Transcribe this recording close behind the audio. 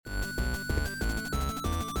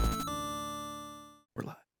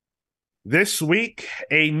This week,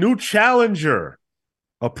 a new challenger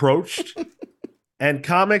approached, and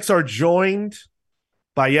comics are joined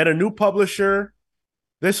by yet a new publisher.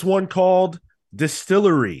 This one called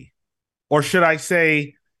DSTLRY, or should I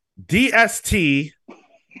say DST?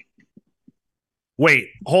 Wait,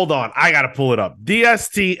 hold on. I got to pull it up.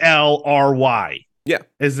 DSTLRY Yeah.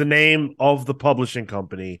 is the name of the publishing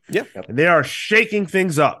company. Yeah. And they are shaking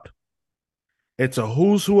things up. It's a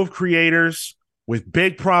who's who of creators with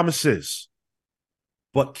big promises.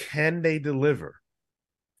 But can they deliver?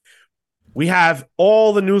 We have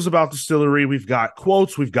all the news about DSTLRY. We've got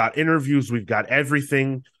quotes, we've got interviews, we've got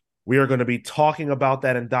everything. We are going to be talking about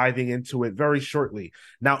that and diving into it very shortly.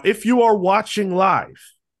 Now, if you are watching live,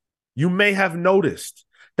 you may have noticed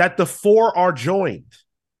that the four are joined.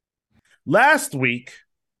 Last week,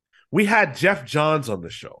 we had Jeff Johns on the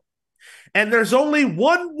show. And there's only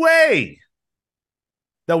one way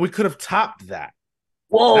that we could have topped that.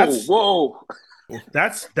 Whoa.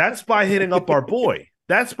 That's by hitting up our boy.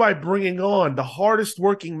 That's by bringing on the hardest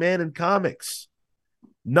working man in comics.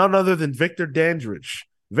 None other than Victor Dandridge.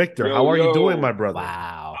 Victor, how are you doing, my brother?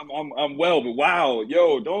 Wow. I'm well, but wow,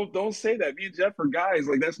 don't say that. Me and Jeff are guys.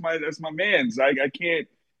 Like that's my man's. I can't.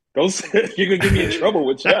 Don't say you're gonna get me in trouble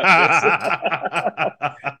with Jeff.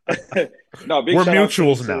 No, big We're shout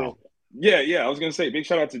mutuals out now. Yeah. I was gonna say big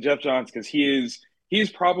shout out to Jeff Johns because he's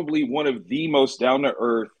probably one of the most down to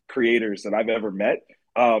earth creators that I've ever met.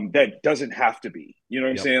 That doesn't have to be. You know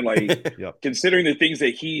what I'm saying? Like considering the things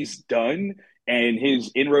that he's done and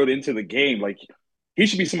his inroad into the game, like he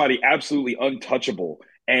should be somebody absolutely untouchable.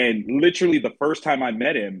 And literally the first time I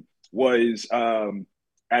met him was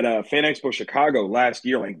at a Fan Expo Chicago last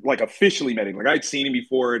year, like officially met him. Like I'd seen him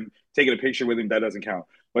before and taken a picture with him. That doesn't count.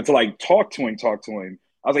 But to like talk to him,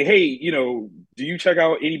 I was like, hey, do you check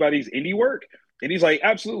out anybody's indie work? And he's like,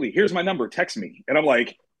 absolutely. Here's my number. Text me. And I'm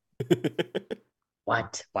like,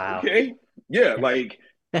 what? Wow. Okay. Yeah. Like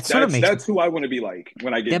that's who I want to be like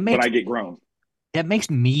when I get grown. That makes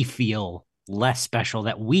me feel less special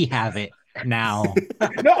that we have it now.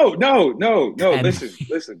 No.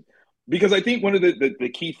 Listen. Because I think one of the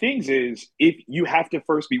key things is if you have to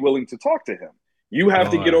first be willing to talk to him. You have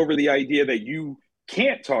to get over the idea that you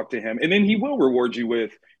can't talk to him, and then he will reward you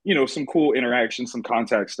with, some cool interaction, some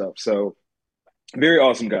contact stuff. So very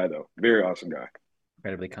awesome guy, though. Very awesome guy.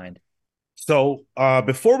 Incredibly kind. So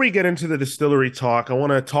before we get into the DSTLRY talk, I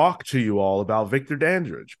want to talk to you all about Victor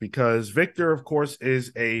Dandridge, because Victor, of course,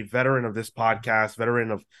 is a veteran of this podcast,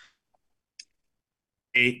 veteran of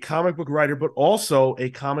a comic book writer, but also a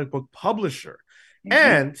comic book publisher.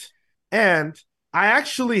 Mm-hmm. And I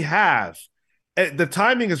actually have, the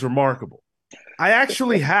timing is remarkable. I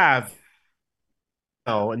actually have,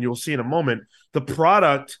 and you'll see in a moment, the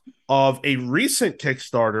product of a recent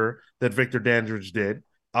Kickstarter that Victor Dandridge did,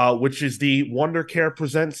 which is the Wonder Care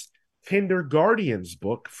Presents Kinderguardians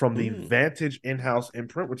book from the Vantage in-house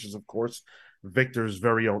imprint, which is, of course, Victor's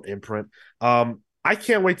very own imprint. I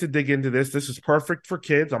can't wait to dig into this. This is perfect for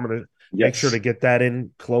kids. I'm going to make sure to get that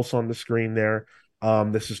in close on the screen there.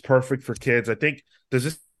 This is perfect for kids. I think, does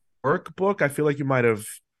this workbook? I feel like you might have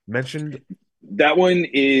mentioned. That one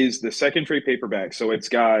is the second trade paperback. So it's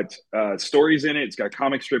got stories in it. It's got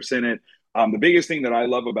comic strips in it. The biggest thing that I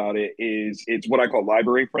love about it is it's what I call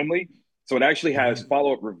library friendly. So it actually has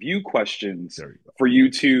follow-up review questions for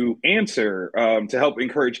you to answer to help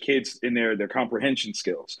encourage kids in their comprehension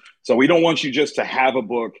skills. So we don't want you just to have a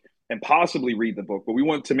book and possibly read the book, but we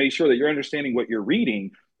want to make sure that you're understanding what you're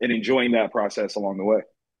reading and enjoying that process along the way.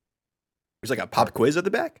 There's like a pop quiz at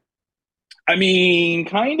the back? I mean,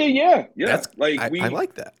 kind of, yeah. I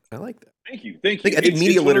like that. Thank you. I think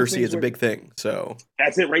media literacy is a big thing. So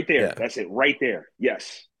that's it right there. Yeah. That's it right there.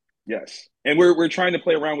 Yes. And we're trying to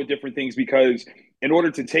play around with different things because in order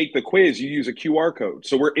to take the quiz, you use a QR code.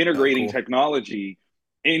 So we're integrating technology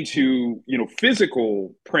into,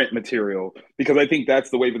 physical print material because I think that's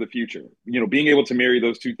the wave of the future. Being able to marry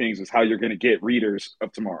those two things is how you're going to get readers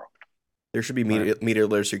of tomorrow. There should be media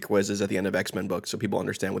literacy quizzes at the end of X-Men books so people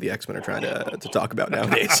understand what the X-Men are trying to talk about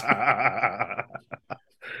nowadays.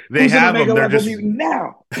 They have them. They're just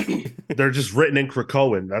now. They're just written in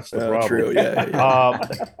Krakoan. That's the problem. True. Yeah.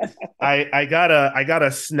 I got a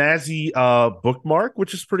snazzy bookmark,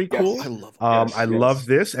 which is pretty cool. I love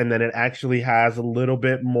this, and then it actually has a little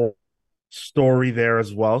bit more story there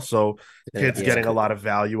as well. So kids getting a lot of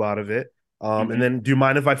value out of it. And then, do you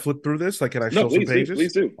mind if I flip through this? Like, can I show some pages?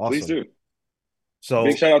 Please do. Awesome. Please do. So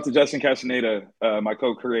big shout out to Justin Castaneda, my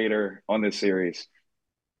co-creator on this series.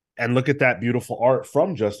 And look at that beautiful art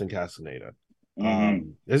from Justin Castaneda.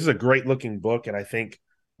 This is a great looking book, and I think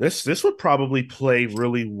This would probably play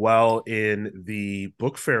really well in the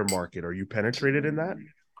book fair market. Are you penetrated in that?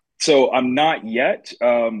 So I'm not yet.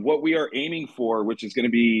 What we are aiming for, which is going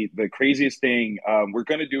to be the craziest thing, we're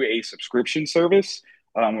going to do a subscription service.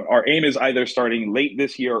 Our aim is either starting late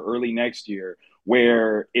this year or early next year,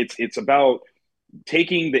 where it's about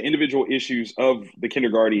taking the individual issues of the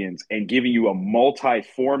Kindergartens and giving you a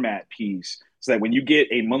multi-format piece so that when you get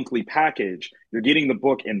a monthly package, you're getting the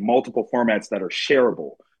book in multiple formats that are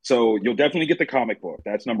shareable. So you'll definitely get the comic book.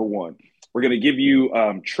 That's number one. We're going to give you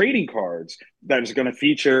trading cards that is going to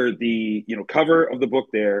feature the cover of the book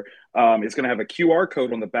there. It's going to have a QR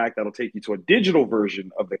code on the back that'll take you to a digital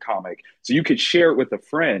version of the comic, so you could share it with a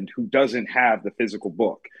friend who doesn't have the physical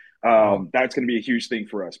book. That's going to be a huge thing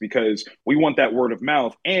for us because we want that word of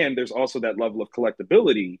mouth. And there's also that level of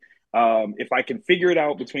collectability. If I can figure it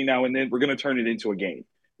out between now and then, we're going to turn it into a game.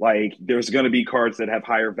 Like there's going to be cards that have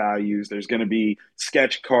higher values. There's going to be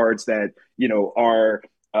sketch cards that, are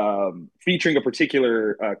featuring a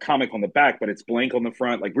particular comic on the back, but it's blank on the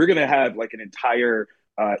front. Like we're going to have like an entire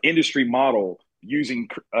industry model using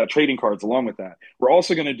trading cards along with that. We're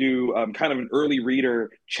also going to do kind of an early reader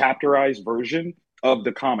chapterized version of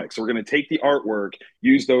the comics. So we're going to take the artwork,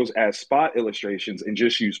 use those as spot illustrations, and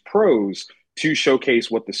just use prose to showcase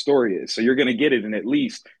what the story is. So you're going to get it in at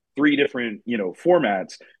least 3 different,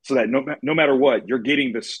 formats, so that no matter what, you're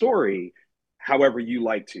getting the story however you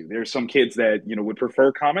like to. There's some kids that, would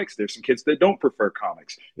prefer comics. There's some kids that don't prefer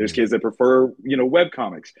comics. There's kids that prefer, web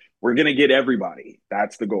comics. We're going to get everybody.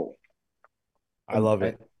 That's the goal. I love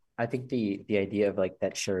it. I think the idea of like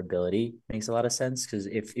that shareability makes a lot of sense, because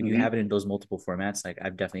if you have it in those multiple formats, like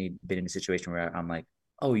I've definitely been in a situation where I'm like,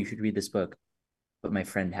 oh, you should read this book, but my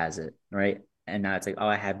friend has it, right? And now it's like, oh,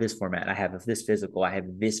 I have this format, I have this physical, I have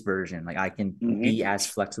this version. Like I can be as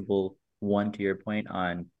flexible, one, to your point,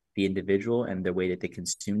 on the individual and the way that they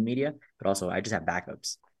consume media, but also I just have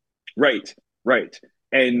backups. Right.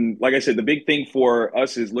 And like I said, the big thing for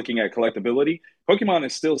us is looking at collectability. Pokemon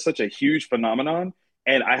is still such a huge phenomenon,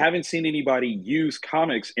 and I haven't seen anybody use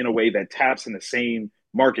comics in a way that taps in the same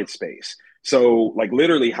market space. So, like,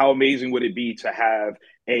 literally, how amazing would it be to have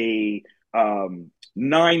a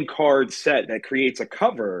 9-card set that creates a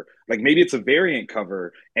cover? Like, maybe it's a variant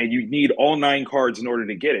cover, and you need all 9 cards in order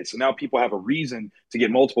to get it. So now people have a reason to get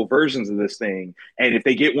multiple versions of this thing. And if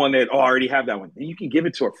they get one that, oh, I already have that one, then you can give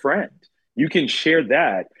it to a friend. You can share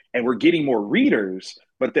that, and we're getting more readers.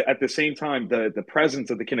 But at the same time, the presence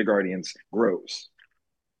of the Kindergartens grows.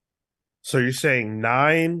 So you're saying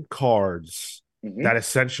 9 cards that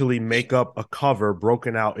essentially make up a cover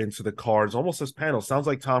broken out into the cards, almost as panels. Sounds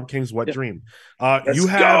like Tom King's Wet Dream. You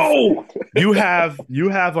have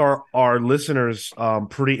our listeners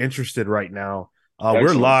pretty interested right now.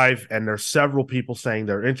 We're live, and there's several people saying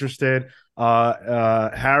they're interested.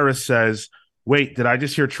 Harris says, wait, did I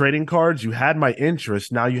just hear trading cards? You had my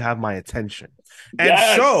interest, now you have my attention.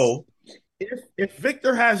 And so if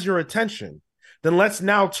Victor has your attention, then let's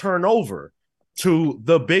now turn over to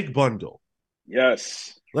the big bundle.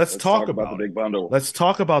 Yes. Let's talk about the big bundle. Let's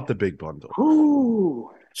talk about the big bundle. Ooh.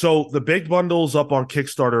 So the big bundle's up on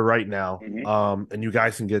Kickstarter right now, and you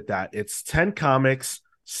guys can get that. It's 10 comics,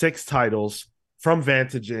 6 titles from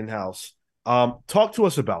Vantage in-house. Talk to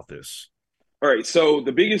us about this. All right. So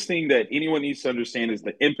the biggest thing that anyone needs to understand is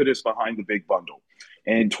the impetus behind the big bundle.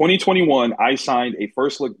 In 2021, I signed a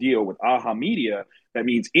first look deal with Aha Media. That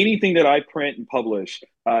means anything that I print and publish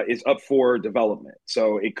is up for development.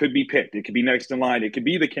 So it could be picked. It could be next in line. It could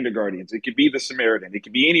be the Kindergartens. It could be the Samaritan. It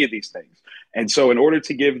could be any of these things. And so in order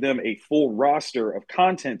to give them a full roster of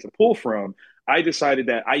content to pull from, I decided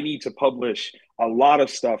that I need to publish a lot of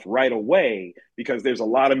stuff right away, because there's a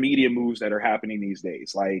lot of media moves that are happening these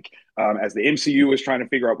days. Like as the MCU is trying to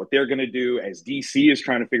figure out what they're going to do, as DC is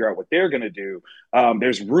trying to figure out what they're going to do,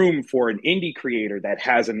 there's room for an indie creator that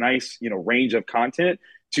has a nice, range of content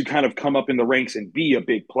to kind of come up in the ranks and be a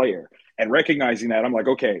big player. And recognizing that, I'm like,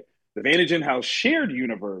 okay, the Vantage in-house shared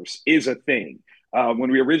universe is a thing. When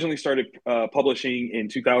we originally started publishing in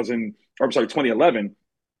 2011,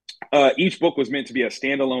 each book was meant to be a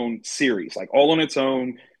standalone series, like all on its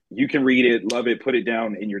own. You can read it, love it, put it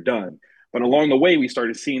down, and you're done. But along the way, we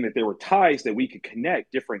started seeing that there were ties that we could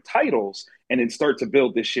connect different titles and then start to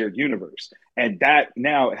build this shared universe. And that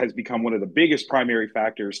now has become one of the biggest primary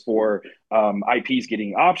factors for IPs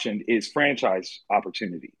getting optioned is franchise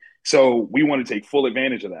opportunity. So we want to take full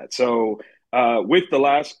advantage of that. So with the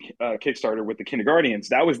last Kickstarter with the Kindergartens,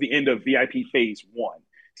 that was the end of VIP phase 1.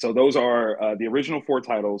 So those are the original 4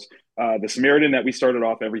 titles, the Samaritan that we started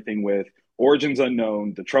off everything with, Origins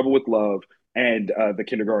Unknown, The Trouble with Love, and the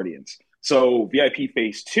Kindergartens. So VIP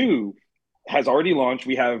Phase 2 has already launched.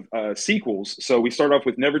 We have sequels. So we start off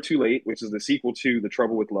with Never Too Late, which is the sequel to The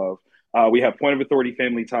Trouble with Love. We have Point of Authority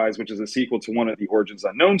Family Ties, which is a sequel to one of the Origins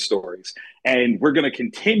Unknown stories. And we're going to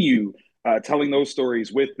continue telling those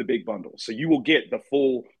stories with the big bundle. So you will get the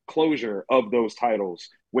full closure of those titles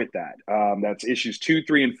with that. That's issues 2,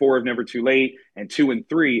 3, and 4 of Never Too Late, and 2 and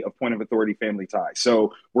 3 of Point of Authority Family Ties.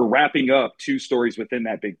 So we're wrapping up 2 stories within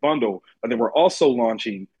that big bundle, but then we're also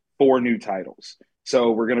launching 4 new titles.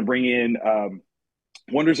 So we're going to bring in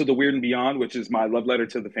Wonders of the Weird and Beyond, which is my love letter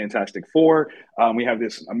to the Fantastic Four. We have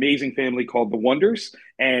this amazing family called the Wonders,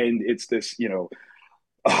 and it's this,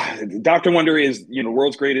 Dr. Wonder is,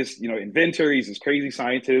 world's greatest, inventor. He's this crazy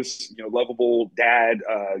scientist, lovable dad,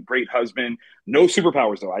 great husband. No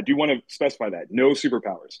superpowers, though. I do want to specify that. No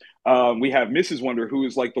superpowers. We have Mrs. Wonder, who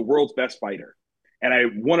is like the world's best fighter. And I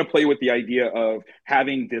want to play with the idea of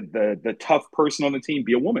having the tough person on the team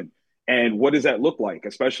be a woman. And what does that look like?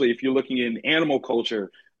 Especially if you're looking in animal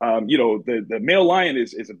culture, the male lion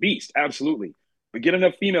is a beast, absolutely. But get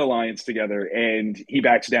enough female lions together and he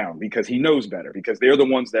backs down because he knows better, because they're the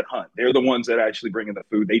ones that hunt. They're the ones that actually bring in the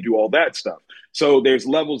food. They do all that stuff. So there's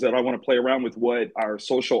levels that I want to play around with what our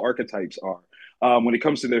social archetypes are. When it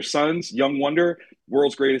comes to their sons, Young Wonder,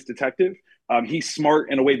 world's greatest detective. He's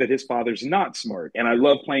smart in a way that his father's not smart. And I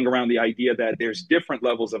love playing around the idea that there's different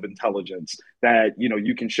levels of intelligence that,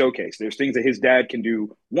 you can showcase. There's things that his dad can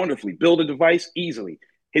do wonderfully, build a device easily.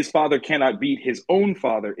 His father cannot beat his own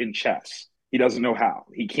father in chess. He doesn't know how.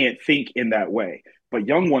 He can't think in that way. But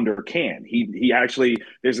Young Wonder can. He actually,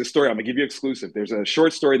 there's a story, I'm going to give you exclusive. There's a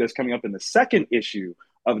short story that's coming up in the second issue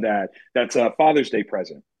of that's a Father's Day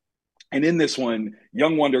present. And in this one,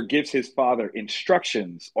 Young Wonder gives his father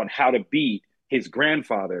instructions on how to beat his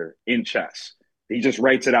grandfather in chess. He just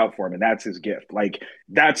writes it out for him, and that's his gift. Like,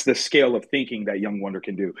 that's the scale of thinking that Young Wonder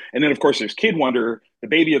can do. And then, of course, there's Kid Wonder, the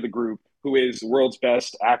baby of the group, who is the world's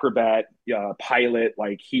best acrobat, pilot.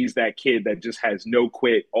 Like, he's that kid that just has no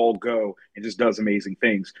quit, all go, and just does amazing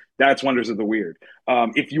things. That's Wonders of the Weird.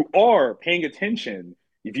 If you are paying attention,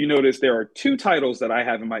 if you notice, there are 2 titles that I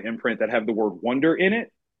have in my imprint that have the word wonder in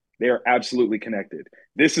it. They are absolutely connected.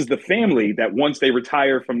 This is the family that once they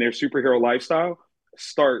retire from their superhero lifestyle,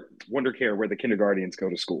 start Wonder Care, where the kindergartens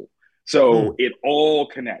go to school. So it all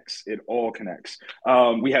connects. It all connects.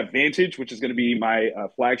 We have Vantage, which is going to be my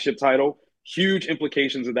flagship title. Huge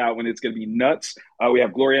implications of that one. It's going to be nuts. We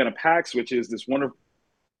have Gloriana Pax, which is this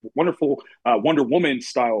wonderful Wonder Woman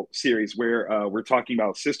style series where we're talking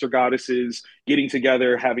about sister goddesses getting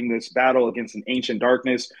together, having this battle against an ancient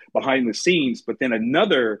darkness behind the scenes. But then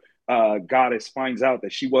another goddess finds out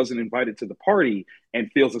that she wasn't invited to the party and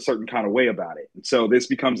feels a certain kind of way about it. And so this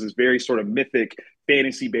becomes this very sort of mythic,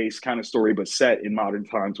 fantasy-based kind of story, but set in modern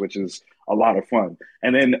times, which is a lot of fun.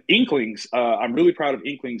 And then Inklings, I'm really proud of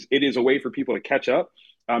Inklings. It is a way for people to catch up.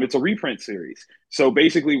 It's a reprint series. So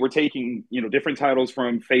basically we're taking, different titles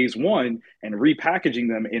from phase 1 and repackaging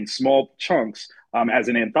them in small chunks as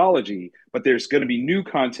an anthology, but there's going to be new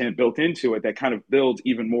content built into it that kind of builds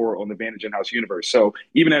even more on the Vantage in-house universe. So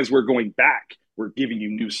even as we're going back, we're giving you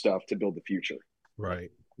new stuff to build the future.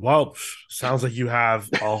 Right. Well, sounds like you have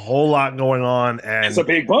a whole lot going on, and it's a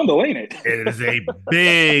big bundle, ain't it? It is a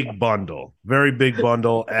big bundle, very big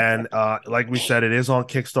bundle. And like we said, it is on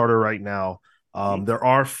Kickstarter right now. There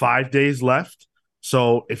are 5 days left.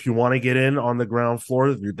 So if you want to get in on the ground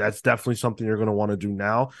floor, that's definitely something you're going to want to do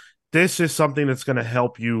now. This is something that's going to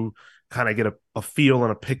help you kind of get a feel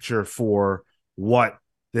and a picture for what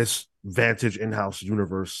this Vantage in-house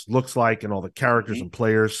universe looks like and all the characters and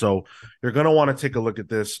players. So you're going to want to take a look at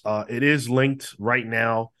this. It is linked right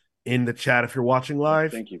now in the chat if you're watching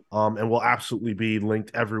live. Thank you. And will absolutely be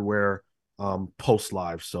linked everywhere post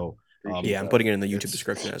live. So I'm putting it in the YouTube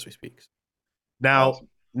description as we speak.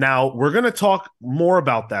 Now, we're going to talk more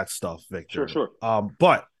about that stuff, Victor. Sure.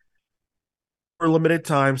 But for limited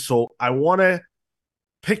time, so I want to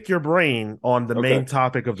pick your brain on the main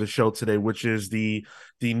topic of the show today, which is the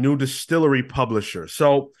new DSTLRY publisher.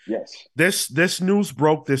 So yes, this news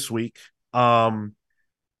broke this week, and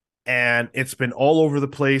it's been all over the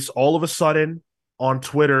place. All of a sudden, on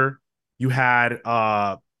Twitter, you had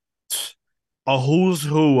a who's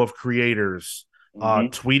who of creators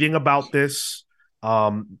tweeting about this,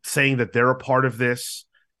 saying that they're a part of this.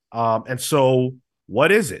 And so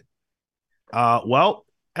what is it? Well,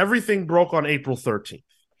 everything broke on April 13th.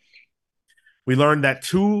 We learned that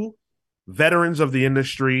 2 veterans of the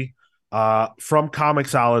industry from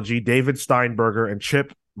Comixology, David Steinberger and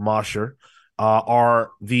Chip Mosher,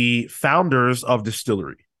 are the founders of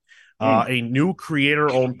DSTLRY, a new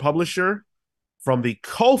creator-owned publisher from the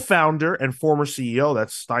co-founder and former CEO,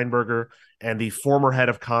 that's Steinberger, and the former head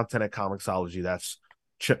of content at Comixology, that's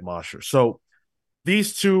Chip Mosher. So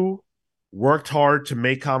these two worked hard to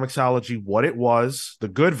make Comixology what it was, the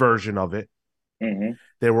good version of it. Mm-hmm.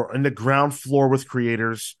 They were in the ground floor with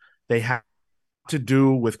creators. They had to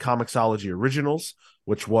do with Comixology Originals,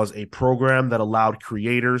 which was a program that allowed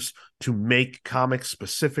creators to make comics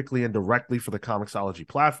specifically and directly for the Comixology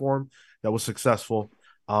platform that was successful.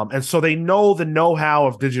 And so they know the know-how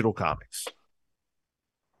of digital comics.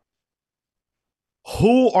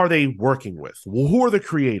 Who are they working with? Well, who are the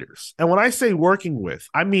creators? And when I say working with,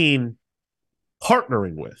 I mean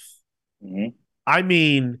partnering with. Mm-hmm. I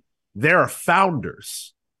mean, there are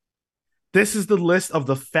founders. This is the list of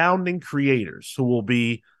the founding creators who will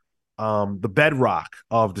be the bedrock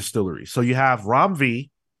of Distillery. So you have Ram V,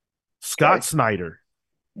 Scott Snyder,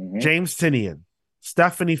 James Tinian,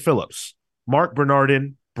 Stephanie Phillips, Mark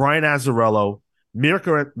Bernardin, Brian Azzarello,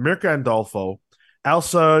 Mirka Andolfo,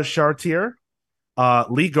 Elsa Chartier,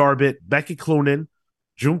 Lee Garbett, Becky Cloonan,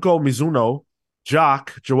 Junko Mizuno,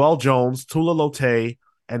 Jock, Joel Jones, Tula Lotte,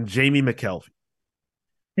 and Jamie McKelvey.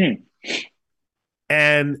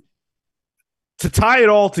 And to tie it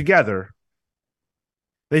all together,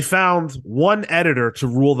 they found one editor to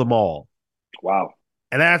rule them all. Wow.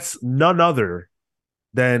 And that's none other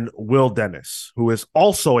than Will Dennis, who is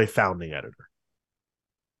also a founding editor.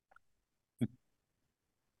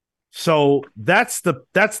 So that's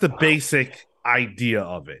the basic idea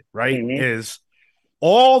of it, right? Mm-hmm. Is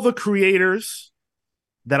all the creators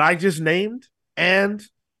that I just named and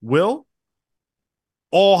Will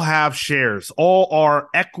all have shares, all are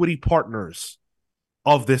equity partners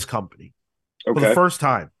of this company for the first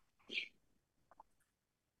time.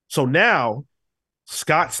 So now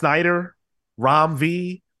Scott Snyder, Ram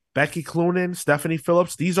V, Becky Cloonan, Stephanie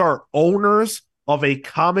Phillips, these are owners of a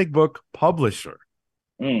comic book publisher.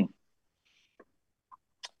 I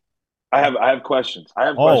have questions. I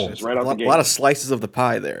have questions right out the gate. A lot of slices of the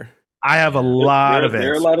pie there. I have a lot of answers.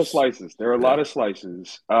 There are a lot of slices. There are a lot of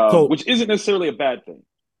slices, which isn't necessarily a bad thing.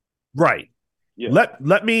 Right. Yeah.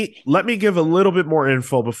 Let me give a little bit more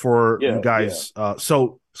info before you guys. Yeah.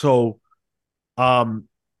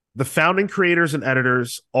 The founding creators and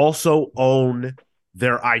editors also own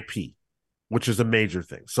their IP, which is a major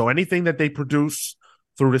thing. So anything that they produce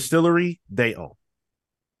through Distillery, they own.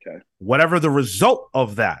 Okay. Whatever the result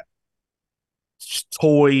of that,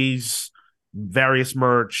 toys, various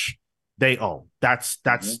merch, they own. That's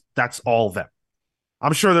all them.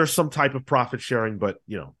 I'm sure there's some type of profit sharing, but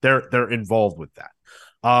they're involved with that.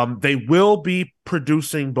 They will be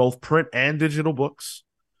producing both print and digital books.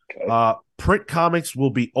 Okay. Print comics will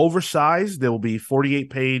be oversized. They will be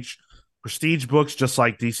 48-page prestige books, just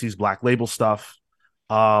like DC's Black Label stuff.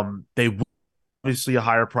 They will obviously a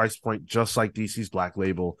higher price point, just like DC's Black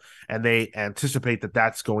Label, and they anticipate that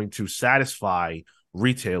that's going to satisfy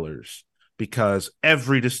retailers because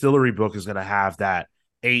every Distillery book is going to have that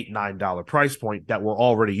 $8-9 price point that we're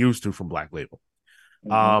already used to from Black Label.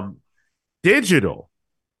 Digital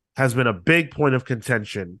has been a big point of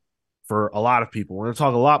contention for a lot of people. We're going to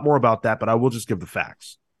talk a lot more about that, but I will just give the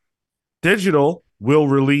facts. Digital will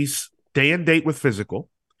release day and date with physical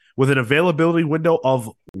with an availability window of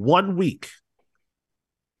 1 week.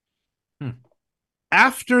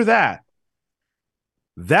 After that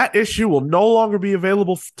issue will no longer be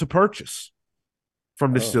available to purchase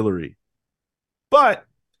from Distillery. But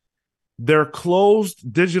their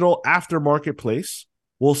closed digital aftermarket place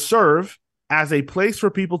will serve as a place for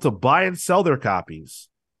people to buy and sell their copies,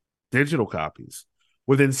 digital copies,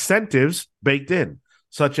 with incentives baked in,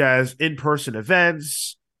 such as in-person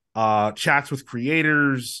events, chats with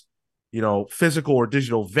creators, physical or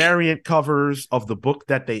digital variant covers of the book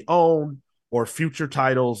that they own, or future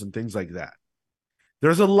titles and things like that.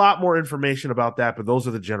 There's a lot more information about that, but those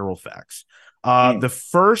are the general facts. The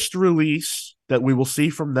first release that we will see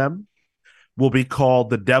from them will be called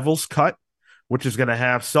The Devil's Cut, which is going to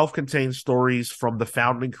have self-contained stories from the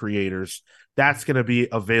founding creators. That's going to be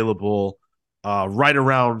available right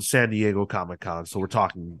around San Diego Comic-Con. So we're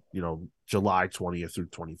talking, July 20th through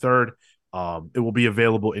 23rd. It will be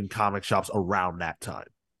available in comic shops around that time.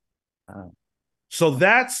 So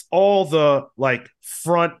that's all the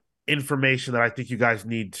front information that I think you guys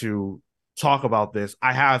need to talk about this.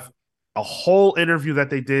 I have a whole interview that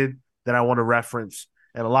they did that I want to reference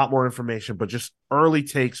and a lot more information, but just early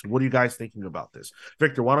takes. What are you guys thinking about this?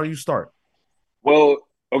 Victor, why don't you start? Well,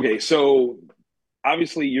 okay. So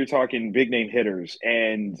obviously you're talking big name hitters,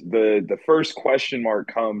 and the first question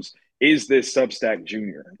mark comes, is this Substack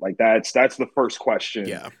Junior? That's the first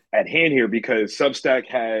question at hand here, because Substack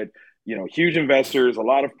had huge investors, a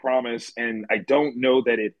lot of promise, and I don't know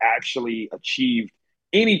that it actually achieved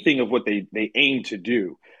anything of what they aim to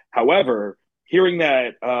do. However, hearing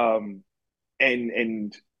that,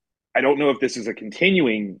 and I don't know if this is a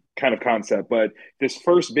continuing kind of concept, but this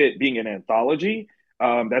first bit being an anthology,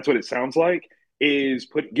 that's what it sounds like, is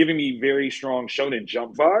giving me very strong Shonen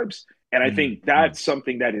Jump vibes, and I think that's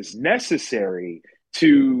something that is necessary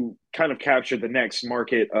to kind of capture the next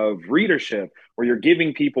market of readership, where you're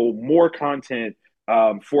giving people more content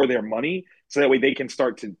for their money, so that way they can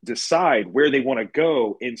start to decide where they want to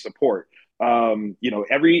go in support.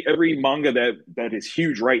 Every manga that is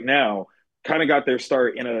huge right now kind of got their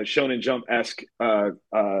start in a Shonen Jump esque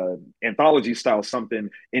anthology style something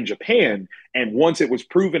in Japan, and once it was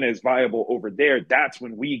proven as viable over there, that's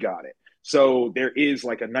when we got it. So there is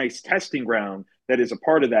like a nice testing ground that is a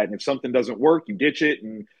part of that, and if something doesn't work, you ditch it,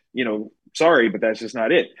 and sorry, but that's just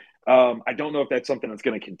not it. I don't know if that's something that's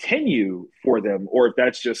going to continue for them, or if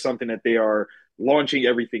that's just something that they are launching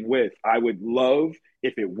everything with. I would love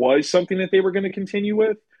if it was something that they were going to continue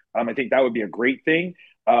with. I think that would be a great thing.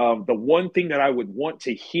 The one thing that I would want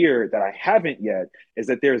to hear that I haven't yet is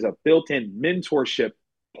that there's a built-in mentorship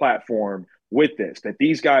platform with this, that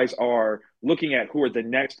these guys are looking at who are the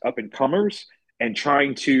next up and comers and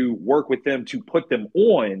trying to work with them to put them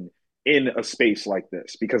on in a space like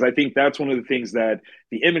this. Because I think that's one of the things that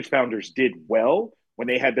the Image founders did well when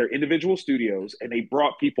they had their individual studios and they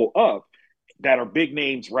brought people up that are big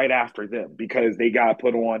names right after them, because they got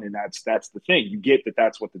put on, and that's the thing. You get that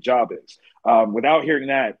that's what the job is. Without hearing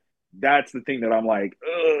that, that's the thing that I'm like,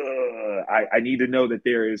 I need to know that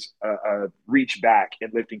there is a reach back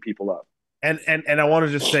and lifting people up. And I want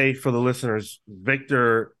to just say for the listeners,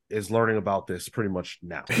 Victor is learning about this pretty much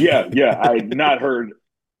now. Yeah. I've not heard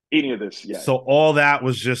any of this yet. So all that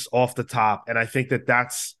was just off the top, and I think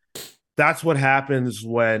that's what happens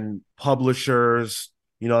when publishers.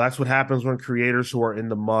 That's what happens when creators who are in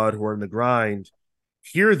the mud, who are in the grind,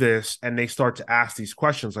 hear this and they start to ask these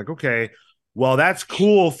questions like, okay, well, that's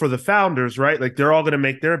cool for the founders, right? Like they're all going to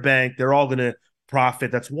make their bank. They're all going to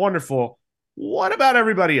profit. That's wonderful. What about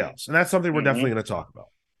everybody else? And that's something we're definitely going to talk about.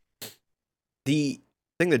 The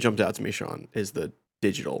thing that jumped out to me, Sean, is the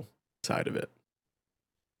digital side of it.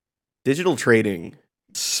 Digital trading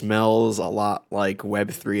smells a lot like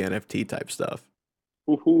Web3 NFT type stuff.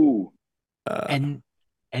 Ooh. And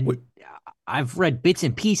I've read bits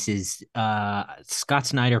and pieces. Scott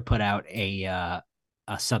Snyder put out a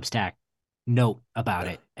Substack note about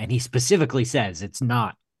it, and he specifically says it's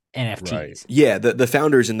not NFTs. Right. Yeah, the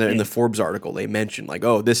founders in the Forbes article, they mentioned like,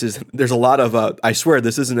 oh, there's a lot of I swear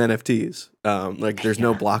this isn't NFTs. Like there's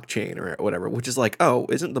no blockchain or whatever, which is like, oh,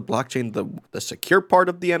 isn't the blockchain the secure part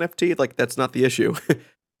of the NFT? Like that's not the issue.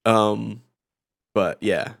 But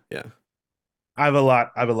yeah. I have a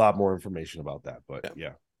lot more information about that, but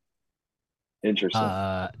yeah. Interesting.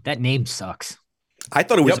 That name sucks. I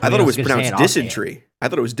thought it was pronounced dysentery. I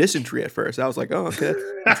thought it was dysentery at first. I was like, oh, okay,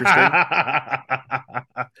 that's interesting.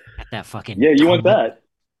 Got that fucking you want that?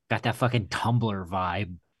 Got that fucking Tumblr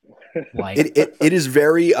vibe. Like it is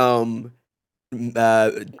very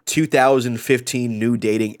 2015 new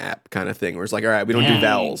dating app kind of thing, where it's like, all right, we don't do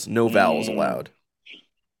vowels, no vowels allowed.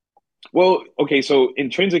 Well, okay, so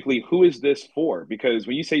intrinsically, who is this for? Because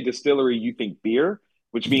when you say distillery, you think beer,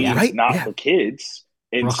 which means not for kids.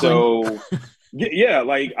 And Brooklyn. so,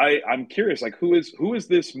 like I'm curious, like who is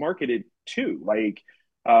this marketed to? Like,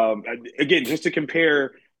 again, just to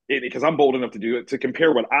compare it, because I'm bold enough to do it, to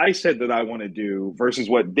compare what I said that I want to do versus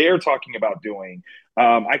what they're talking about doing.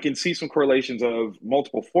 I can see some correlations of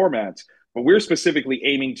multiple formats, but we're specifically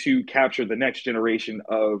aiming to capture the next generation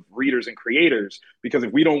of readers and creators, because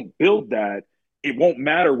if we don't build that, it won't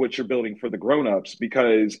matter what you're building for the grown-ups,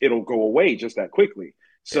 because it'll go away just that quickly.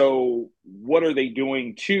 So what are they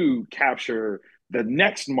doing to capture the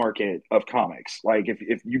next market of comics? Like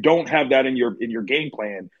if you don't have that in your game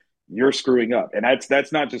plan, you're screwing up. And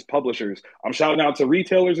that's not just publishers. I'm shouting out to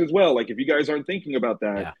retailers as well. Like if you guys aren't thinking about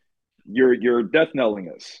that, you're death knelling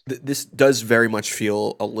us. This does very much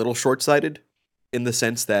feel a little short-sighted, in the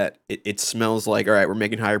sense that it smells like, all right, we're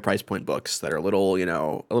making higher price point books that are a little,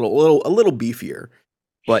 a little beefier.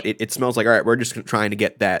 But it smells like, all right, we're just trying to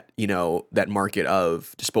get that, that market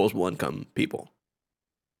of disposable income people.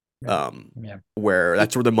 Where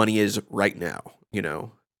that's where the money is right now,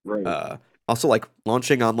 Right. Also, like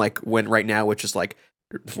launching on like when right now, which is like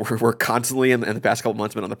we're constantly in the past couple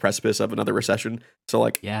months been on the precipice of another recession. So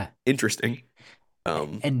like, interesting.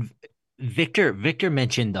 And Victor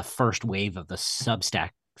mentioned the first wave of the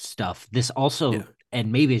Substack stuff. This also,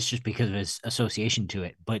 and maybe it's just because of his association to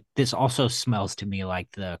it, but this also smells to me like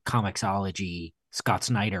the Comixology Scott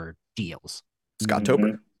Snyder deals.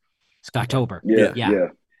 Scottober. Scottober. Yeah.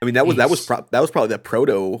 I mean, that was probably the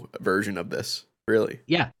proto version of this, really.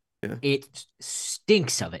 Yeah. It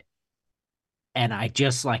stinks of it. And I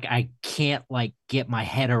just like I can't like get my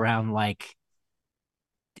head around like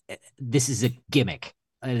this is a gimmick.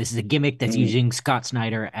 This is a gimmick that's using Scott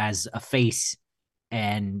Snyder as a face,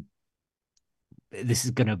 and this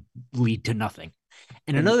is going to lead to nothing.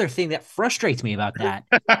 And another thing that frustrates me about that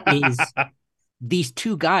is these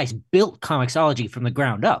two guys built Comixology from the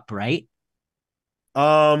ground up, right?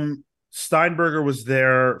 Steinberger was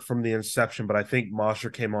there from the inception, but I think Mosher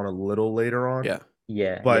came on a little later on. Yeah.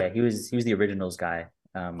 He was the originals guy.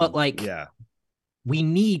 But like, we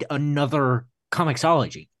need another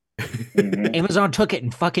Comixology. Amazon took it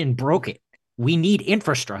and fucking broke it. We need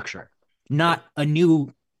infrastructure, not a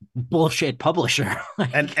new bullshit publisher.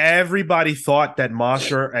 And everybody thought that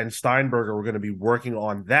Mosher and Steinberger were going to be working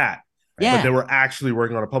on that. Yeah. But they were actually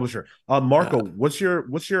working on a publisher. Marco, what's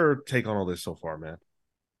your take on all this so far, man?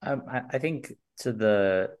 I think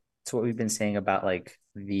to what we've been saying about like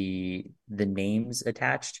the names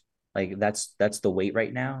attached, like that's the weight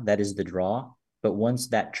right now. That is the draw. But once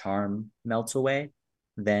that charm melts away,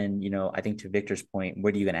 then I think to Victor's point,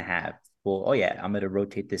 what are you gonna have? Well, oh yeah, I'm gonna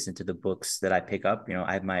rotate this into the books that I pick up.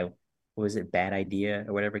 I have my what was it, Bad Idea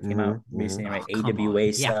or whatever came out recently, right?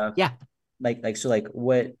 AWA stuff. Yeah. Like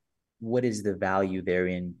what is the value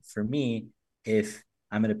therein for me if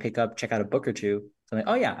I'm gonna check out a book or two? So I'm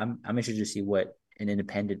like, oh yeah, I'm interested to see what an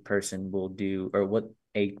independent person will do, or what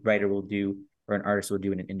a writer will do, or an artist will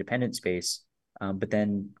do in an independent space. But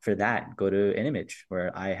then for that, go to an Image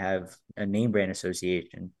where I have a name brand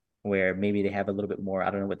association where maybe they have a little bit more. I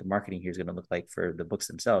don't know what the marketing here is going to look like for the books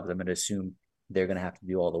themselves. I'm going to assume they're going to have to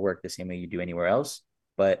do all the work the same way you do anywhere else.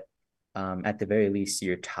 But at the very least,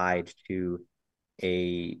 you're tied to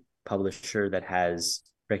a publisher that has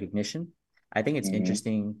recognition. I think it's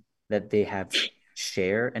interesting that they have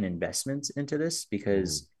share and investments into this,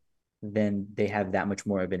 because then they have that much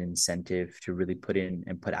more of an incentive to really put in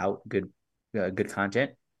and put out good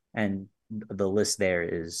content, and the list there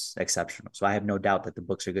is exceptional. So I have no doubt that the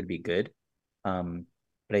books are going to be good. But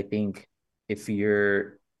I think if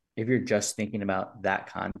you're just thinking about that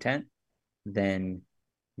content, then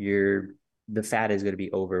the fad is going to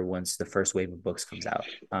be over once the first wave of books comes out.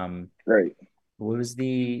 Right. What was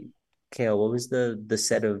the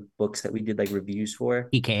set of books that we did like reviews for?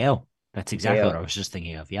 EKO. That's exactly what I was just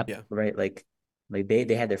thinking of. Yep. Yeah. Right. Like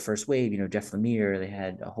they had their first wave, Jeff Lemire, they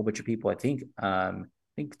had a whole bunch of people. I think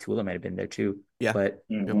Tula might have been there too. Yeah. But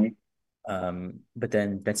but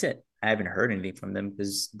then that's it. I haven't heard anything from them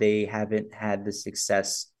because they haven't had the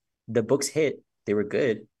success. The books hit, they were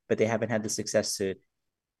good, but they haven't had the success to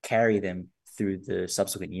carry them through the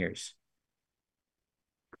subsequent years.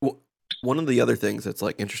 Well, one of the other things that's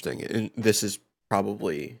like interesting, and this is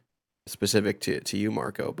probably specific to you,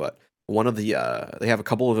 Marco, but one of the they have a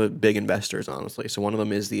couple of big investors, honestly. So one of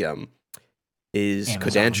them is the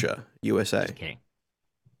Kodansha USA. Just kidding.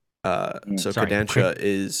 So Kodansha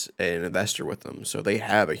is an investor with them, so they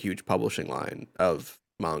have a huge publishing line of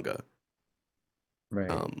manga.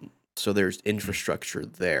 Right. So there's infrastructure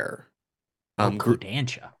there.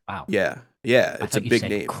 Kodansha. Wow. Yeah, it's a big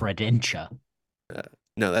name. Credentia.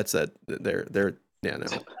 No, that's that. They're no, not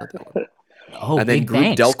that one. Oh, and then Group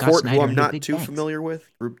thanks. Delcourt, who I'm not too familiar with.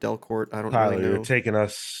 Group Delcourt, I don't Tyler, really know. You're taking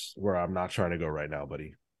us where I'm not trying to go right now,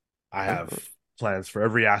 buddy. I have plans for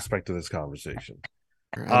every aspect of this conversation.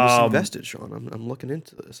 I'm just invested, Sean. I'm looking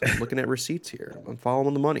into this. I'm looking at receipts here. I'm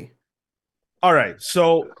following the money. All right,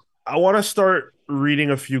 so I want to start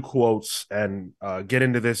reading a few quotes and get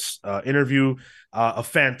into this interview. A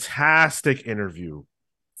fantastic interview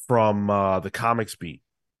from the Comics Beat,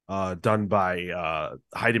 done by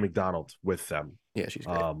Heidi McDonald with them. Yeah, she's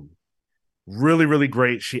great. Really, really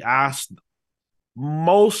great. She asked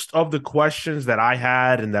most of the questions that I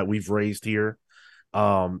had and that we've raised here,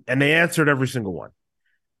 and they answered every single one.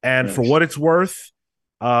 And for what it's worth,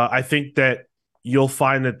 I think that you'll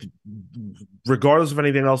find that regardless of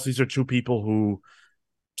anything else, these are two people who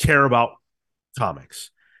care about comics,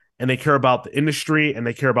 and they care about the industry, and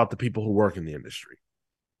they care about the people who work in the industry,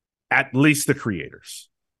 at least the creators.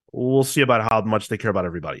 We'll see about how much they care about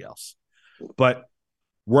everybody else. But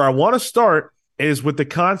where I want to start is with the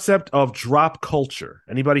concept of drop culture.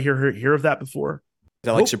 Anybody hear of that before? Is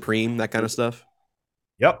that like Supreme, that kind of stuff?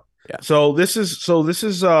 Yep. Yeah. So this is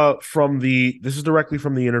directly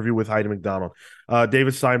from the interview with Heidi McDonald.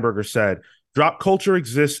 David Steinberger said, "Drop culture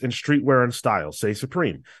exists in streetwear and style, say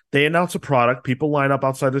Supreme. They announce a product, people line up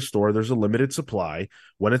outside the store, there's a limited supply.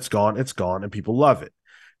 When it's gone, and people love it.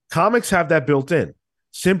 Comics have that built in,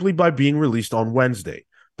 simply by being released on Wednesday.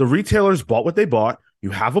 The retailers bought what they bought. You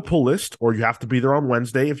have a pull list, or you have to be there on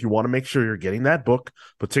Wednesday if you want to make sure you're getting that book,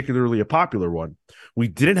 particularly a popular one. We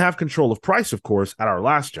didn't have control of price, of course, at our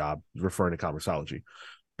last job, referring to Comixology.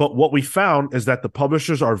 But what we found is that the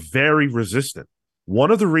publishers are very resistant. One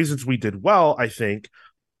of the reasons we did well, I think,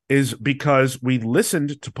 is because we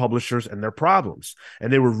listened to publishers and their problems.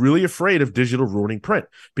 And they were really afraid of digital ruining print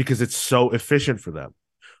because it's so efficient for them.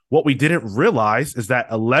 What we didn't realize is that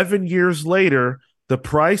 11 years later, the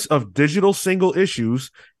price of digital single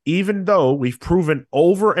issues, even though we've proven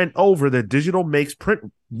over and over that digital makes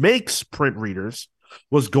print readers,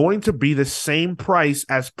 was going to be the same price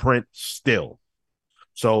as print still.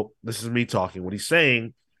 So this is me talking. What he's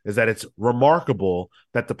saying is that it's remarkable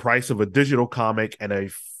that the price of a digital comic and a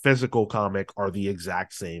physical comic are the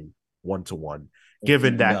exact same one-to-one,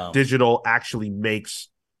 given that digital actually makes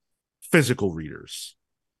physical readers,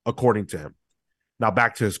 according to him. Now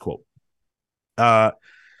back to his quote.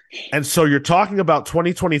 And so you're talking about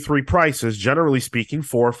 2023 prices, generally speaking,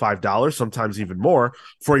 $4 or $5, sometimes even more,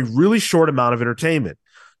 for a really short amount of entertainment.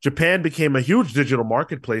 Japan became a huge digital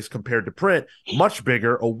marketplace compared to print, much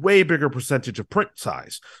bigger, a way bigger percentage of print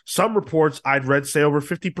size. Some reports I'd read say over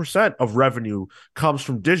 50% of revenue comes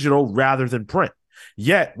from digital rather than print.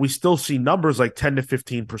 Yet we still see numbers like 10 to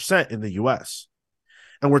 15% in the US.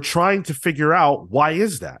 And we're trying to figure out, why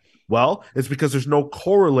is that? Well, it's because there's no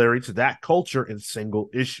corollary to that culture in single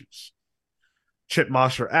issues. Chip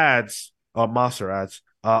Mosser adds,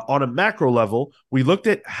 on a macro level, we looked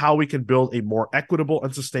at how we can build a more equitable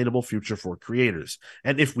and sustainable future for creators.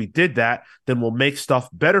 And if we did that, then we'll make stuff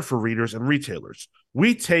better for readers and retailers.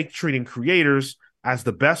 We take treating creators as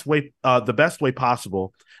the best way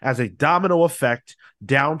possible, as a domino effect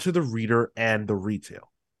down to the reader and the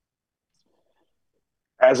retail.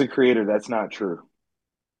 As a creator, that's not true.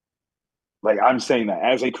 Like, I'm saying that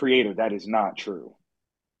as a creator, that is not true.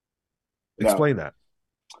 Explain that.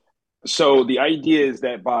 So the idea is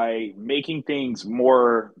that by making things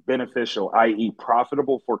more beneficial, i.e.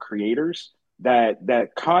 profitable for creators,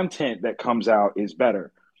 that content that comes out is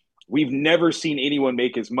better. We've never seen anyone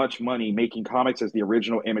make as much money making comics as the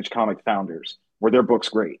original Image comic founders. Were their books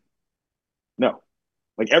great? No.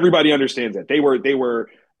 Like, everybody understands that. They were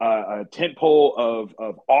a tentpole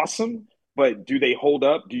of awesome, but do they hold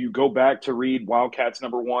up? Do you go back to read Wildcats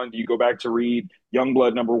 #1? Do you go back to read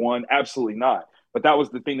Youngblood #1? Absolutely not. But that was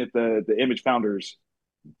the thing that the Image founders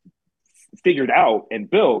figured out and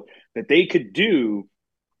built, that they could do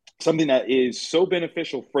something that is so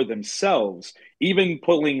beneficial for themselves. Even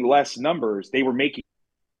pulling less numbers, they were making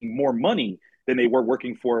more money than they were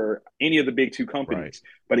working for any of the big two companies. Right.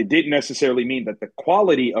 But it didn't necessarily mean that the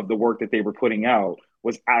quality of the work that they were putting out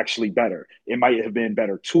was actually better. It might have been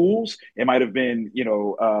better tools. It might have been,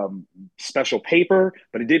 special paper,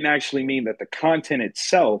 but it didn't actually mean that the content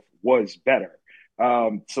itself was better.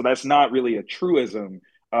 So that's not really a truism,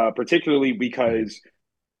 particularly because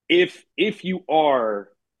if you are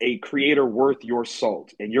a creator worth your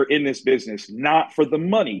salt and you're in this business not for the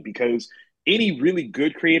money, because any really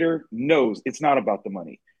good creator knows it's not about the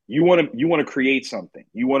money. You want to create something.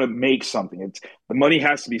 You want to make something. The money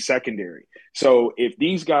has to be secondary. So if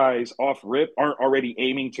these guys off rip aren't already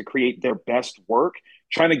aiming to create their best work,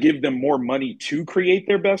 trying to give them more money to create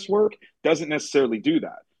their best work doesn't necessarily do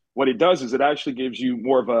that. What it does is it actually gives you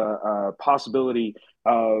more of a possibility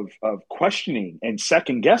of questioning and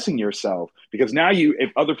second guessing yourself, because now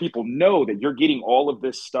if other people know that you're getting all of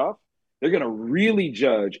this stuff, they're going to really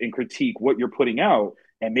judge and critique what you're putting out,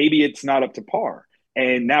 and maybe it's not up to par.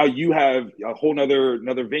 And now you have a whole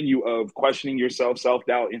another venue of questioning yourself,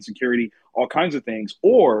 self-doubt, insecurity, all kinds of things.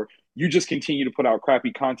 Or you just continue to put out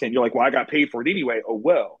crappy content. You're like, well, I got paid for it anyway. Oh,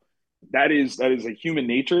 well, that is a human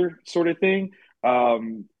nature sort of thing.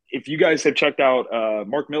 If you guys have checked out,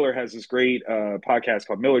 Mark Miller has this great podcast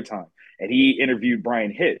called Miller Time, and he interviewed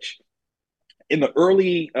Brian Hitch. In the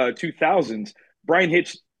early 2000s, Brian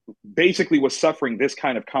Hitch basically was suffering this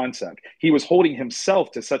kind of concept. He was holding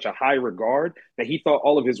himself to such a high regard that he thought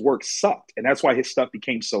all of his work sucked, and that's why his stuff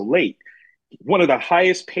became so late. One of the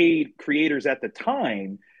highest paid creators at the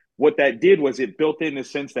time, what that did was it built in the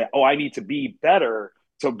sense that, I need to be better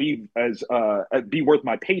to be worth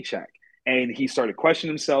my paycheck. And he started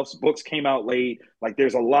questioning himself. Books came out late. Like,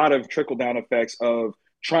 there's a lot of trickle down effects of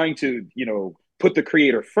trying to, put the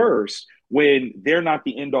creator first when they're not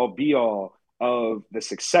the end all be all of the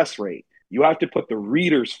success rate. You have to put the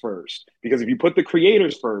readers first, because if you put the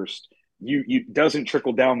creators first, you doesn't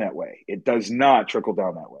trickle down that way. It does not trickle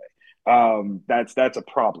down that way. That's a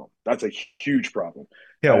problem. That's a huge problem.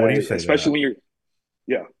 Yeah. What do you say? Especially when you're,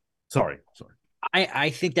 yeah. Sorry.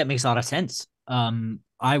 I think that makes a lot of sense.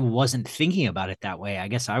 I wasn't thinking about it that way. I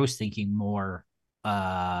guess I was thinking more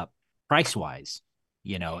price wise.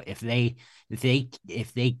 You know, if they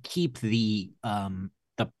keep the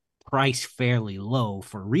price fairly low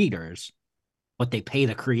for readers, but they pay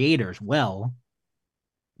the creators well,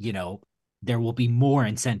 you know, there will be more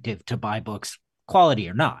incentive to buy books, quality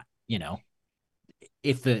or not. You know,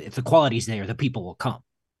 if the quality's there, the people will come.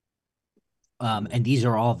 And these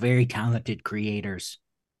are all very talented creators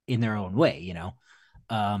in their own way. You know,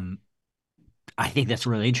 I think that's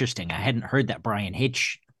really interesting. I hadn't heard that Brian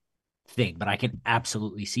Hitch thing, but I can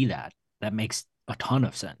absolutely see that. That makes a ton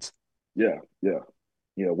of sense. Yeah, yeah.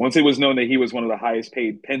 Once it was known that he was one of the highest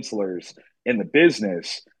paid pencilers in the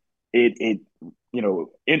business, it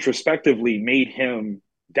introspectively made him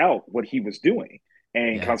doubt what he was doing.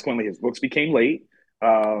 And Yeah. consequently his books became late.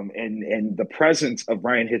 And the presence of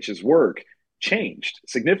Brian Hitch's work changed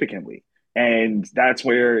significantly. And that's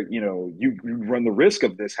where, you run the risk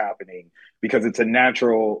of this happening because it's a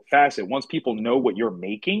natural facet. Once people know what you're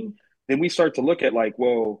making, then we start to look at like,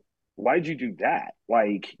 well, why'd you do that?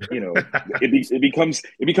 Like, it becomes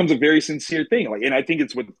a very sincere thing. Like, and I think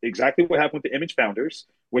it's exactly what happened with the Image founders,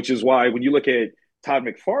 which is why when you look at Todd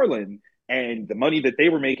McFarlane and the money that they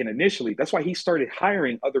were making initially, that's why he started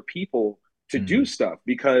hiring other people to do stuff,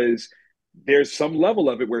 because there's some level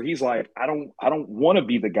of it where he's like, I don't want to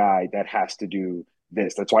be the guy that has to do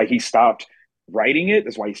this. That's why he stopped writing it.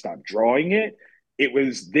 That's why he stopped drawing it. It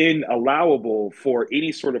was then allowable for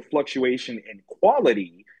any sort of fluctuation in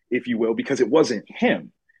quality, if you will, because it wasn't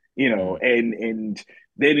him, and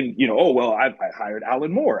then, oh, well, I hired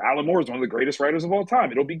Alan Moore. Alan Moore is one of the greatest writers of all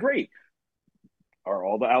time. It'll be great. Are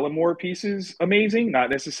all the Alan Moore pieces amazing?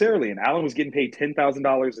 Not necessarily. And Alan was getting paid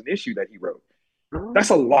 $10,000 an issue that he wrote. That's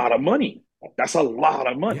a lot of money. That's a lot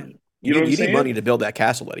of money. Yeah. You know what I'm you saying? need money to build that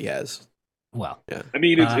castle that he has. Well, yeah. I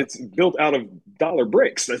mean, it's built out of dollar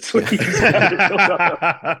bricks. That's what he's got it built out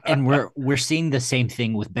of. And we're seeing the same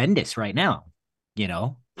thing with Bendis right now. You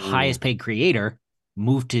know, highest paid creator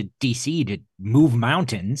moved to DC to move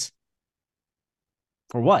mountains.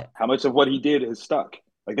 For what? How much of what he did is stuck?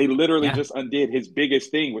 Like they literally just undid his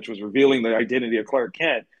biggest thing, which was revealing the identity of Clark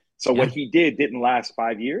Kent. So what he did didn't last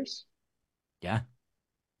 5 years. Yeah.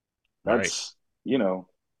 That's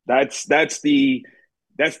that's the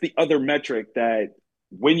other metric that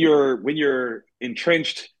when you're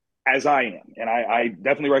entrenched as I am, and I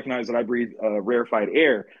definitely recognize that I breathe rarefied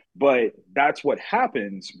air, but that's what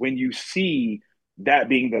happens when you see that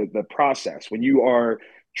being the process, when you are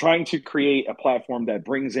trying to create a platform that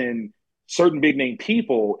brings in certain big name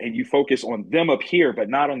people and you focus on them up here, but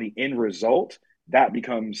not on the end result. That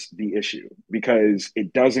becomes the issue because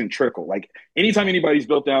it doesn't trickle. Like anytime anybody's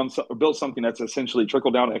built something that's essentially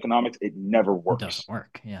trickle down economics, it never works. It doesn't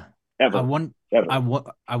work. Yeah. Ever.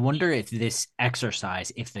 I wonder if this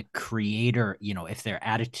exercise, if the creator, if their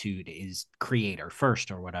attitude is creator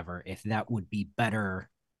first or whatever, if that would be better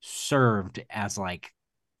served as like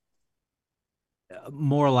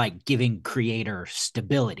more like giving creator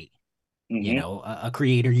stability, a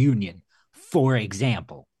creator union, for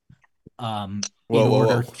example.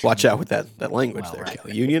 Whoa. Watch out with that language there. Right.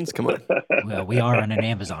 Unions, come on. Well, we are on an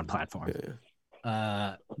Amazon platform.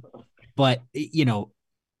 But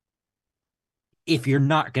if you're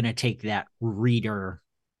not going to take that reader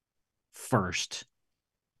first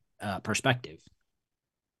perspective,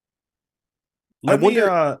 I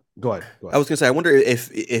wonder. Go ahead. I was going to say, I wonder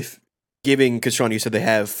if giving, because Sean, you said they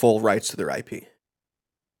have full rights to their IP.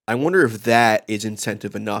 I wonder if that is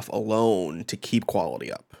incentive enough alone to keep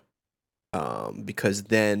quality up. Because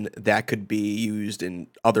then that could be used in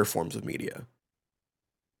other forms of media.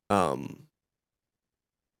 I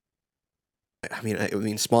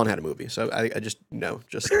mean, Spawn had a movie, so I just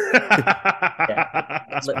just.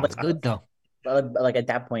 That's good though. Like at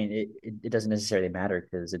that point, it doesn't necessarily matter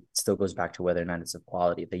because it still goes back to whether or not it's of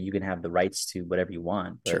quality. That you can have the rights to whatever you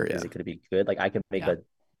want. Sure, is it going to be good? Like I can make a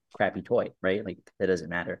crappy toy, right? Like that doesn't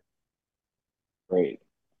matter. Right.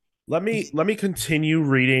 Let me continue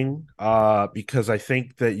reading because I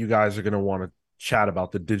think that you guys are going to want to chat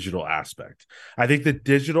about the digital aspect. I think the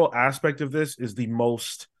digital aspect of this is the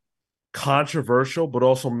most controversial but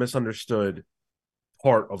also misunderstood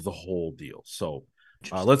part of the whole deal. So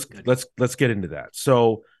let's get into that.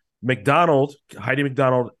 So Heidi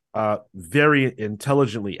McDonald very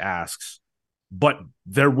intelligently asks, but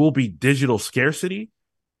there will be digital scarcity?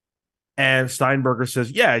 And Steinberger says,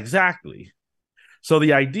 yeah, exactly. So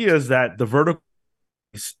the idea is that the vertical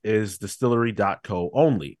is distillery.co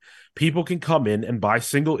only. People can come in and buy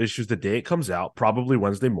single issues the day it comes out, probably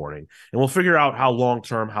Wednesday morning, and we'll figure out how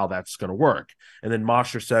long-term how that's going to work. And then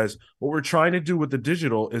Mosher says, what we're trying to do with the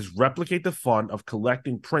digital is replicate the fun of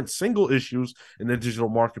collecting print single issues in the digital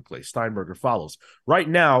marketplace. Steinberger follows. Right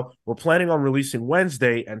now, we're planning on releasing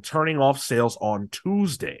Wednesday and turning off sales on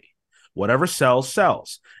Tuesday. Whatever sells,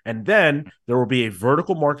 sells. And then there will be a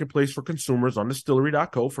vertical marketplace for consumers on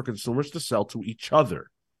distillery.co for consumers to sell to each other.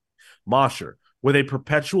 Mosher, with a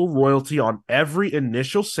perpetual royalty on every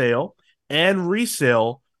initial sale and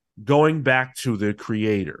resale going back to the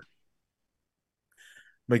creator.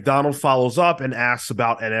 McDonald follows up and asks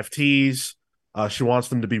about NFTs. She wants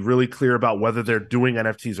them to be really clear about whether they're doing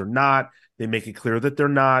NFTs or not. They make it clear that they're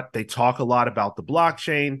not. They talk a lot about the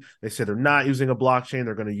blockchain. They say they're not using a blockchain.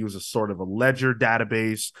 They're going to use a sort of a ledger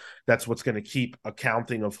database. That's what's going to keep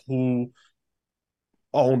accounting of who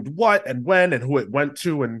owned what and when and who it went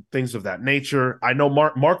to and things of that nature. I know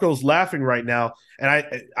Marco's laughing right now, and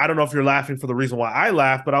I don't know if you're laughing for the reason why I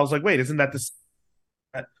laughed, but I was like, wait, isn't that this?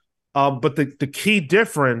 But the key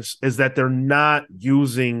difference is that they're not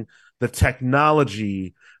using the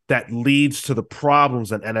technology that leads to the problems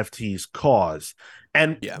that NFTs cause.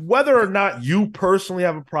 And whether or not you personally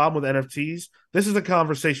have a problem with NFTs, this is a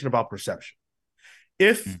conversation about perception.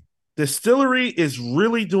 If Distillery is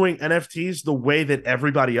really doing NFTs the way that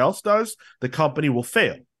everybody else does, the company will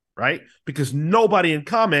fail, right? Because nobody in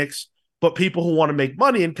comics, but people who want to make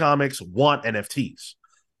money in comics, want NFTs.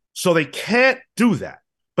 So they can't do that,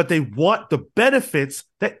 but they want the benefits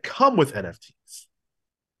that come with NFTs.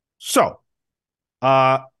 So,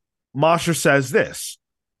 Mosher says this.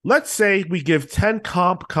 Let's say we give 10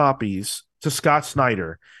 comp copies to Scott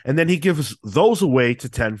Snyder, and then he gives those away to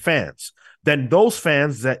 10 fans. Then those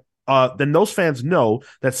fans know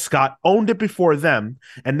that Scott owned it before them,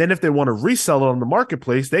 and then if they want to resell it on the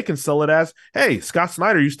marketplace, they can sell it as, hey, Scott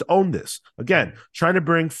Snyder used to own this. Again, trying to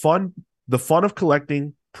bring the fun of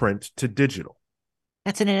collecting print to digital.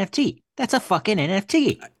 That's an NFT. That's a fucking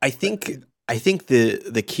NFT. I think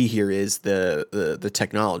the key here is the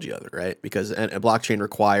technology of it, right? Because a blockchain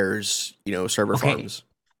requires, server farms.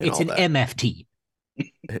 It's an MFT.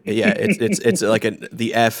 Yeah, it's like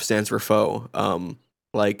the F stands for faux.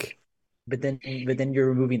 But then you're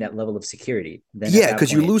removing that level of security.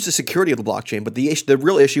 Because you lose the security of the blockchain. But the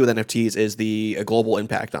real issue with NFTs is the global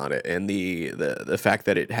impact on it, and the fact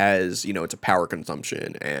that it has, it's a power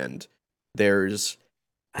consumption, and there's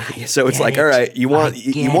so it's like, all right, you want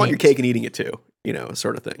your cake and eating it too,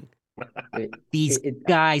 sort of thing. These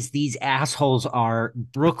guys, these assholes are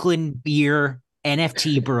Brooklyn beer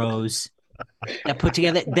NFT bros that put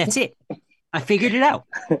together. That's it. I figured it out.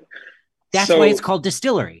 That's why it's called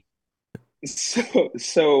Distillery.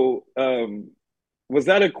 So, was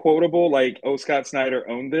that a quotable? Like, oh, Scott Snyder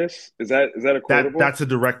owned this? Is that a quotable? That's a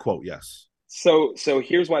direct quote. Yes. So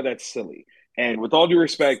here's why that's silly. And with all due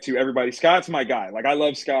respect to everybody, Scott's my guy. Like, I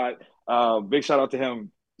love Scott. Big shout out to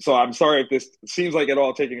him. So I'm sorry if this seems like at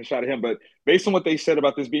all taking a shot at him, but based on what they said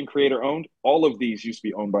about this being creator owned, all of these used to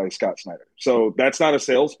be owned by Scott Snyder. So that's not a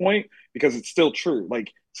sales point because it's still true.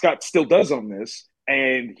 Like, Scott still does own this,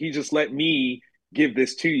 and he just let me give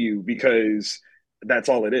this to you because that's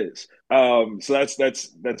all it is. So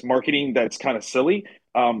that's marketing. That's kind of silly,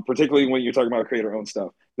 particularly when you're talking about creator owned stuff.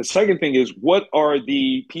 The second thing is, what are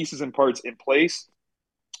the pieces and parts in place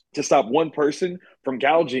to stop one person from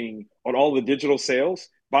gouging on all the digital sales,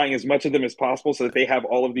 buying as much of them as possible so that they have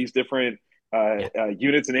all of these different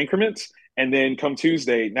units and increments? And then come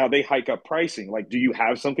Tuesday, now they hike up pricing. Like, do you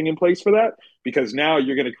have something in place for that? Because now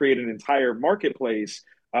you're going to create an entire marketplace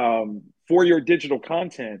for your digital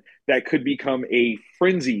content that could become a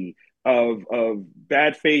frenzy of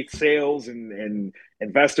bad faith sales and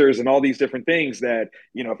investors and all these different things that,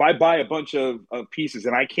 if I buy a bunch of pieces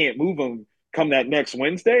and I can't move them come that next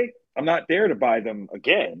Wednesday, I'm not there to buy them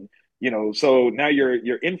again. So now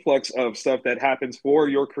your influx of stuff that happens for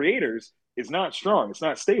your creators is not strong. It's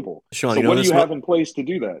not stable. Sean, so what do you have in place to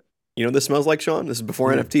do that? You know what this smells like, Sean? This is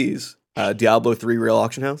before NFTs. Diablo 3 Real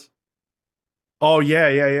Auction House. Oh,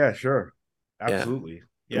 yeah, sure. Absolutely.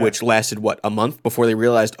 Yeah. Which lasted, a month before they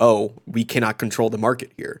realized, we cannot control the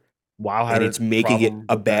market here. Wow. And it's making it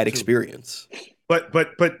a bad experience.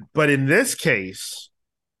 But in this case,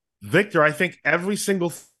 Victor, I think every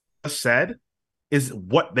single thing said is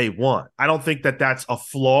what they want. I don't think that that's a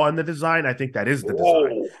flaw in the design. I think that is the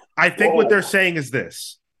design. I think what they're saying is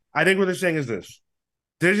this.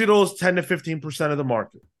 Digital is 10 to 15% of the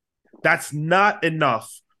market. That's not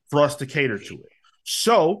enough for us to cater to it.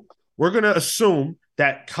 So we're going to assume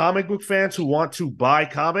that comic book fans who want to buy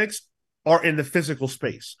comics are in the physical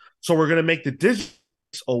space. So we're going to make the digital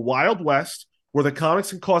a Wild West where the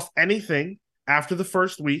comics can cost anything after the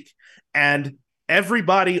first week, and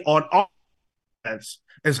everybody on offense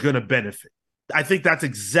is going to benefit. I think that's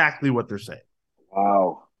exactly what they're saying.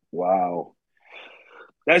 Wow.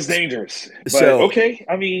 That's dangerous. But So, okay,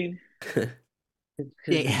 I mean,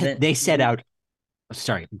 they set out.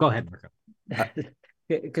 Sorry, go ahead, Marco.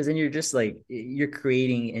 Because then you're just like you're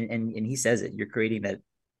creating, and he says it. You're creating that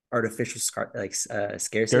artificial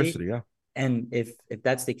scarcity. Yeah. And if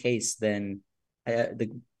that's the case, then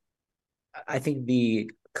I think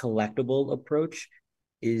the collectible approach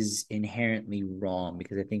is inherently wrong,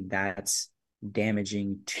 because I think that's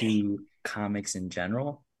damaging to comics in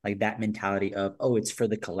general. Like that mentality of, oh, it's for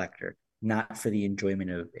the collector, not for the enjoyment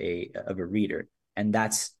of a reader. And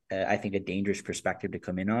that's I think a dangerous perspective to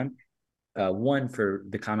come in on. One, for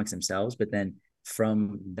the comics themselves, but then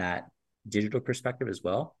from that digital perspective as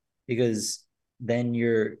well, because then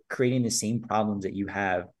you're creating the same problems that you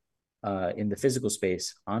have in the physical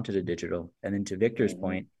space onto the digital. And then to Victor's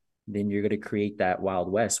point, then you're going to create that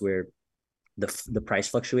Wild West where the price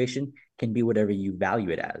fluctuation can be whatever you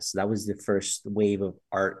value it as. That was the first wave of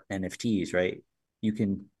art NFTs, right? You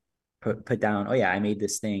can put down, oh yeah, I made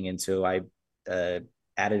this thing, and so I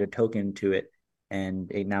added a token to it,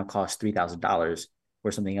 and it now costs $3,000,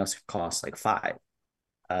 where something else costs like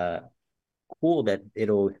 $5,000. Cool that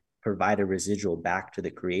it'll provide a residual back to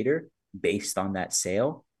the creator based on that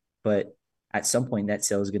sale, but at some point that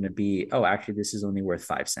sale is going to be, oh, actually this is only worth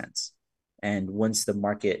 5 cents. And once the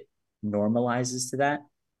market normalizes to that,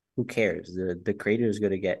 who cares? The creator is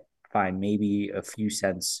going to get fined maybe a few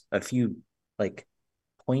cents, a few like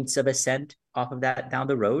points of a cent off of that down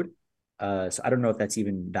the road. So I don't know if that's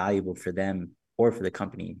even valuable for them or for the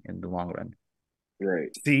company in the long run. Right.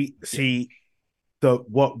 See,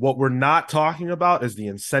 what we're not talking about is the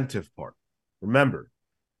incentive part. Remember,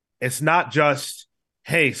 it's not just,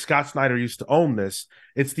 hey, Scott Snyder used to own this.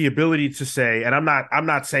 It's the ability to say, and I'm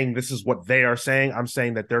not saying this is what they are saying. I'm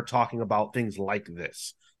saying that they're talking about things like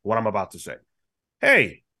this, what I'm about to say.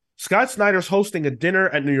 Hey, Scott Snyder's hosting a dinner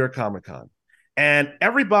at New York Comic Con, and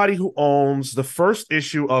everybody who owns the first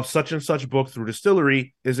issue of such and such book through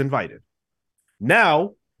DSTLRY is invited.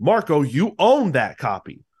 Now, Marco, you own that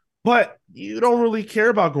copy, but you don't really care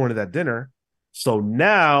about going to that dinner. So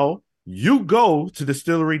now you go to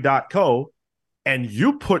distillery.co and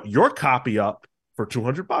you put your copy up for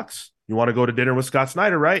 $200. You want to go to dinner with Scott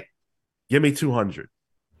Snyder, right? Give me $200.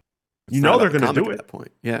 You know they're going to do it at that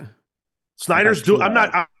point. Yeah. Snyder's doing. I'm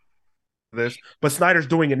not this, but Snyder's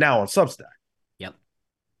doing it now on Substack. Yep.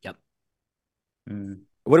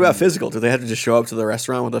 What about physical? Do they have to just show up to the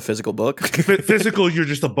restaurant with a physical book? Physical, you're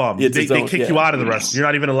just a bum. They kick you out of the restaurant. You're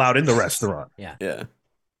not even allowed in the restaurant. Yeah.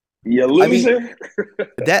 You loser.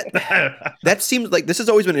 I mean, that seems like this has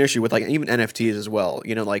always been an issue with like even NFTs as well.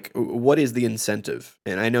 You know, like what is the incentive?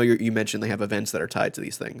 And I know you mentioned they have events that are tied to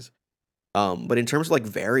these things. But in terms of like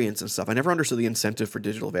variants and stuff, I never understood the incentive for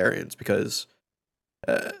digital variants, because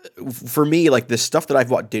for me, like this stuff that I've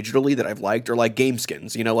bought digitally that I've liked are like game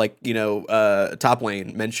skins, Top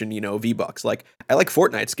Lane mentioned, V-Bucks. Like I like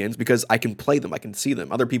Fortnite skins because I can play them, I can see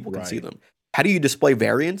them, other people can see them. How do you display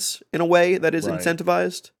variants in a way that is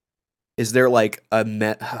incentivized? Is there like I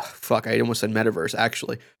almost said metaverse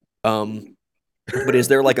actually. But is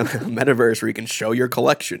there like a metaverse where you can show your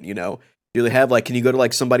collection, Do they have like, can you go to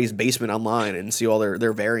like somebody's basement online and see all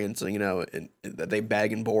their variants, and that they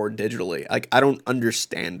bag and board digitally? Like, I don't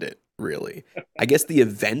understand it really. I guess the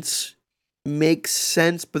events make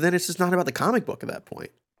sense, but then it's just not about the comic book at that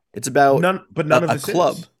point. It's about none of a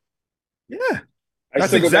club. Is. Yeah,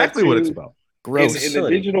 that's exactly what it's about. Gross. In the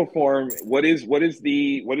digital form, what is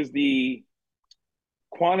the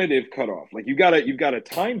quantitative cutoff? Like you've got a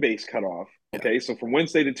time-based cutoff. Okay, so from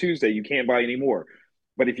Wednesday to Tuesday, you can't buy anymore.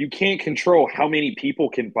 But if you can't control how many people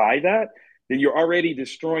can buy that, then you're already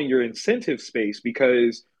destroying your incentive space,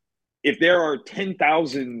 because if there are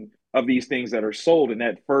 10,000 of these things that are sold in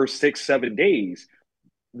that first 6-7 days,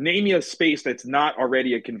 name me a space that's not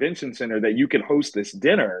already a convention center that you can host this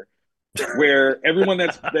dinner where everyone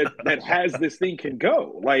that has this thing can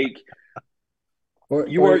go. Like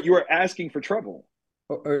you are asking for trouble.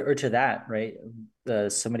 Or to that, right?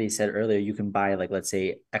 Somebody said earlier, you can buy like, let's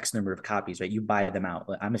say X number of copies, right? You buy them out.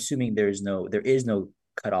 I'm assuming there is no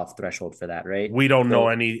cutoff threshold for that, right? We don't know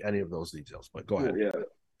any of those details, but go ahead. Yeah.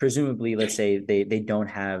 Presumably, let's say they don't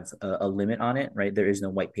have a limit on it, right? There is no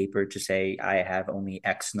white paper to say I have only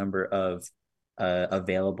X number of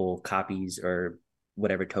available copies or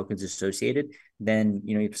whatever tokens associated. Then,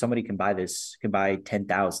 if somebody can buy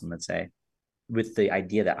 10,000, let's say, with the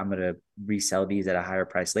idea that I'm going to resell these at a higher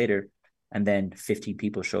price later, and then 15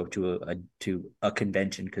 people show up to a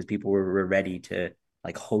convention because people were ready to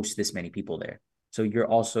like host this many people there. So you're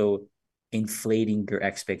also inflating your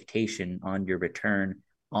expectation on your return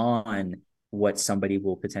on what somebody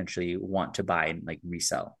will potentially want to buy and like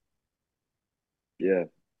resell. Yeah.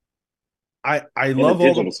 I In the love all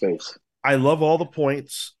digital the space. I love all the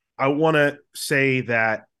points. I want to say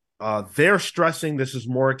that they're stressing this is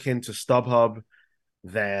more akin to StubHub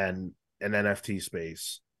than an NFT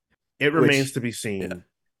space. It remains Which, to be yeah. seen.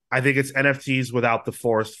 I think it's NFTs without the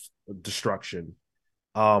forced destruction.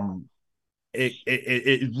 Um,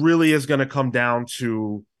 it really is going to come down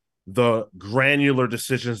to the granular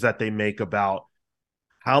decisions that they make about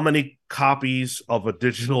how many copies of a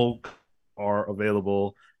digital are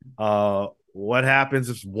available. What happens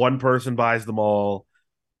if one person buys them all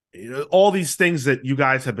these things that you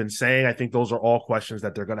guys have been saying. I think those are all questions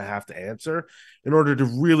that they're going to have to answer in order to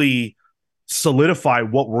really solidify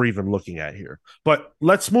what we're even looking at here. But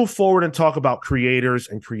let's move forward and talk about creators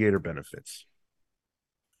and creator benefits.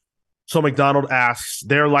 So McDonald asks,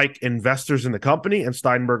 they're like investors in the company, and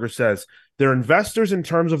Steinberger says they're investors in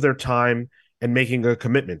terms of their time and making a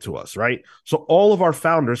commitment to us, right? So all of our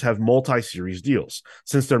founders have multi-series deals.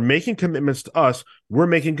 Since they're making commitments to us, we're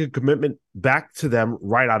making a commitment back to them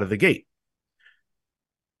right out of the gate.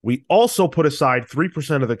 We also put aside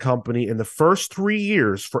 3% of the company in the first 3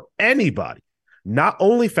 years for anybody, not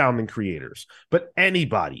only founding creators, but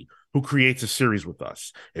anybody who creates a series with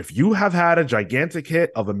us. If you have had a gigantic hit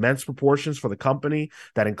of immense proportions for the company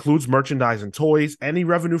that includes merchandise and toys, any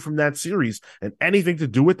revenue from that series and anything to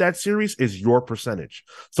do with that series is your percentage.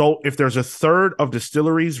 So if there's a third of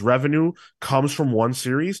DSTLRY's revenue comes from one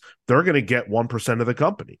series, they're going to get 1% of the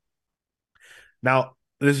company. Now,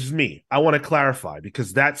 this is me. I want to clarify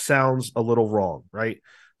because that sounds a little wrong, right?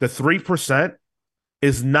 The 3%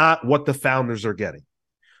 is not what the founders are getting.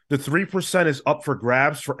 The 3% is up for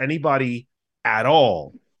grabs for anybody at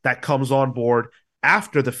all that comes on board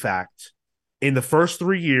after the fact in the first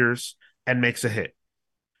 3 years and makes a hit.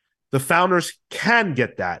 The founders can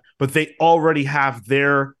get that, but they already have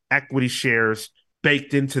their equity shares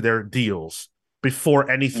baked into their deals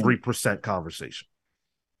before any 3% conversation.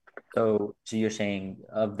 So you're saying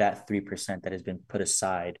of that 3% that has been put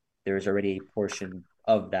aside, there is already a portion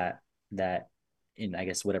of that in, I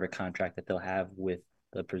guess, whatever contract that they'll have with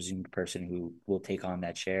the presumed person who will take on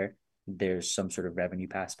that share, there's some sort of revenue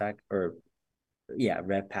passback or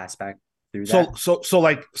rev passback through that. So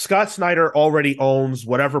like Scott Snyder already owns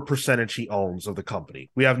whatever percentage he owns of the company.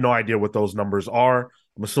 We have no idea what those numbers are.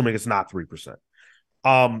 I'm assuming it's not 3%.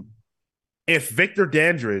 If Victor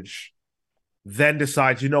Dandridge then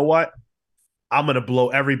decides, you know what, I'm going to blow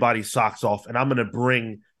everybody's socks off and I'm going to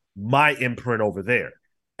bring my imprint over there,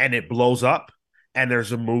 and it blows up, and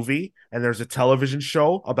there's a movie and there's a television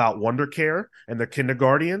show about Wonder Care and the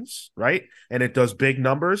kindergartens, right? And it does big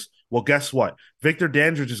numbers. Well, guess what? Victor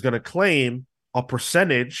Dandridge is going to claim a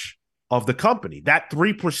percentage of the company. That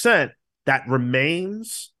 3% that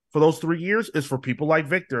remains for those 3 years is for people like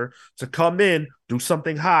Victor to come in, do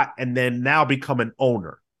something hot, and then now become an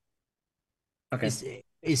owner. Okay.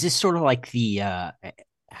 Is this sort of like the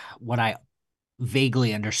what I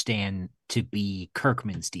vaguely understand to be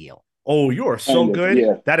Kirkman's deal? Oh, you are so good.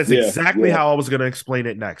 Yeah. That is exactly how I was going to explain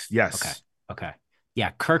it next. Yes. Okay. Yeah,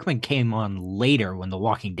 Kirkman came on later when The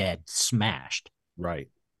Walking Dead smashed. Right.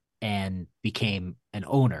 And became an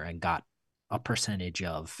owner and got a percentage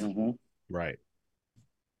of. Right.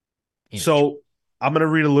 So I'm going to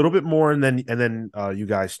read a little bit more and then you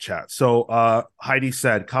guys chat. So Heidi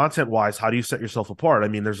said, content-wise, how do you set yourself apart? I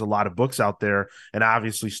mean, there's a lot of books out there, and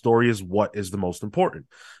obviously story is what is the most important.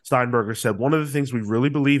 Steinberger said, one of the things we really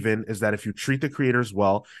believe in is that if you treat the creators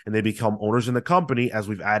well and they become owners in the company, as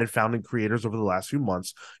we've added founding creators over the last few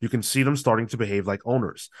months, you can see them starting to behave like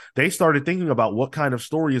owners. They started thinking about what kind of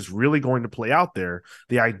story is really going to play out there.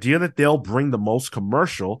 The idea that they'll bring the most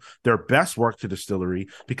commercial, their best work to DSTLRY,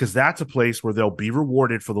 because that's a place where they'll be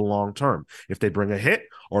rewarded for the long term. If they bring a hit,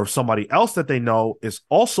 or if somebody else that they know is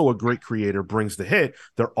also a great creator brings the hit,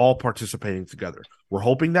 they're all participating together. We're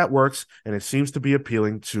hoping that works, and it seems to be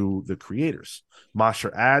appealing to the creators. Masha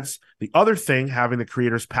adds, the other thing, having the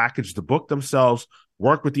creators package the book themselves,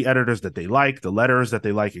 work with the editors that they like, the letters that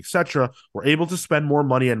they like, etc., we're able to spend more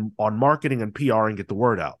money on marketing and PR and get the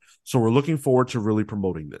word out. So we're looking forward to really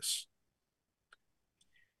promoting this.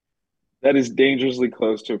 That is dangerously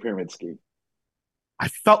close to a pyramid scheme. I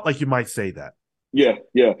felt like you might say that. Yeah.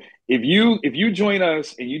 If you join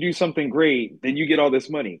us and you do something great, then you get all this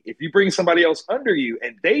money. If you bring somebody else under you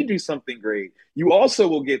and they do something great, you also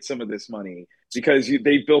will get some of this money. because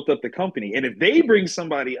they've built up the company. And if they bring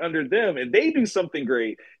somebody under them and they do something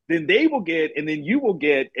great, then they will get, and then you will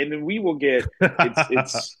get, and then we will get.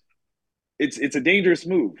 It's a dangerous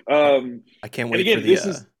move. I can't and wait again, for the. this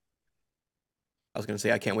is. I was going to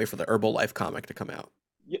say I can't wait for the Herbalife comic to come out.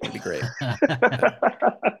 That'd be great.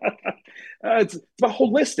 It's about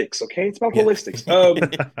holistics, okay? It's about holistics.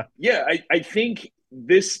 Yeah, I think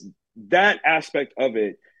that aspect of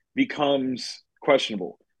it becomes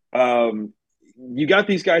questionable. You got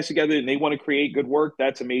these guys together and they want to create good work.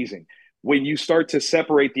 That's amazing. When you start to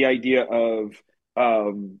separate the idea of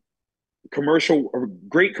commercial or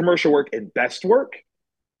great commercial work and best work,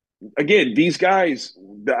 again, these guys,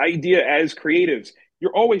 the idea as creatives,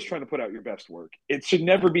 you're always trying to put out your best work. It should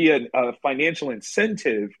never be a financial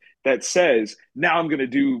incentive that says, now I'm going to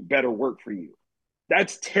do better work for you.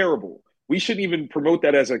 That's terrible. We shouldn't even promote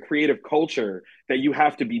that as a creative culture, that you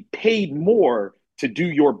have to be paid more to do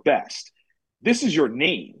your best. This is your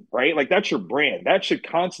name, right? Like, that's your brand. That should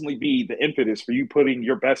constantly be the impetus for you putting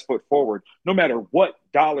your best foot forward, no matter what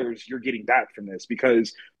dollars you're getting back from this.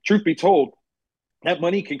 Because truth be told, that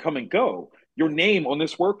money can come and go. Your name on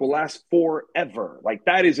this work will last forever. Like,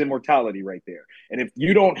 that is immortality right there. And if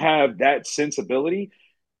you don't have that sensibility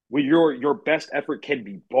where your best effort can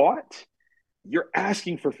be bought, you're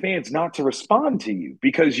asking for fans not to respond to you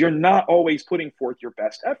because you're not always putting forth your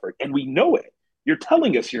best effort. And we know it. You're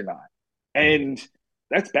telling us you're not. And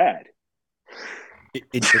that's bad.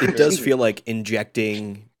 It does feel like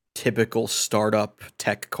injecting typical startup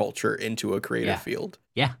tech culture into a creative field.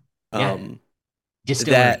 Yeah.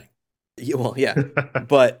 Distillery.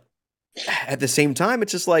 But at the same time,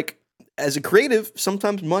 it's just like, as a creative,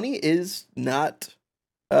 sometimes money is not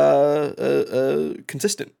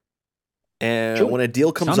consistent. And when a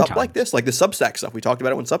deal comes up like this, like the Substack stuff, we talked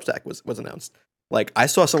about it when Substack was announced. Like, I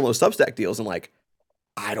saw some of those Substack deals and like,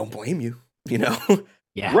 I don't blame you, you know?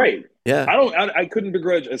 Yeah. Right. Yeah. I couldn't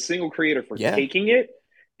begrudge a single creator for taking it.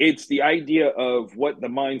 It's the idea of what the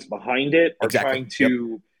minds behind it are trying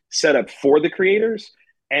to set up for the creators.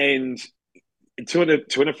 And to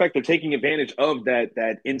an effect, they're taking advantage of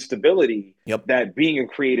that instability that being a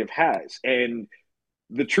creative has. And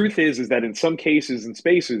the truth is that in some cases and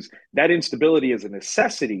spaces, that instability is a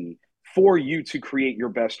necessity for you to create your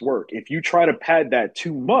best work. If you try to pad that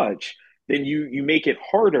too much, then you make it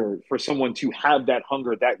harder for someone to have that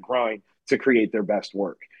hunger, that grind to create their best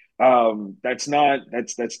work. That's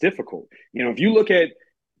difficult. You know, if you look at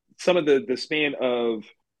some of the span of,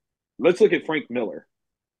 let's look at Frank Miller.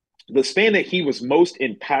 The span that he was most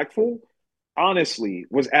impactful, honestly,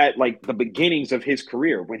 was at like the beginnings of his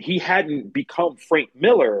career when he hadn't become Frank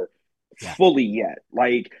Miller fully yet.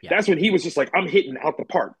 Like, that's when he was just like, I'm hitting out the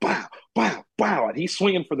park. Wow, wow, wow. And he's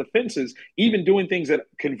swinging for the fences, even doing things that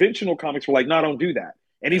conventional comics were like, no, don't do that.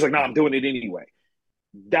 And he's like, no, I'm doing it anyway.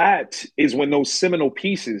 That is when those seminal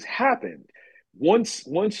pieces happened. Once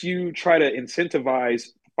you try to incentivize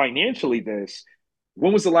financially this,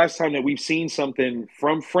 when was the last time that we've seen something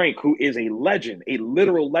from Frank, who is a legend, a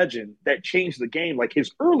literal legend, that changed the game, like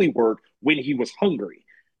his early work when he was hungry?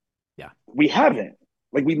 Yeah. We haven't.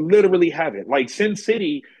 Like, we literally haven't. Like, Sin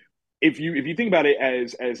City, if you think about it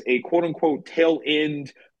as a quote unquote tail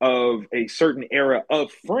end of a certain era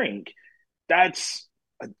of Frank, that's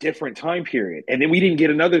a different time period. And then we didn't get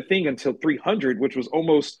another thing until 300, which was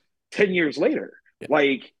almost 10 years later. Yeah.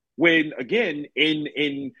 Like, when, again,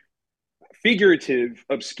 in figurative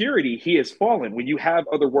obscurity, he has fallen. When you have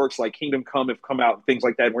other works like Kingdom Come have come out and things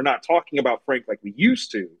like that, we're not talking about Frank like we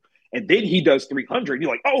used to. And then he does 300.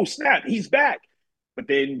 You're like, oh, snap, he's back. But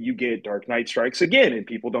then you get Dark Knight Strikes Again, and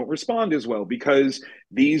people don't respond as well because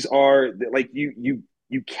these are like, you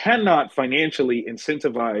cannot financially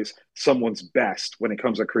incentivize someone's best when it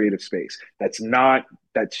comes to creative space.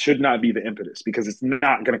 That should not be the impetus, because it's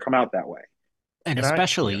not going to come out that way. And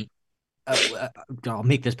especially, I'll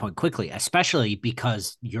make this point quickly, especially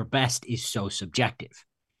because your best is so subjective.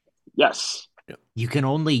 Yes. You can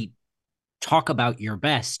only talk about your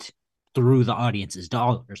best through the audience's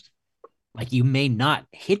dollars. Like, you may not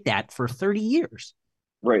hit that for 30 years.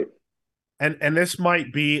 Right. And this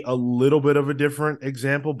might be a little bit of a different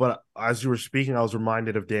example, but as you were speaking, I was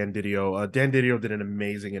reminded of Dan Didio. Dan Didio did an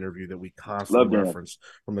amazing interview that we constantly reference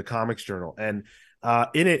from the Comics Journal. And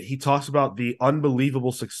in it, he talks about the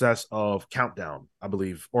unbelievable success of Countdown, I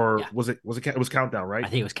believe. Or was it Countdown, right? I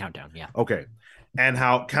think it was Countdown, yeah. Okay. And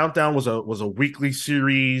how Countdown was a weekly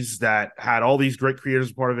series that had all these great creators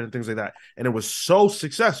as part of it and things like that. And it was so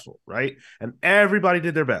successful, right? And everybody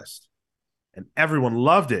did their best. And everyone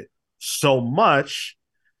loved it so much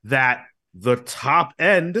that the top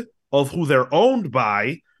end of who they're owned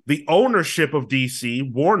by The ownership of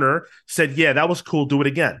DC, Warner, said, yeah, that was cool. Do it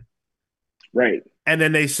again. Right. And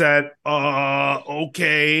then they said,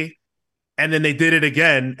 okay. And then they did it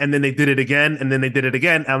again. And then they did it again. And then they did it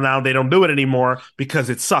again. And now they don't do it anymore because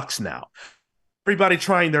it sucks now. Everybody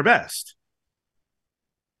trying their best.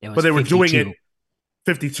 But they were 52. Doing it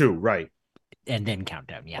 52, right. And then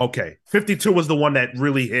Countdown, yeah. Okay. 52 was the one that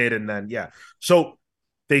really hit. And then, yeah. So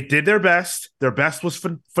they did their best. Their best was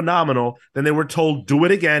phenomenal. Then they were told, do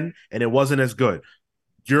it again. And it wasn't as good.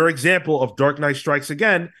 Your example of Dark Knight Strikes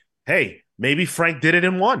Again, hey, maybe Frank did it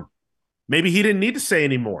in one. Maybe he didn't need to say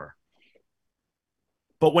anymore.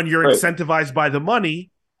 But when you're incentivized by the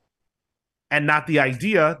money and not the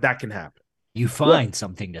idea, that can happen. You find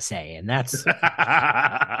something to say, and that's and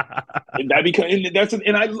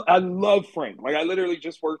I love Frank. Like, I literally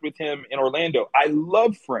just worked with him in Orlando. I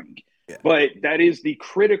love Frank, but that is the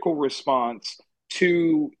critical response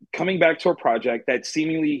to coming back to a project that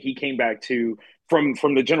seemingly he came back to from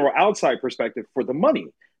the general outside perspective for the money,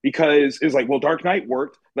 because it's like, well, Dark Knight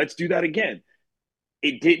worked. Let's do that again.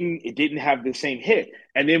 It didn't have the same hit.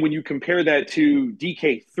 And then when you compare that to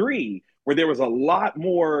DK3, where there was a lot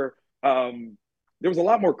more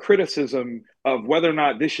criticism of whether or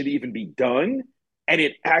not this should even be done, and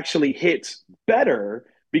it actually hits better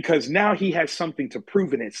because now he has something to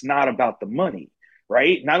prove, and it's not about the money,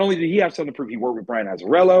 right? Not only did he have something to prove, he worked with Brian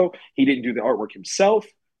Azzarello, he didn't do the artwork himself,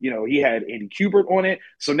 he had Andy Kubert on it,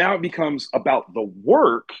 so now it becomes about the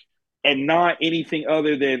work and not anything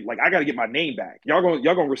other than, like, I got to get my name back. Y'all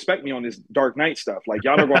gonna respect me on this Dark Knight stuff. Like,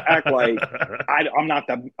 y'all are gonna act like I'm not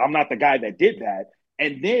the guy that did that.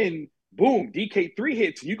 And then boom, DK3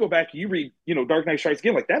 hits. You go back and you read, Dark Knight Strikes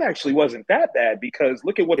Again. Like, that actually wasn't that bad because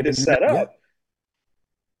look at what this set up.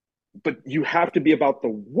 But you have to be about the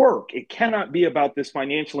work. It cannot be about this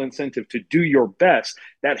financial incentive to do your best.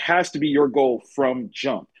 That has to be your goal from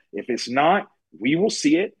jump. If it's not, we will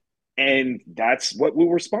see it. And that's what we'll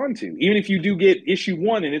respond to. Even if you do get issue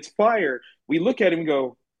 1 and it's fire, we look at it and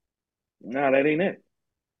go, no, that ain't it.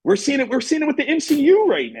 We're seeing it with the MCU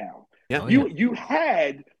right now. Yeah. You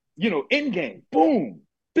had, Endgame, boom,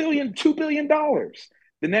 $2 billion.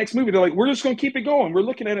 The next movie, they're like, we're just gonna keep it going. We're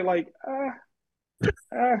looking at it like,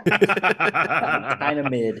 kind of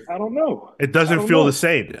mid. I don't know. It doesn't feel the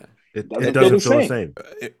same. Yeah. It doesn't feel the same.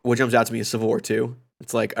 What jumps out to me is Civil War 2.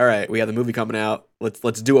 It's like, all right, we have the movie coming out.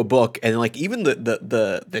 Let's do a book, and like even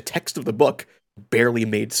the text of the book barely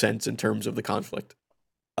made sense in terms of the conflict.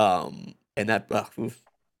 And that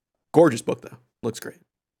gorgeous book though, looks great.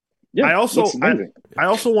 Yeah, I also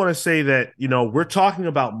want to say that we're talking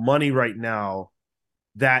about money right now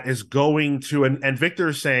that is going to, and Victor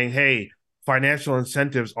is saying, hey, financial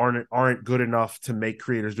incentives aren't good enough to make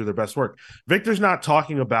creators do their best work. Victor's not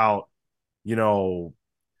talking about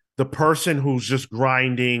the person who's just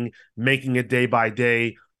grinding, making it day by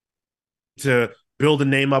day to build a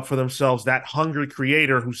name up for themselves, that hungry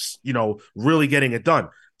creator who's, really getting it done.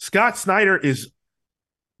 Scott Snyder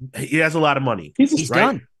he has a lot of money. He's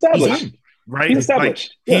done. Established. He's in. Right? He's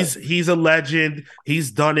established. He's a legend. He's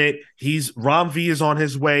done it. Ram V is on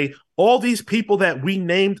his way. All these people that we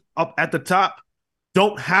named up at the top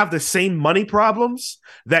don't have the same money problems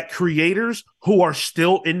that creators who are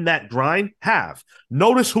still in that grind have.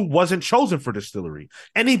 Notice who wasn't chosen for Distillery.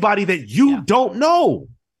 Anybody that you don't know.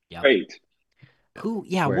 Yeah. Right. Who?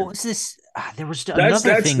 Yeah. What was this? There was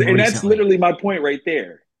another thing, and that's literally my point right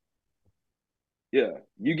there. Yeah,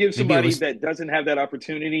 you give somebody that doesn't have that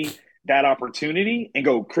opportunity, and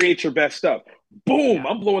go create your best stuff. Boom! Yeah.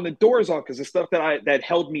 I'm blowing the doors off because the stuff that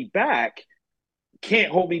held me back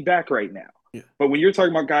can't hold me back right now. Yeah. But when you're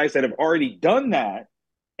talking about guys that have already done that,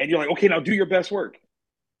 and you're like, okay, now do your best work.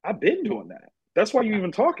 I've been doing that. That's why you're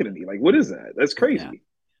even talking to me. Like, what is that? That's crazy. Yeah.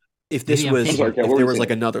 If this was, if there was like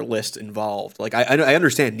another list involved, like I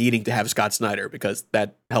understand needing to have Scott Snyder because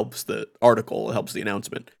that helps the article, it helps the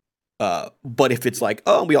announcement. But if it's like,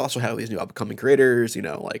 oh, we also have these new upcoming creators,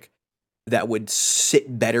 like that would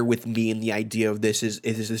sit better with me in the idea of this is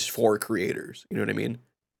this for creators. You know what I mean?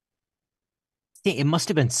 It must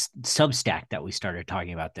have been Substack that we started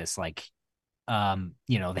talking about this. Like,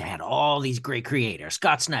 they had all these great creators: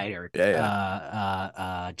 Scott Snyder,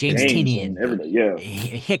 James Tynion,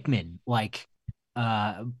 Hickman,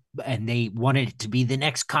 and they wanted it to be the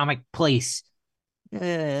next comic place,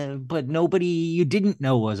 but nobody you didn't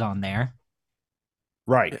know was on there.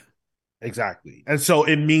 Right, exactly, and so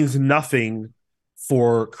it means nothing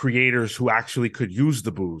for creators who actually could use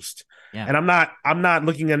the boost. Yeah. And I'm not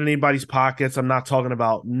looking at anybody's pockets. I'm not talking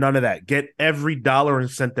about none of that. Get every dollar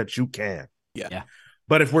and cent that you can. Yeah.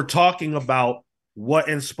 But if we're talking about what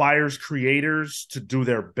inspires creators to do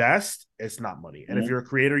their best, it's not money. And if you're a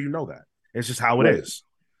creator, you know that. It's just how it is.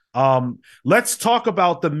 Let's talk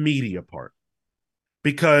about the media part,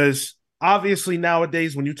 because obviously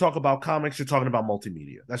nowadays when you talk about comics, you're talking about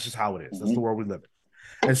multimedia. That's just how it is. That's the world we live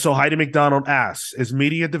in. And so Heidi McDonald asks, is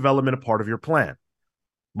media development a part of your plan?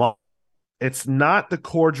 Well, it's not the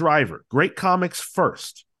core driver. Great comics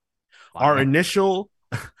first. Our initial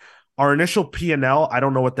P&L, I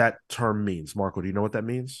don't know what that term means. Marco, do you know what that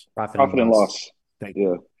means? Profit and loss. Thank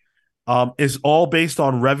you. Is all based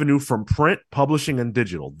on revenue from print, publishing, and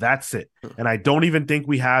digital. That's it. And I don't even think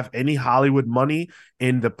we have any Hollywood money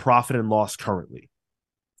in the profit and loss currently.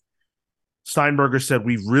 Steinberger said,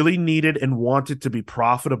 we really needed and wanted to be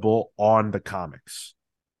profitable on the comics.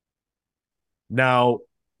 Now,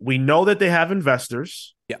 we know that they have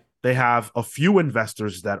investors. Yeah. They have a few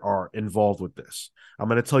investors that are involved with this. I'm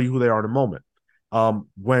going to tell you who they are in a moment.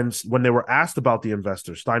 When they were asked about the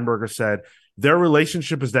investors, Steinberger said, their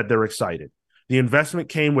relationship is that they're excited. The investment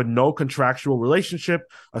came with no contractual relationship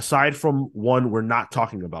aside from one we're not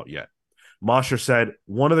talking about yet. Mosher said,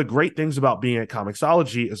 one of the great things about being at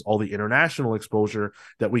Comixology is all the international exposure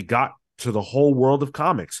that we got to the whole world of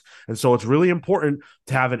comics. And so it's really important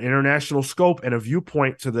to have an international scope and a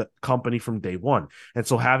viewpoint to the company from day one. And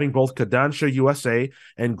so having both Kodansha USA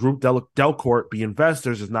and Group Delcourt be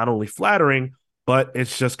investors is not only flattering, but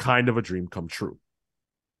it's just kind of a dream come true.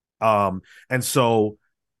 And so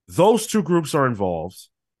those two groups are involved,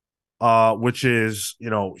 which is,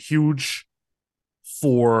 huge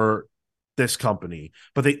for this company.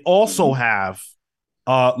 But they also have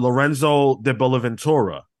Lorenzo de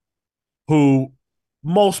Bonaventura, who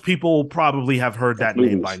most people probably have heard that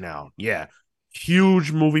name by now. Yeah.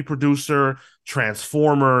 Huge movie producer,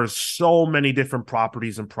 Transformers, so many different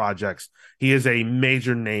properties and projects. He is a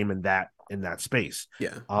major name in that space.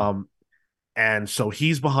 Yeah. And so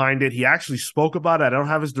he's behind it. He actually spoke about it. I don't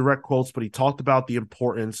have his direct quotes, but he talked about the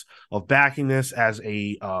importance of backing this as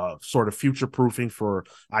a sort of future proofing for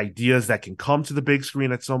ideas that can come to the big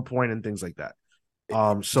screen at some point and things like that.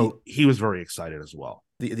 So he was very excited as well.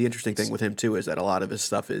 The interesting thing with him too is that a lot of his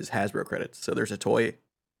stuff is Hasbro credits. So there's a toy,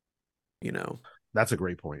 That's a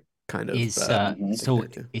great point. Kind of.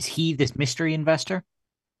 Is he this mystery investor?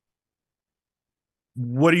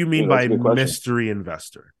 What do you mean by mystery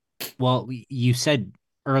investor? Well, you said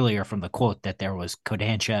earlier from the quote that there was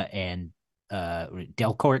Kodansha and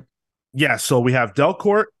Delcourt. Yeah, so we have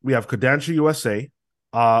Delcourt, we have Kodansha USA,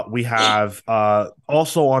 we have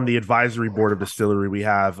also on the advisory board of Distillery, we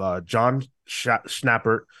have John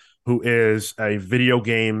Schnappert, who is a video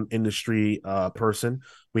game industry person.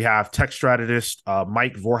 We have tech strategist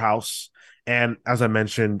Mike Vorhaus, and as I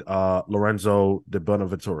mentioned, Lorenzo de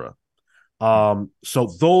Bonaventura.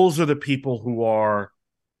 So those are the people who are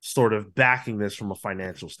sort of backing this from a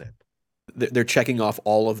financial standpoint. They're checking off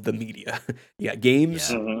all of the media. You got games,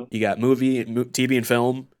 you got movie, TV and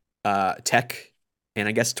film, tech, and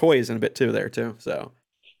I guess toys in a bit too there too. So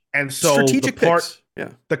strategic part,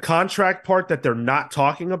 the contract part that they're not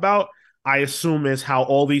talking about, I assume is how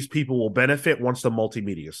all these people will benefit once the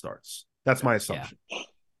multimedia starts. That's my assumption.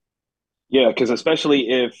 Yeah, because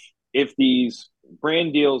especially if these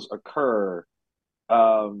brand deals occur,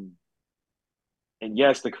 and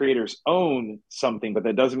yes, the creators own something, but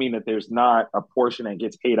that doesn't mean that there's not a portion that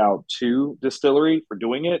gets paid out to Distillery for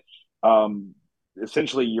doing it.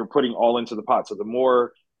 Essentially, you're putting all into the pot. So the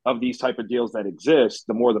more of these type of deals that exist,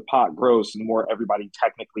 the more the pot grows, and the more everybody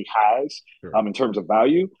technically has in terms of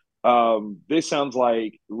value. This sounds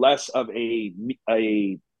like less of a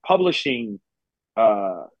publishing,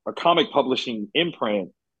 a comic publishing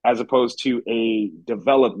imprint as opposed to a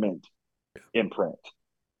development imprint.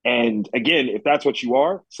 And again, if that's what you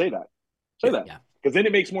are, say that. Because then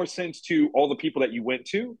it makes more sense to all the people that you went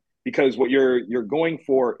to, because what you're going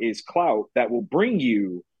for is clout that will bring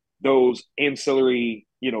you those ancillary,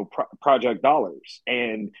 project dollars.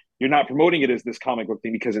 And you're not promoting it as this comic book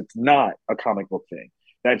thing because it's not a comic book thing.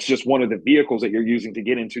 That's just one of the vehicles that you're using to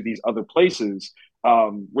get into these other places,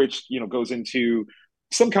 which, goes into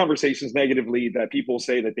some conversations negatively that people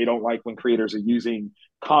say that they don't like when creators are using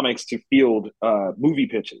comics to field movie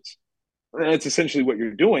pitches. That's essentially what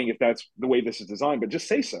you're doing if that's the way this is designed. But just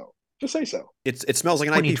say so. It smells like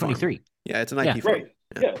an IP farm. Yeah, it's an IP farm. Right.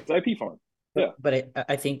 Yeah, it's an IP farm. Yeah. But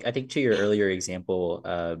I think to your earlier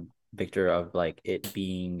example, Victor, of like it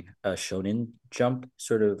being a shonen jump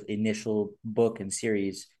sort of initial book and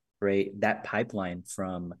series, right? That pipeline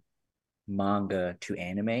from manga to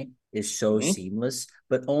anime is so seamless,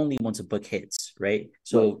 but only once a book hits, right?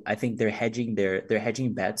 So I think they're hedging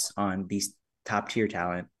bets on these top tier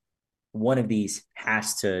talent. One of these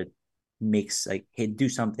has to makes like do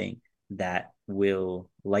something that will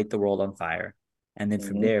light the world on fire. And then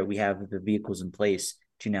from there, we have the vehicles in place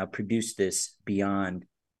to now produce this beyond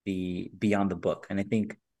the book. And I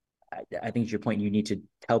think to your point, you need to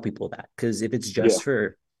tell people that, because if it's just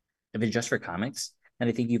for comics, then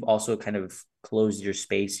I think you've also kind of closed your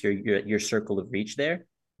space, your circle of reach there,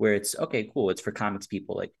 where it's okay, cool, it's for comics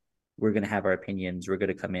people. Like, we're gonna have our opinions, we're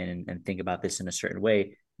gonna come in and think about this in a certain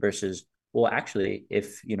way, versus, well, actually,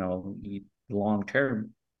 if long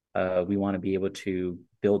term, we want to be able to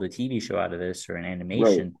build a TV show out of this or an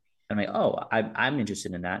animation. Right. I'm like, oh, I'm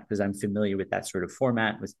interested in that because I'm familiar with that sort of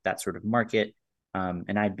format, with that sort of market.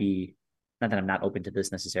 And I'd be, not that I'm not open to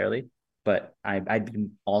this necessarily, but I'd be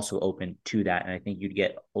also open to that. And I think you'd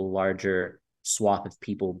get a larger swath of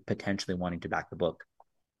people potentially wanting to back the book.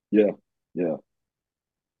 Yeah. Yeah.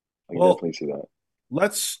 I can definitely see that.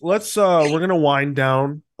 Let's we're gonna wind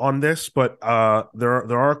down on this, but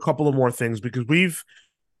there are a couple of more things, because we've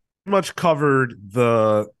pretty much covered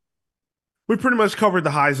the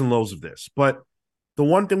highs and lows of this. But the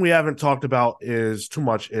one thing we haven't talked about is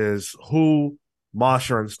who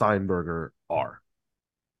Mosher and Steinberger are,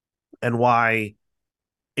 and why,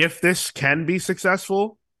 if this can be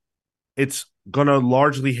successful, it's gonna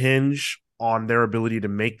largely hinge on their ability to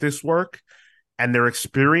make this work. And their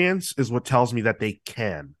experience is what tells me that they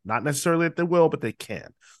can. Not necessarily that they will, but they can.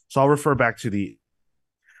 So I'll refer back to the...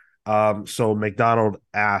 So McDonald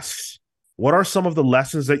asks, what are some of the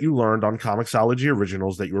lessons that you learned on Comixology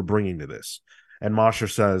originals that you were bringing to this? And Mosher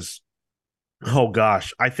says, oh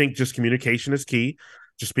gosh, I think just communication is key.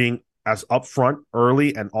 Just being as upfront,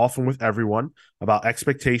 early, and often with everyone about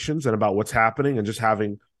expectations and about what's happening, and just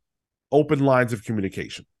having open lines of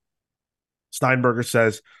communication. Steinberger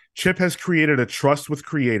says, Chip has created a trust with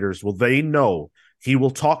creators. Well, they know he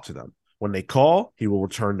will talk to them. When they call, he will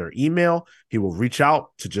return their email. He will reach out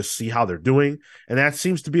to just see how they're doing. And that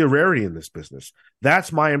seems to be a rarity in this business.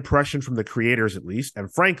 That's my impression from the creators, at least.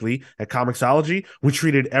 And frankly, at Comixology, we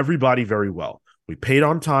treated everybody very well. We paid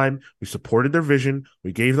on time. We supported their vision.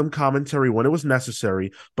 We gave them commentary when it was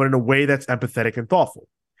necessary, but in a way that's empathetic and thoughtful.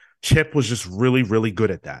 Chip was just really, really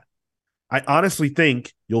good at that. I honestly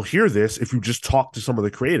think you'll hear this if you just talk to some of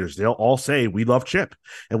the creators. They'll all say, we love Chip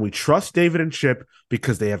and we trust David and Chip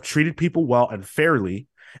because they have treated people well and fairly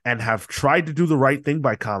and have tried to do the right thing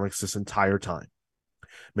by comics this entire time.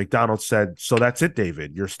 McDonald said, so that's it,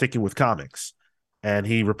 David. You're sticking with comics. And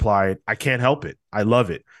he replied, I can't help it. I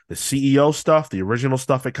love it. The CEO stuff, the original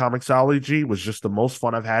stuff at Comixology was just the most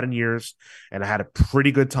fun I've had in years. And I had a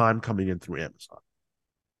pretty good time coming in through Amazon.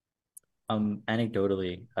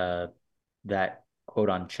 Anecdotally, that quote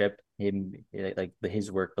on Chip,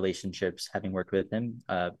 his work relationships, having worked with him,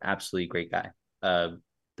 absolutely great guy.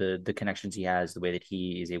 The connections he has, the way that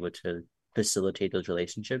he is able to facilitate those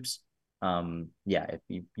relationships.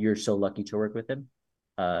 If you're so lucky to work with him,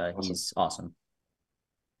 awesome. He's awesome.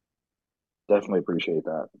 Definitely appreciate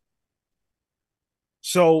that.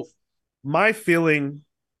 So my feeling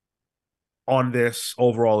on this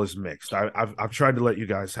overall is mixed. I've tried to let you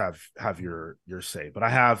guys have your say, but I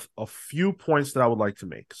have a few points that I would like to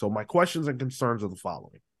make. So my questions and concerns are the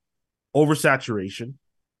following: oversaturation,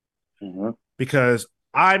 because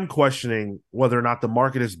I'm questioning whether or not the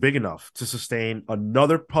market is big enough to sustain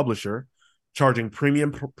another publisher charging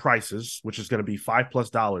premium prices, which is going to be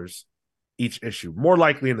 $5+ each issue, more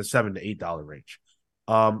likely in the $7 to $8 range.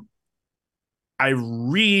 I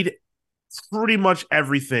read pretty much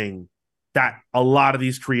everything that a lot of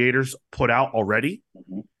these creators put out already.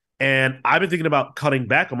 And I've been thinking about cutting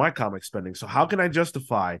back on my comic spending. So how can I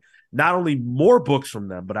justify not only more books from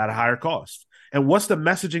them, but at a higher cost? And what's the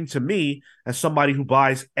messaging to me as somebody who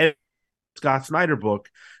buys every Scott Snyder book,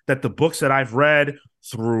 that the books that I've read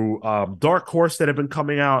through Dark Horse that have been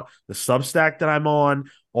coming out, the Substack that I'm on,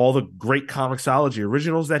 all the great Comixology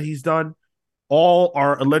originals that he's done, all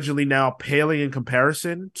are allegedly now paling in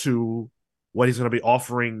comparison to what he's going to be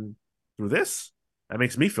offering through this? That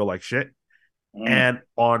makes me feel like shit. And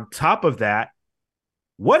on top of that,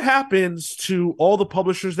 what happens to all the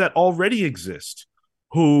publishers that already exist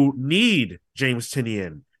who need James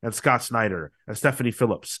Tynion and Scott Snyder and Stephanie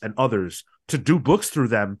Phillips and others to do books through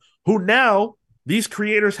them, who now these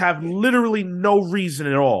creators have literally no reason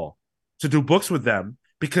at all to do books with them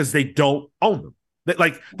because they don't own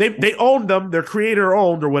them. They own them, they're creator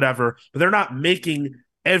owned or whatever, but they're not making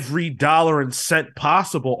every dollar and cent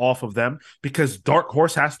possible off of them because Dark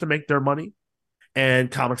Horse has to make their money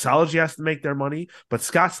and Comixology has to make their money. But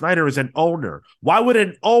Scott Snyder is an owner. Why would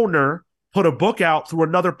an owner put a book out through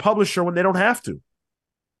another publisher when they don't have to?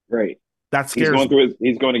 Right. That scares me.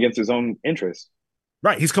 He's going against his own interests.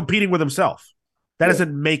 Right. He's competing with himself. That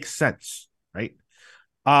doesn't make sense, right?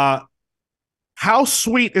 How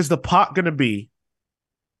sweet is the pot going to be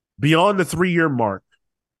beyond the 3-year mark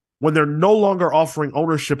when they're no longer offering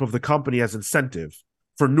ownership of the company as incentive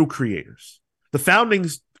for new creators? The founding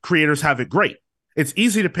creators have it great. It's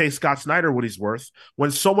easy to pay Scott Snyder what he's worth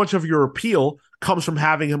when so much of your appeal comes from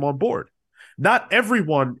having him on board. Not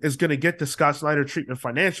everyone is going to get the Scott Snyder treatment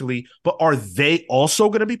financially, but are they also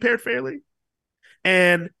going to be paid fairly?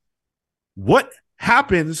 And what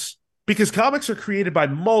happens, because comics are created by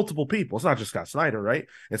multiple people. It's not just Scott Snyder, right?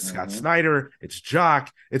 It's Scott Snyder, it's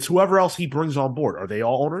Jock, it's whoever else he brings on board. Are they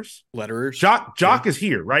all owners? Letterers. Jock is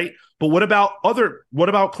here, right? But what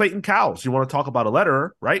about Clayton Cowles? You want to talk about a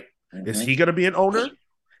letterer, right? Is he going to be an owner?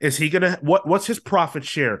 Is he going to, what's his profit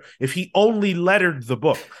share if he only lettered the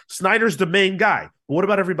book? Snyder's the main guy. But what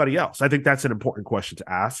about everybody else? I think that's an important question to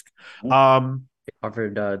ask. They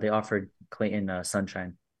offered Clayton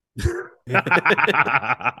Sunshine.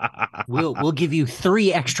 We'll give you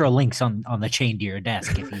 3 extra links on the chain to your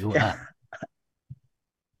desk if you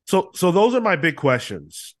So those are my big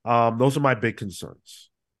questions. Those are my big concerns.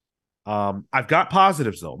 I've got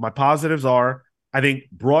positives though. My positives are, I think,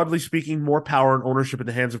 broadly speaking, more power and ownership in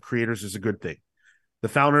the hands of creators is a good thing. The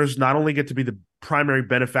founders not only get to be the primary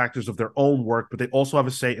benefactors of their own work, but they also have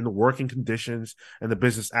a say in the working conditions and the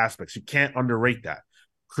business aspects. You can't underrate that.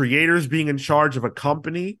 Creators being in charge of a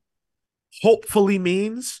company hopefully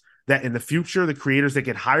means that in the future, the creators that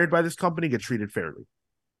get hired by this company get treated fairly.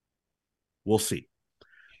 We'll see.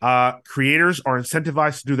 Creators are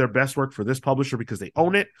incentivized to do their best work for this publisher because they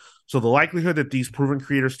own it. So the likelihood that these proven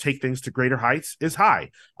creators take things to greater heights is high.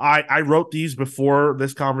 I wrote these before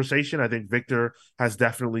this conversation. I think Victor has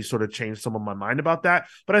definitely sort of changed some of my mind about that.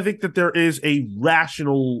 But I think that there is a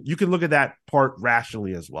rational, you can look at that part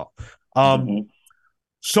rationally as well.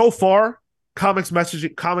 So far, comics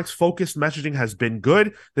focused messaging has been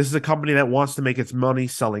good. This is a company that wants to make its money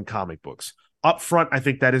selling comic books. Up front, I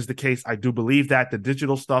think that is the case. I do believe that. The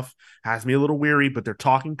digital stuff has me a little weary, but they're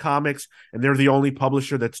talking comics, and they're the only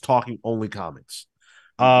publisher that's talking only comics.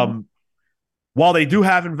 While they do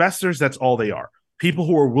have investors, that's all they are. People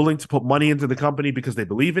who are willing to put money into the company because they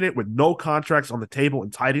believe in it with no contracts on the table,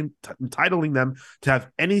 entitling them to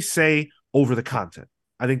have any say over the content.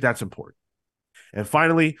 I think that's important. And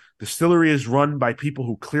finally, DSTLRY is run by people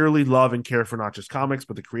who clearly love and care for not just comics,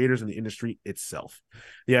 but the creators and the industry itself.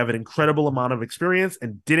 They have an incredible amount of experience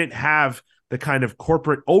and didn't have the kind of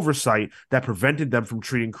corporate oversight that prevented them from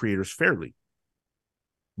treating creators fairly.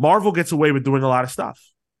 Marvel gets away with doing a lot of stuff,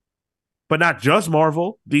 but not just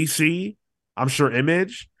Marvel, DC, I'm sure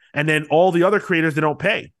Image, and then all the other creators that don't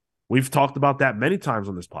pay. We've talked about that many times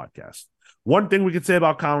on this podcast. One thing we could say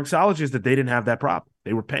about Comixology is that they didn't have that problem.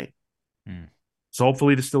 They were paying. So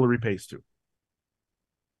hopefully DSTLRY pays too.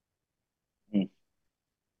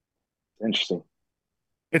 Interesting.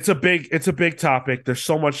 It's a big topic. There's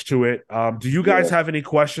so much to it. Do you guys have any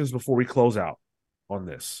questions before we close out on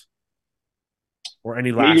this? Or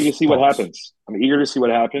any last I'm eager to see thoughts? what happens. I'm eager to see what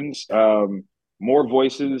happens. More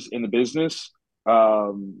voices in the business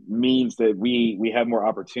means that we have more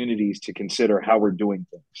opportunities to consider how we're doing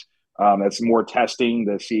things. That's more testing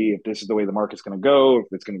to see if this is the way the market's going to go, if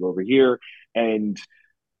it's going to go over here. And,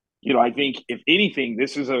 I think if anything,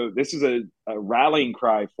 this is a rallying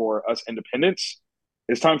cry for us independents.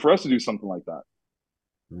 It's time for us to do something like that.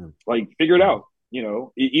 Like figure it out,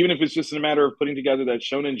 even if it's just a matter of putting together that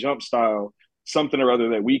Shonen Jump style, something or other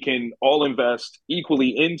that we can all invest equally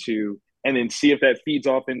into and then see if that feeds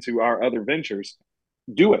off into our other ventures.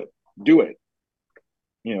 Do it.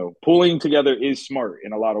 Pulling together is smart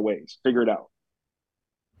in a lot of ways. Figure it out.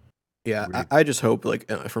 Yeah, I just hope,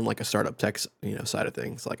 from a startup tech, side of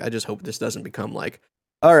things, I just hope this doesn't become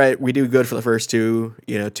all right, we do good for the first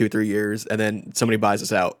 2-3 years, and then somebody buys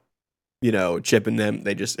us out, chipping them.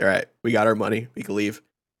 They just, all right, we got our money, we can leave.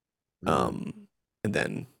 And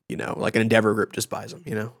then, an Endeavor Group just buys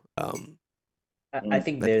them, I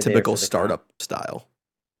think they're typical startup style.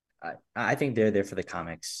 I think they're there for the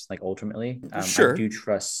comics, ultimately. Sure. I do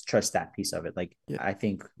trust that piece of it. I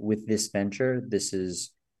think with this venture, this is,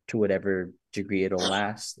 to whatever degree it'll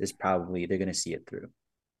last, is probably they're going to see it through.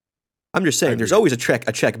 I'm just saying, there's always a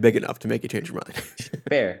check big enough to make you change your mind.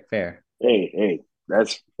 Fair. Hey,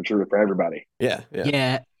 that's true for everybody.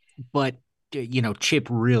 Yeah. But Chip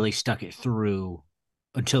really stuck it through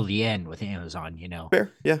until the end with Amazon.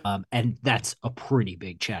 Fair, yeah. And that's a pretty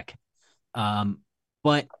big check.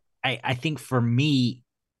 But I think for me,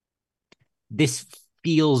 this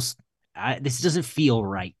doesn't feel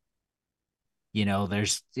right.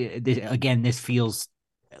 This feels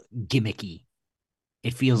gimmicky.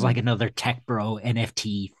 It feels like another tech bro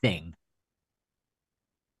NFT thing.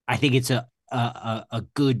 I think it's a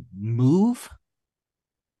good move,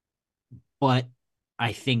 but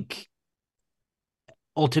I think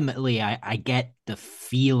ultimately I get the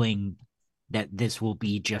feeling that this will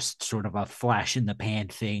be just sort of a flash in the pan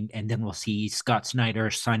thing, and then we'll see Scott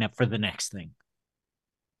Snyder sign up for the next thing.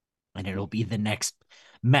 And it'll be the next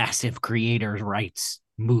massive creators' rights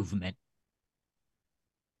movement.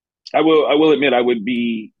 I will admit I would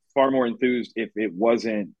be far more enthused if it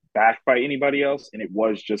wasn't backed by anybody else and it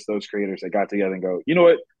was just those creators that got together and go, you know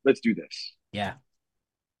what, let's do this. Yeah.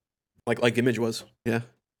 Like Image was. Yeah.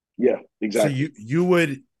 Yeah, exactly.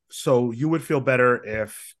 So you would feel better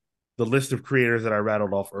if the list of creators that I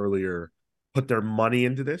rattled off earlier put their money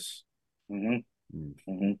into this?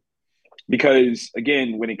 Because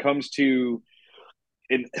again, when it comes to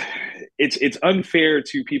it's unfair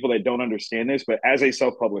to people that don't understand this, but as a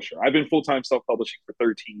self-publisher, I've been full-time self-publishing for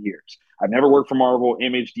 13 years. I've never worked for Marvel,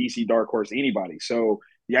 Image, DC, Dark Horse, anybody. So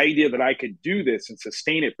the idea that I could do this and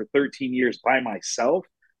sustain it for 13 years by myself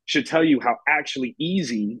should tell you how actually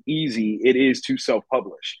easy it is to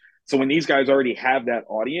self-publish. So when these guys already have that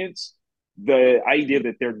audience, the idea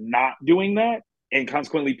that they're not doing that and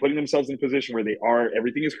consequently putting themselves in a position where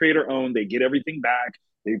everything is creator owned, they get everything back,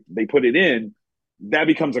 they put it in, that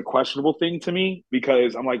becomes a questionable thing to me,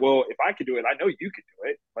 because I'm like, well, if I could do it, I know you could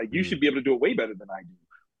do it. Like, you should be able to do it way better than I do.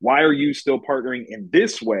 Why are you still partnering in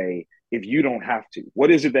this way if you don't have to?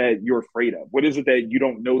 What is it that you're afraid of? What is it that you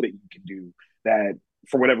don't know that you can do that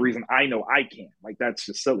for whatever reason I know I can? Like, that's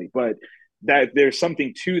just silly. But that there's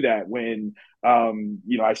something to that when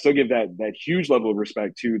I still give that huge level of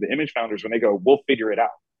respect to the Image founders when they go, we'll figure it out.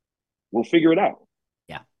 We'll figure it out.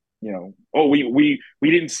 We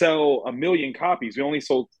didn't sell 1 million copies. We only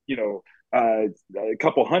sold, a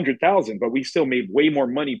couple 100,000, but we still made way more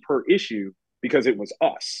money per issue because it was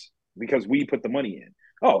us, because we put the money in.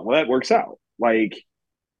 Oh, well, that works out. Like,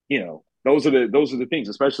 those are the things,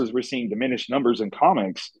 especially as we're seeing diminished numbers in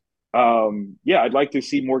comics. I'd like to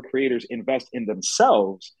see more creators invest in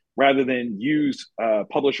themselves rather than use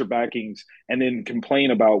publisher backings and then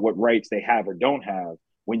complain about what rights they have or don't have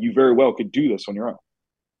when you very well could do this on your own.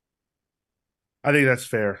 I think that's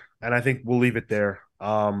fair, and I think we'll leave it there.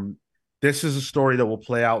 This is a story that will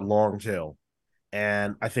play out long tail,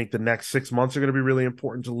 and I think the next 6 months are going to be really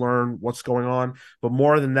important to learn what's going on. But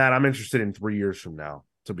more than that, I'm interested in 3 years from now,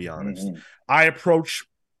 to be honest. I approach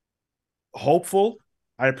hopeful,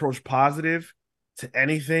 I approach positive to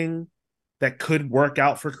anything that could work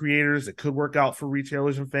out for creators, that could work out for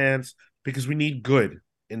retailers and fans, because we need good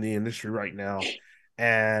in the industry right now,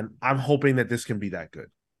 and I'm hoping that this can be that good.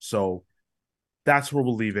 So that's where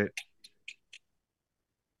we'll leave it.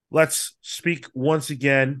 Let's speak once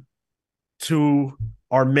again to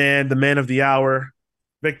our man, the man of the hour,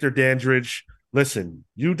 Victor Dandridge. Listen,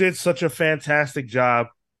 you did such a fantastic job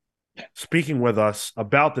speaking with us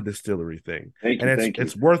about the distillery thing. Thank you.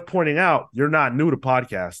 It's worth pointing out, you're not new to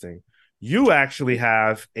podcasting. You actually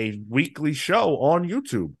have a weekly show on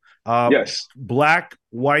YouTube. Yes. Black,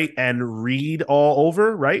 white, and read all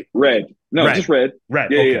over, right? Red. No, red. Just red. Red.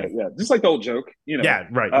 Yeah, okay. yeah. Just like the old joke, Yeah,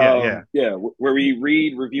 right. Yeah, where we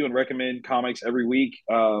read, review, and recommend comics every week.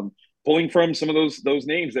 Pulling from some of those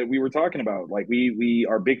names that we were talking about. Like we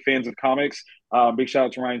are big fans of comics. Big shout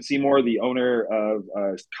out to Ryan Seymour, the owner of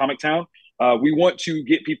Comic Town. We want to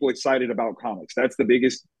get people excited about comics. That's the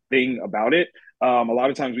biggest thing about it. A lot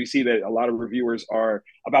of times we see that a lot of reviewers are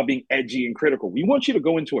about being edgy and critical. We want you to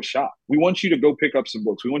go into a shop. We want you to go pick up some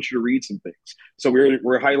books. We want you to read some things. So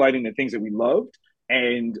we're highlighting the things that we loved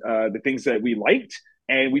and the things that we liked.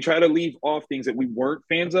 And we try to leave off things that we weren't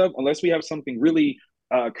fans of, unless we have something really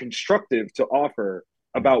constructive to offer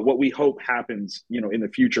about what we hope happens, in the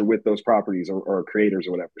future with those properties or creators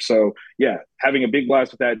or whatever. So yeah, having a big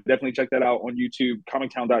blast with that. Definitely check that out on YouTube.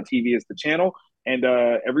 Comictown.tv is the channel. And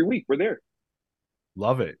every week we're there.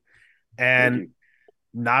 Love it. And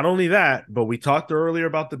not only that, but we talked earlier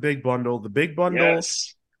about the big bundle. The big bundle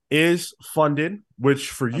is funded, which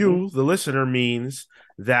for you, the listener, means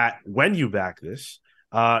that when you back this,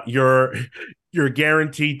 you're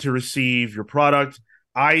guaranteed to receive your product.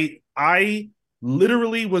 I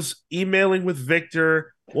literally was emailing with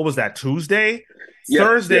Victor. What was that, Tuesday?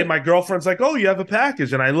 Thursday, my girlfriend's like, oh, you have a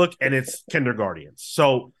package. And I look, and it's Kindergartens.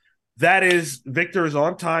 So that is, Victor is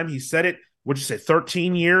on time. He said it, what'd you say,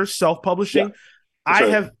 13 years self-publishing?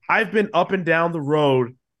 Yeah, I've been up and down the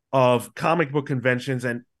road of comic book conventions,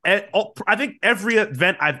 and I think every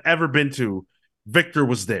event I've ever been to, Victor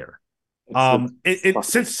was there.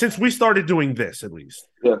 Since we started doing this, at least.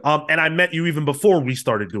 Yeah. And I met you even before we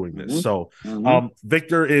started doing this. So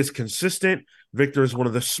Victor is consistent. Victor is one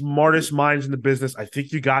of the smartest minds in the business. I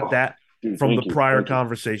think you got that from the prior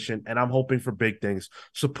conversation, and I'm hoping for big things.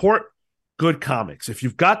 Support good comics. If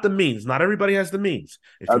you've got the means, not everybody has the means.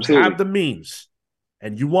 If you have the means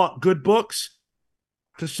and you want good books,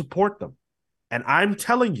 to support them. And I'm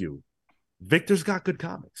telling you, Victor's got good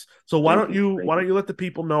comics. So why don't you let the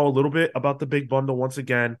people know a little bit about the big bundle once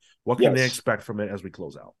again? What can they expect from it as we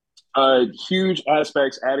close out? Huge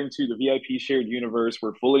aspects adding to the VIP shared universe.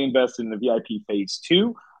 We're fully invested in the VIP phase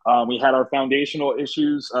 2. We had our foundational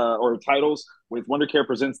issues or titles with WonderCare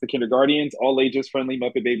Presents The Kindergartens, All Ages Friendly,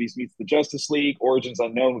 Muppet Babies Meets the Justice League, Origins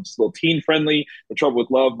Unknown, which is a little teen friendly, The Trouble with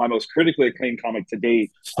Love, my most critically acclaimed comic to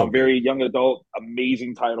date, a very young adult,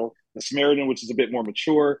 amazing title. The Samaritan, which is a bit more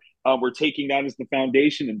mature. We're taking that as the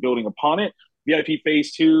foundation and building upon it. VIP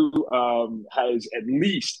Phase 2 has at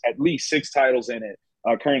least 6 titles in it.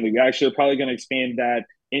 Currently, we actually are probably going to expand that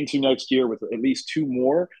into next year with at least 2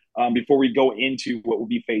 more before we go into what will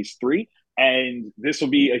be phase 3. And this will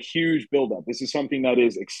be a huge buildup. This is something that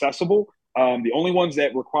is accessible. The only ones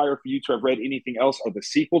that require for you to have read anything else are the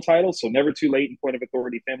sequel titles. So Never Too Late and Point of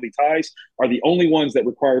Authority, Family Ties are the only ones that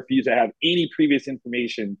require for you to have any previous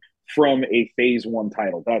information from a phase 1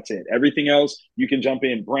 title. That's it. Everything else, you can jump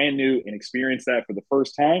in brand new and experience that for the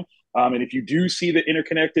first time. And if you do see the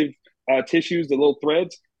interconnected tissues, the little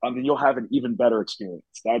threads, then you'll have an even better experience.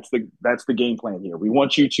 That's the game plan here. We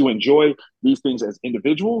want you to enjoy these things as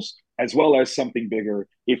individuals as well as something bigger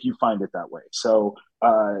if you find it that way. So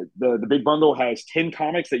the big bundle has 10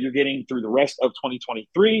 comics that you're getting through the rest of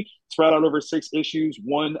 2023, spread out over 6 issues,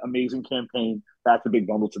 one amazing campaign. That's the big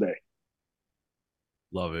bundle today.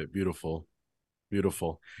 Love it. Beautiful.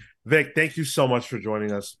 Beautiful. Vic, thank you so much for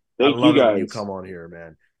joining us. Thank I love you it guys. when you come on here,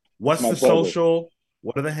 man. What's the pleasure. social?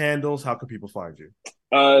 What are the handles? How can people find you?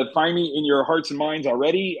 Find me in your hearts and minds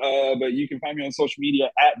already, but you can find me on social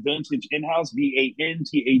media at Vantage Inhouse,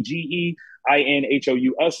 VANTAGEINHOUSE.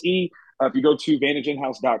 If you go to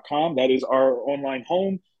vantageinhouse.com, that is our online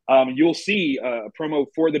home. You'll see a promo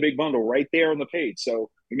for the big bundle right there on the page. So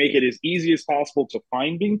we make it as easy as possible to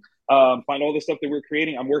find me. Find all the stuff that we're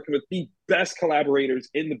creating. I'm working with the best collaborators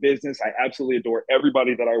in the business. I absolutely adore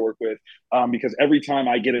everybody that I work with because every time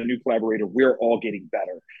I get a new collaborator, we're all getting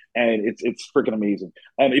better. And it's freaking amazing.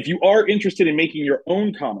 If you are interested in making your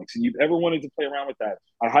own comics and you've ever wanted to play around with that,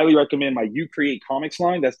 I highly recommend my You Create Comics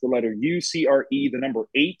line. That's the letter UCRE, the number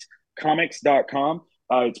 8, comics.com.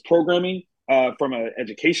 It's programming from an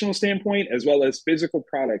educational standpoint, as well as physical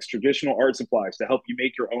products, traditional art supplies to help you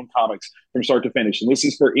make your own comics from start to finish. And this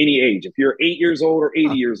is for any age. If you're 8 years old or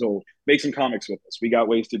 80 years old, make some comics with us. We got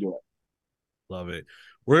ways to do it. Love it.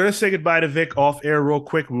 We're going to say goodbye to Vic off air real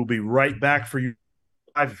quick. We'll be right back for you.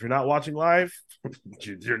 If you're not watching live,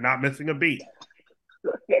 you're not missing a beat.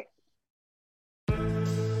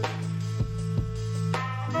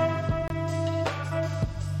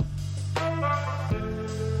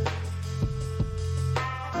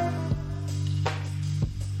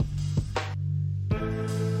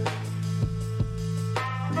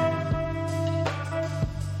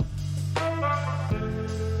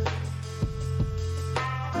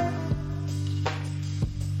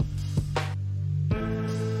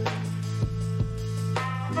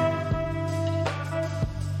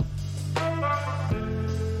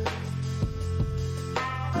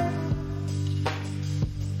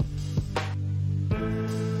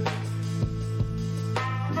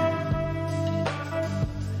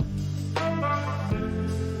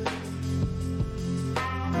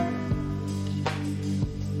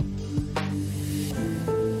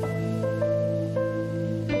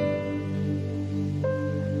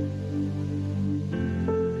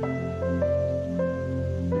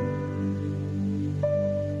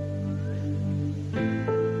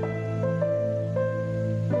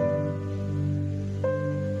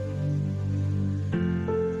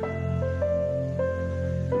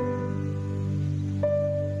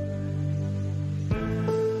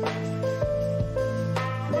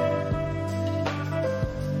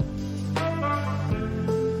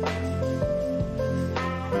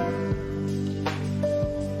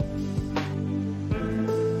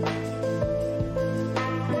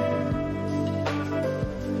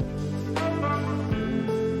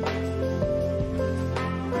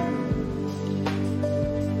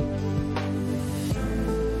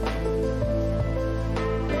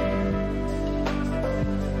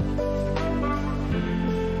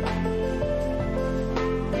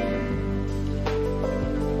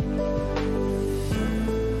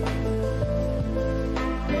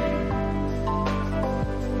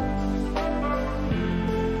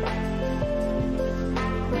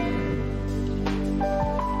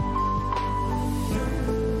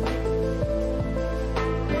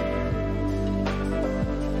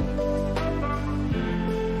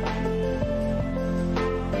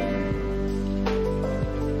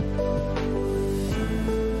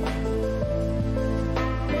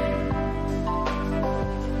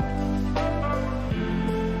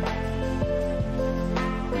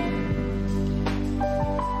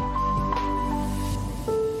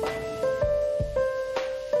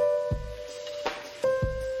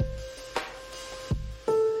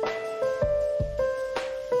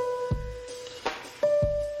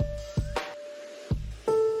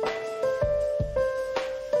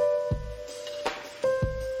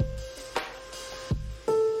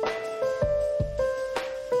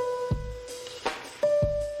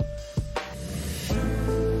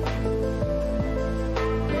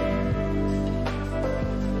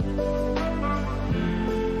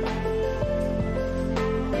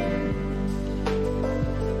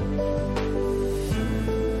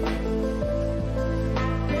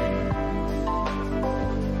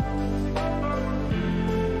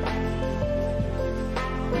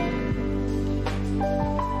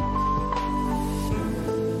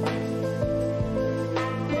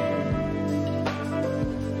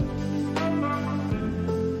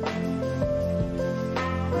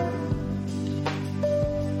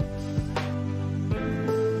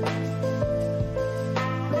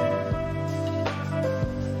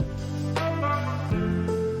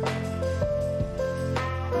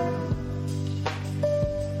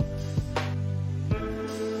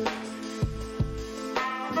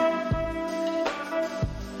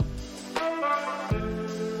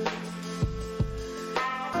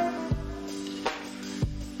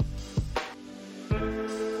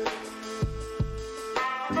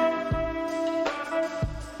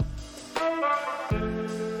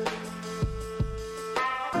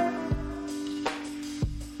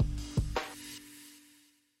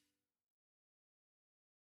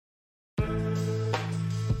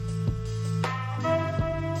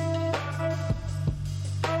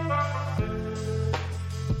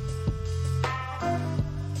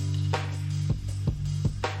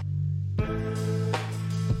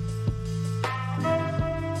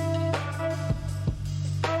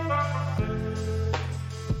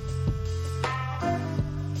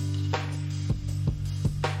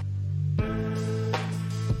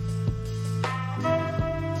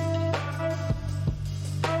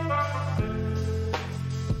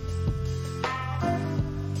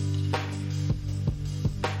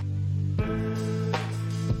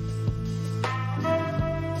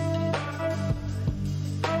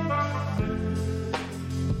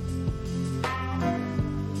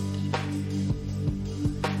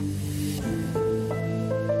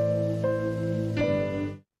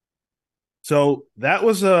 So that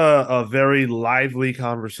was a very lively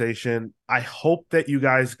conversation. I hope that you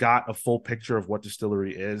guys got a full picture of what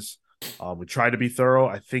DSTLRY is. We tried to be thorough.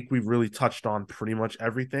 I think we've really touched on pretty much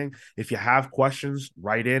everything. If you have questions,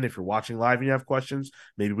 write in. If you're watching live and you have questions,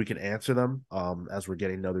 maybe we can answer them as we're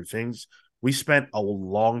getting to other things. We spent a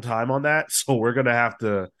long time on that, so we're going to have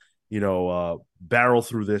to, barrel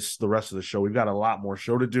through this the rest of the show. We've got a lot more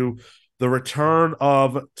show to do. The return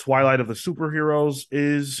of Twilight of the Superheroes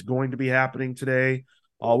is going to be happening today.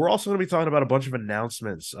 We're also going to be talking about a bunch of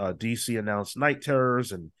announcements. DC announced Night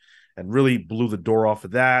Terrors and really blew the door off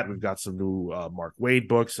of that. We've got some new Mark Waid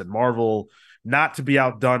books, and Marvel, not to be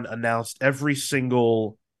outdone, announced every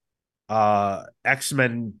single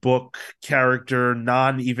X-Men book character,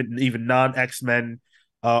 even non-X-Men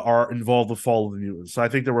are involved with Fall of the Mutants. So I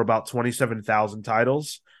think there were about 27,000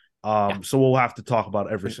 titles. So we'll have to talk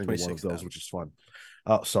about every single one of those, which is fun.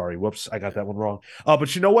 Sorry, whoops, I got that one wrong.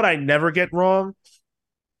 But you know what I never get wrong?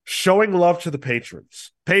 Showing love to the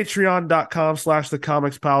patrons.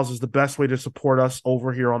 Patreon.com/thecomicspals is the best way to support us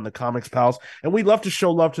over here on the Comics Pals. And we love to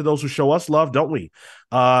show love to those who show us love, don't we?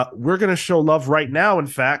 We're going to show love right now, in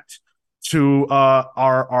fact, to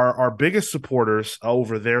our biggest supporters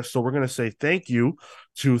over there. So we're going to say thank you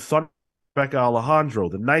to Becca Alejandro,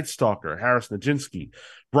 the Night Stalker, Harris Nijinsky,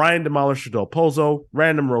 Brian Demolisher Del Pozo,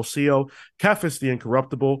 Random Rocio, Kefis the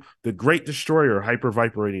Incorruptible, The Great Destroyer, Hyper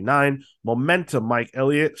Viper 89, Momentum Mike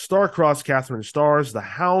Elliott, Starcross Catherine Stars, The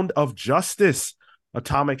Hound of Justice,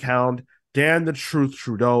 Atomic Hound, Dan the Truth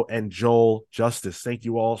Trudeau, and Joel Justice. Thank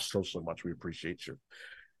you all so much. We appreciate you.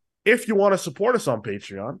 If you want to support us on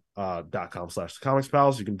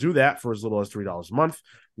patreon.com/thecomicspals, you can do that for as little as $3 a month.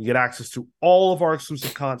 You get access to all of our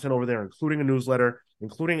exclusive content over there, including a newsletter,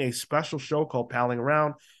 including a special show called Palling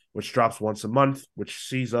Around, which drops once a month, which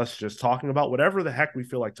sees us just talking about whatever the heck we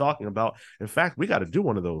feel like talking about. In fact, we got to do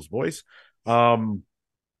one of those, boys. You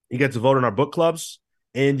get to vote in our book clubs,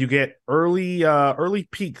 and you get early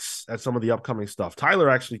peeks at some of the upcoming stuff. Tyler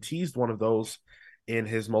actually teased one of those in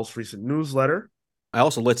his most recent newsletter. I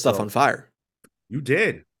also lit stuff on fire. You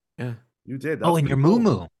did. Yeah. You did. And your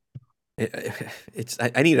moo-moo.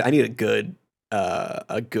 I need a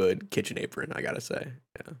good kitchen apron, I gotta say.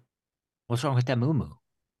 Yeah. What's wrong with that moo-moo?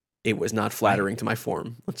 It was not flattering to my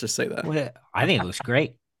form. Let's just say that. Well, I think it looks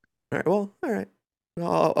great. All right. Well, all right.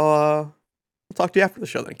 I'll talk to you after the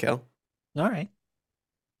show then, Kel. All right.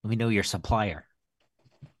 Let me know your supplier.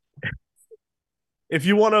 If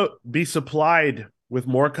you want to be supplied with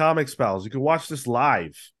more Comics Pals, you can watch this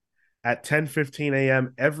live at 10:15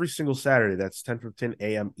 a.m. every single Saturday. That's 10:15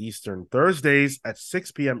 a.m. Eastern. Thursdays at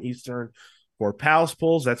 6 p.m. Eastern for Pals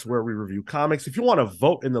Polls. That's where we review comics. If you want to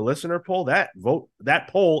vote in the listener poll, that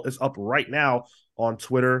poll is up right now on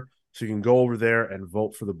Twitter. So you can go over there and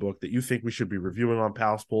vote for the book that you think we should be reviewing on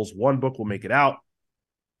Pals Polls. One book will make it out.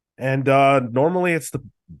 And normally it's the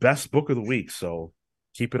best book of the week. So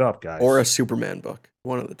keep it up, guys. Or a Superman book.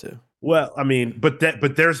 One of the two. Well, I mean, but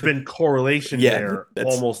there's been correlation there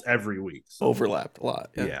almost every week. So. Overlapped a lot.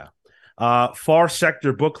 Yeah. Far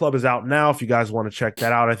Sector Book Club is out now. If you guys want to check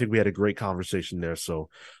that out, I think we had a great conversation there. So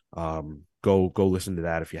go listen to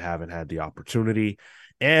that if you haven't had the opportunity.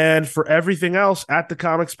 And for everything else at the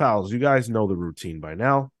Comics Pals, you guys know the routine by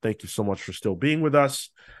now. Thank you so much for still being with us.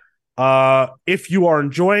 If you are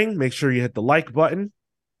enjoying, make sure you hit the like button.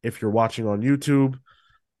 If you're watching on YouTube,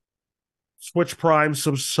 Switch Prime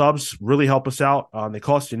subs really help us out. They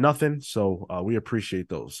cost you nothing, so we appreciate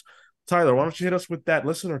those. Tyler, why don't you hit us with that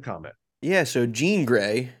listener comment? Yeah, so Jean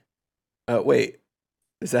Grey. Wait,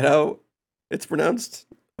 is that how it's pronounced?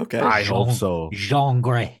 Okay. I hope so. Jean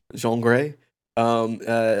Grey. Jean Grey.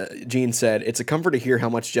 Jean said, "It's a comfort to hear how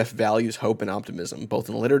much Jeff values hope and optimism, both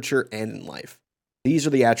in literature and in life. These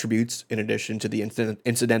are the attributes, in addition to the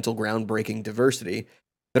incidental groundbreaking diversity,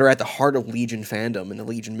 that are at the heart of Legion fandom and the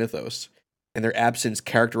Legion mythos. And their absence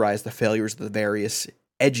characterized the failures of the various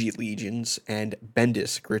edgy legions and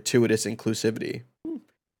Bendis gratuitous inclusivity.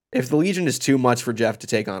 If the Legion is too much for Jeff to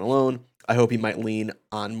take on alone, I hope he might lean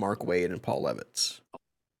on Mark Waid and Paul Levitz."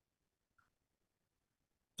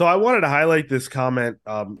 So I wanted to highlight this comment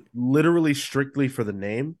literally strictly for the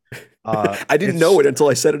name. I didn't know it until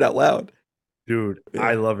I said it out loud. Dude, yeah.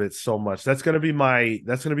 I love it so much. That's gonna be my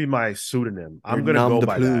pseudonym. I'm gonna go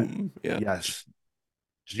by that. Yeah. Yes.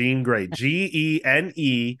 Jean Grey.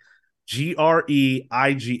 GENEGREIGH.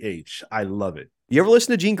 I love it. You ever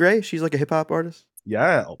listen to Jean Grey? She's like a hip hop artist.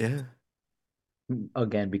 Yeah. Yeah.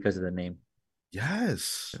 Again, because of the name.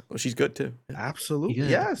 Yes. Well, she's good too. Absolutely.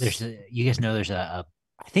 Yes. You guys know there's I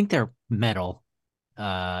think they're metal.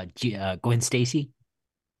 Gwen Stacy.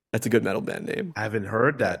 That's a good metal band name. I haven't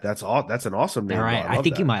heard that. That's all. That's an awesome name. All right. I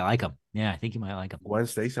think you might like them. Yeah, I think you might like them. Gwen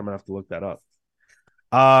Stacy. I'm gonna have to look that up.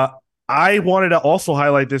 I wanted to also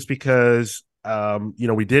highlight this because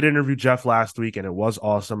we did interview Jeff last week and it was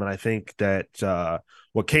awesome. And I think that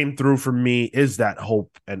what came through for me is that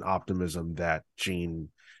hope and optimism that Gene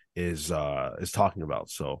is talking about.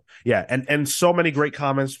 So yeah, and so many great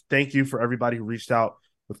comments. Thank you for everybody who reached out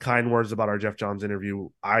with kind words about our Jeff Johns interview.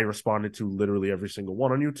 I responded to literally every single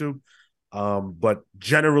one on YouTube. But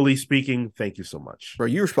generally speaking, thank you so much. Bro,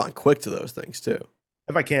 you respond quick to those things too.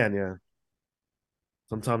 If I can, yeah.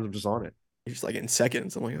 Sometimes I'm just on it. You're just like in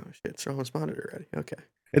seconds. I'm like, oh shit, someone responded already. Okay.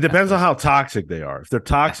 It depends on how toxic they are. If they're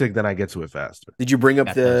toxic, then I get to it faster. Did you bring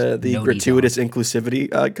up the gratuitous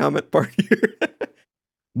inclusivity comment part here?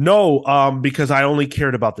 No, because I only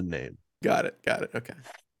cared about the name. Got it. Okay.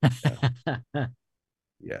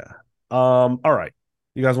 Yeah. All right.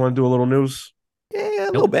 You guys want to do a little news? Yeah,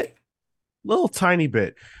 a little bit. Little tiny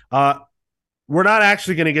bit. We're not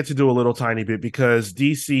actually going to get to do a little tiny bit because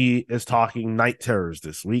DC is talking Night Terrors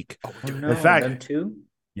this week. Oh, no, in fact, them too?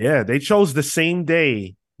 Yeah, they chose the same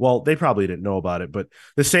day. Well, they probably didn't know about it, but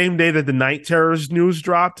the same day that the Night Terrors news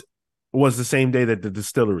dropped was the same day that the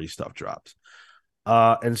DSTLRY stuff dropped.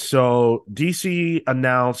 And so DC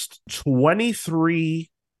announced 23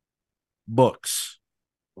 books.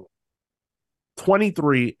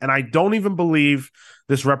 23, and I don't even believe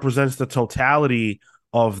this represents the totality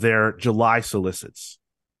of their July solicits.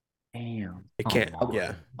 Damn. It can't.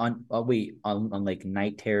 Yeah. On like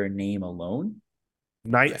Night Terror name alone?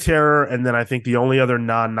 Night Terror, and then I think the only other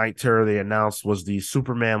non-Night Terror they announced was the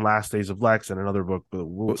Superman Last Days of Lex and another book. But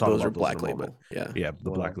we'll talk those about are Black Label. Yeah, the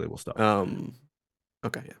Black Label stuff.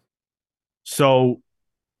 Okay, yeah. So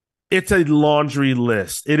it's a laundry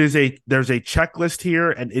list. There's a checklist here,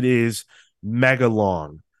 and it is mega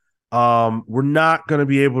long. We're not going to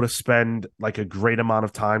be able to spend like a great amount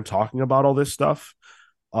of time talking about all this stuff,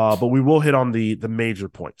 but we will hit on the major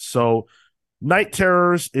points. So Night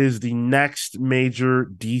Terrors is the next major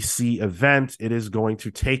DC event. It is going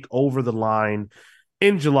to take over the line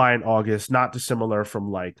in July and August, not dissimilar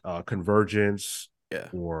from like Convergence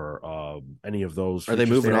or any of those. Are they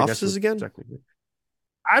moving offices again?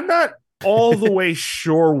 I'm not all the way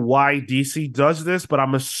sure why DC does this, but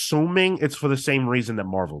I'm assuming it's for the same reason that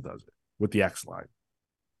Marvel does it with the X line.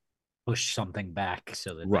 Push something back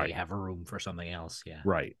so that they have a room for something else. Yeah.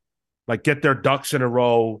 Right. Like get their ducks in a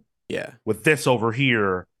row. Yeah. With this over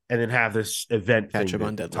here, and then have this event catch thing up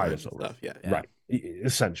on deadline stuff. Yeah. Right.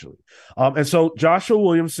 Essentially. And so Joshua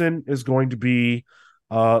Williamson is going to be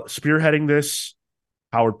spearheading this.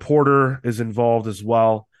 Howard Porter is involved as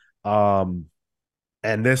well. And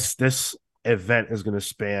this event is going to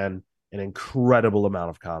span an incredible amount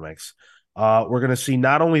of comics. We're going to see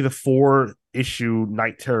not only the 4-issue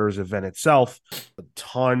Night Terrors event itself, a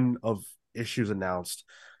ton of issues announced.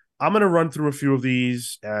 I'm going to run through a few of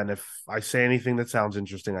these, and if I say anything that sounds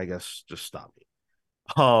interesting, I guess just stop me.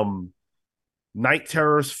 Night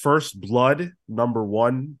Terrors First Blood,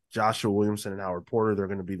 #1, Joshua Williamson and Howard Porter. They're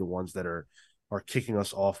going to be the ones that are kicking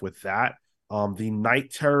us off with that. The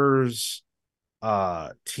Night Terrors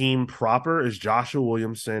team proper is Joshua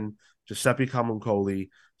Williamson, Giuseppe Camuncoli,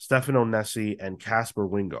 Stefano Nessi, and Casper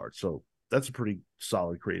Wingard. So that's a pretty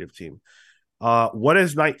solid creative team. What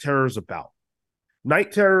is Night Terrors about?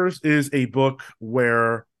 Night Terrors is a book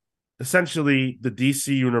where essentially the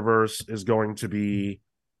DC universe is going to be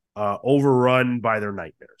overrun by their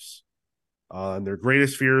nightmares. And their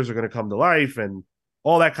greatest fears are going to come to life and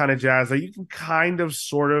all that kind of jazz. Like you can kind of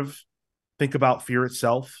sort of think about fear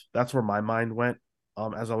itself. That's where my mind went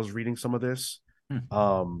as I was reading some of this.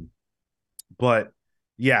 But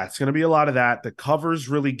yeah, it's going to be a lot of that. The covers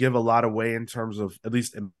really give a lot away in terms of, at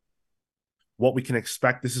least in what we can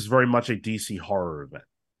expect. This is very much a DC horror event.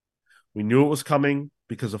 We knew it was coming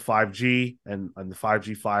because of 5G and the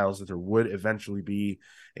 5G files that there would eventually be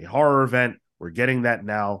a horror event. We're getting that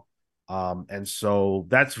now. And so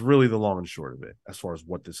that's really the long and short of it as far as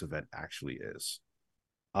what this event actually is.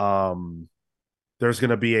 There's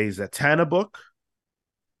going to be a Zatanna book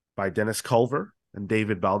by Dennis Culver and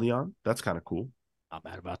David Baldeon. That's kind of cool. Not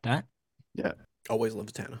bad about that. Yeah. Always love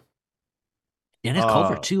Zatanna. Dennis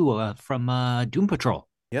Culver too, from Doom Patrol.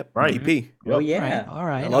 Yep. Right. DP. Yep. Oh yeah. All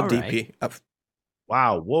right. I love DP.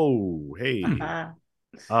 Wow. Whoa. Hey.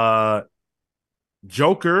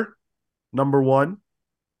 Joker, #1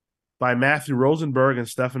 by Matthew Rosenberg and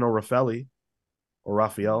Stefano Raffaelli or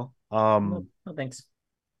Raphael. No thanks.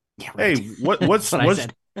 Yeah, right. Hey,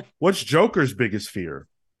 what's Joker's biggest fear?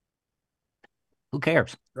 Who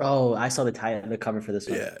cares? Oh, I saw the cover for this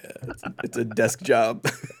one. Yeah. It's a desk job.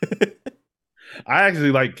 I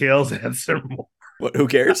actually like Kale's answer more. What? Who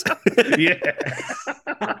cares? Yeah.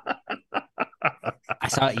 I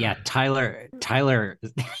saw, yeah, Tyler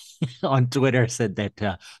on Twitter said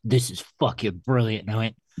that this is fucking brilliant. And I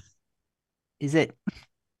went, is it?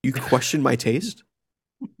 You question my taste?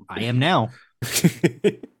 I am now.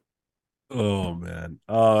 Oh man.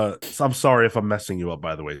 So I'm sorry if I'm messing you up,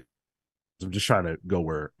 by the way. I'm just trying to go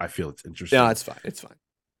where I feel it's interesting. No, it's fine. It's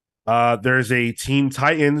fine. There's a Teen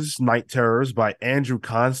Titans Night Terrors by Andrew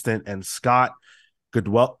Constant and Scott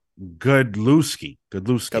Godlewski.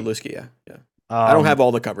 Godlewski, yeah. I don't have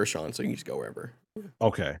all the covers, Sean, so you can just go wherever.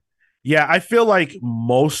 Okay. Yeah, I feel like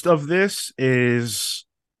most of this is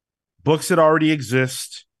books that already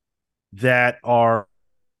exist that are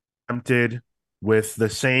attempted with the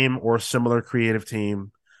same or similar creative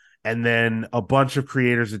team, and then a bunch of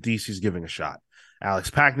creators that DC's giving a shot. Alex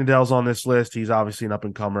Packnadell's on this list. He's obviously an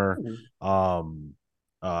up-and-comer. I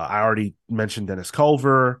already mentioned Dennis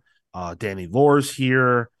Culver. Danny Lore's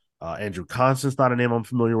here. Andrew Constant's not a name I'm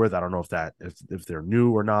familiar with. I don't know if they're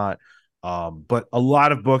new or not. But a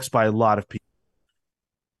lot of books by a lot of people.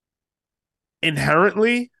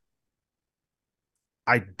 Inherently,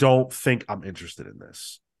 I don't think I'm interested in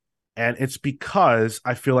this. And it's because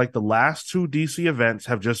I feel like the last two DC events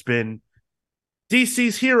have just been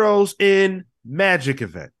DC's Heroes in Magic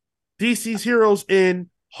event, DC's Heroes in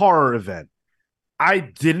Horror event. I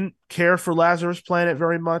didn't care for Lazarus Planet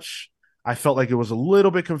very much. I felt like it was a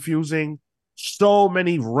little bit confusing. So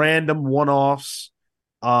many random one-offs.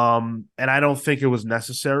 And I don't think it was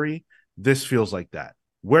necessary. This feels like that.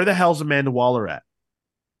 Where the hell's Amanda Waller at?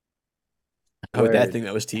 Oh, that thing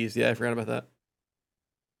that was teased. Yeah, I forgot about that.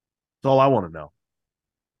 That's all I want to know.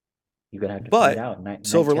 You're gonna have to find out.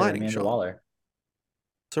 Silver lining, Amanda Sean. Waller.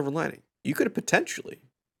 Silver lining. You could have potentially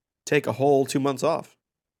take a whole 2 months off.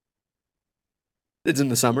 It's in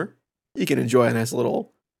the summer. You can enjoy a nice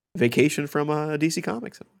little vacation from DC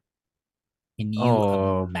Comics. Can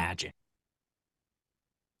you imagine?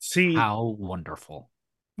 See how wonderful.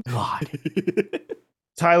 God.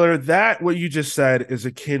 Tyler, that what you just said is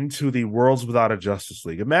akin to the worlds without a Justice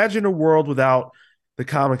League. Imagine a world without the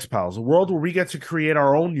Comics Pals, a world where we get to create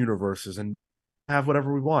our own universes and have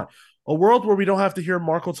whatever we want. A world where we don't have to hear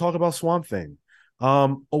Marco talk about Swamp Thing.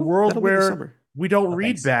 A world where we don't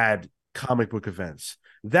read bad comic book events.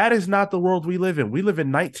 That is not the world we live in. We live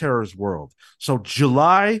in Night Terror's world. So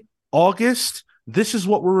July, August, this is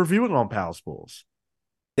what we're reviewing on Pals Pools.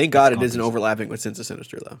 Thank God it isn't overlapping with Sins of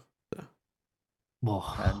Sinister, though. So.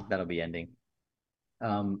 That'll be ending.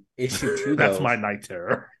 Issue 2, That's my Night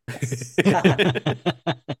Terror. Which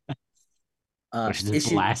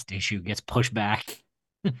the last issue gets pushed back.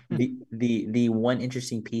 the one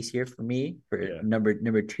interesting piece here for me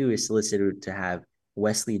number 2 is solicited to have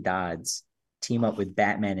Wesley Dodds team up with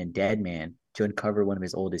Batman and Deadman to uncover one of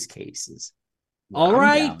his oldest cases. All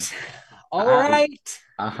right.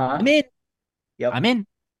 I'm in. Yep. I'm in.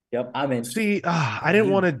 Yep, I'm in. See, I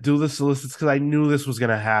didn't want to do the solicits because I knew this was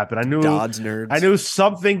gonna happen. I knew Dodds nerds. I knew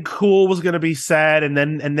something cool was gonna be said, and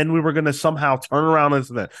then we were gonna somehow turn around this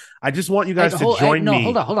event. I just want you guys to join me.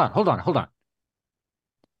 Hold on.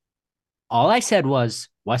 All I said was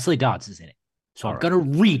Wesley Dodds is in it, so I'm gonna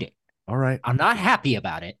read it. All right. I'm not happy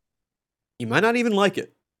about it. You might not even like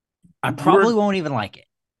it. I probably won't even like it.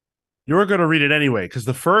 You're gonna read it anyway because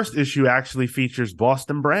the first issue actually features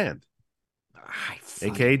Boston Brand.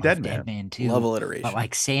 AKA Deadman too. Love alliteration. But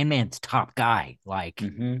like Sandman's top guy. Like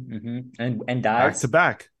and Dodds. Back to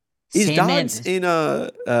back. Is Dodds in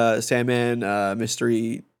Sandman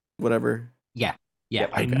mystery whatever? Yeah. Yeah.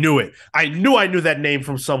 I knew it. I knew that name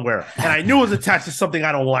from somewhere. And I knew it was attached to something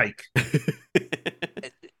I don't like.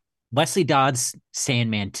 Wesley Dodds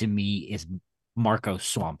Sandman to me is Marco's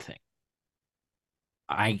Swamp Thing.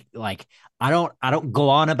 I don't go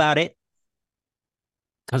on about it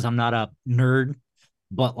because I'm not a nerd,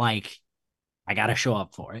 but like I gotta show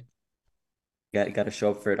up for it. Got to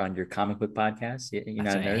show up for it on your comic book podcast. You're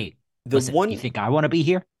not a nerd. Hey, you think I want to be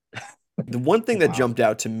here? The one thing that jumped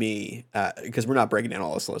out to me, because we're not breaking down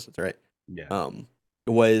all the solicits, right? Yeah.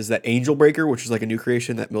 Was that Angel Breaker, which is like a new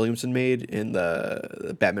creation that Williamson made in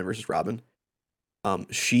the Batman versus Robin.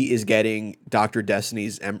 She is getting Dr.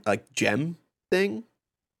 Destiny's like gem thing.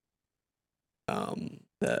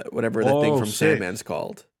 Whatever the thing from sick. Sandman's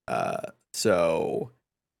called. So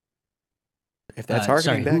if that's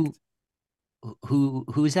harkening back,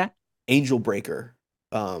 who is that? Angel Breaker.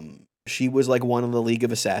 She was like one of the League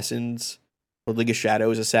of Assassins or League of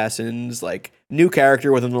Shadows Assassins, like new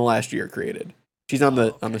character within the last year created. She's on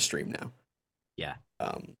the stream now. Yeah.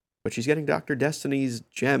 But she's getting Dr. Destiny's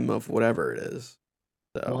gem of whatever it is.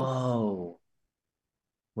 So. Whoa.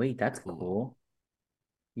 Wait, that's cool.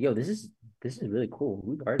 Yo, this is really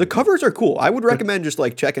cool. The covers are cool. I would recommend just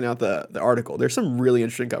like checking out the article. There's some really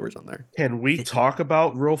interesting covers on there. Can we talk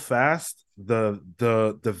about real fast the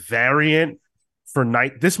variant for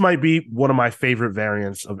night? This might be one of my favorite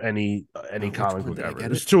variants of any comic book ever.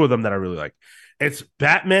 There's two of them that I really like. It's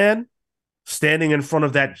Batman standing in front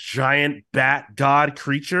of that giant bat god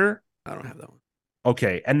creature. I don't have that one.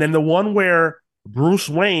 Okay, and then the one where Bruce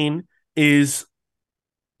Wayne is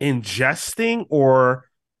ingesting or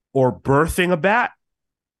birthing a bat.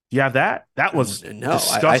 Do you have that? That was no.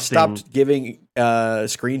 I stopped giving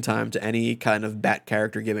screen time to any kind of bat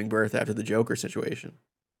character giving birth after the Joker situation.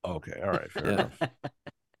 Okay, all right, fair enough.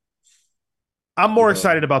 I'm more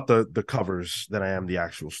excited about the covers than I am the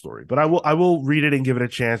actual story, but I will read it and give it a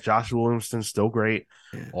chance. Joshua Williamson's still great.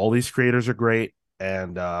 Yeah. All these creators are great,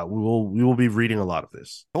 and we will be reading a lot of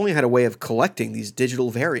this. I only had a way of collecting these digital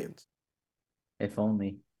variants. If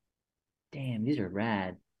only. Damn, these are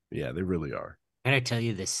rad. Yeah, they really are. Can I tell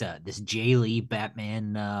you this Jay Lee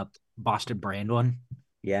Batman Boston Brand one?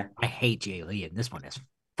 Yeah. I hate Jay Lee, and this one is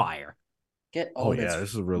fire. Yeah, this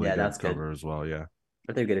is a really good cover as well, yeah.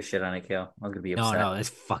 But they're good as shit on it, Kale. I was gonna be upset. No, it's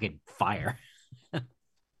fucking fire.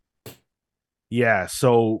 Yeah,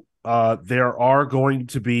 so there are going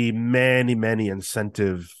to be many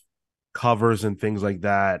incentive covers and things like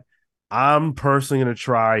that. I'm personally going to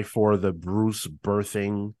try for the Bruce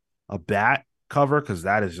birthing a bat cover because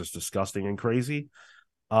that is just disgusting and crazy.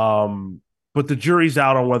 But the jury's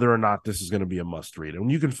out on whether or not this is going to be a must read.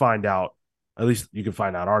 And you can find out, at least you can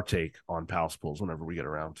find out our take on Pals Pulls whenever we get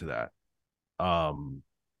around to that.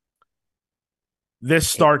 This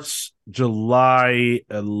starts July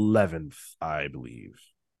 11th, I believe.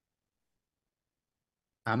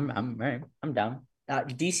 I'm down.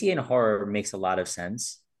 DC and horror makes a lot of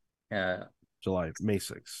sense. May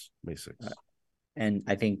 6th. And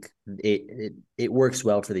I think it works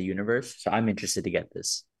well for the universe. So I'm interested to get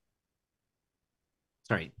this.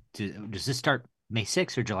 Sorry, does this start May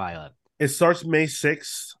 6th or July 11th? It starts May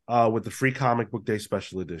 6th with the free comic book day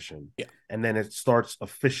special edition. Yeah. And then it starts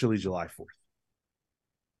officially July 4th.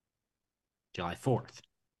 July 4th.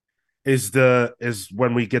 Is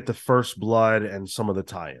when we get the First Blood and some of the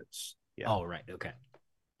tie-ins. Yeah. Oh, right. Okay.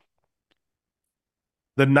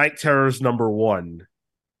 The Night Terrors #1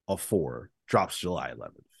 of 4 drops July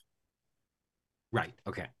 11th. Right.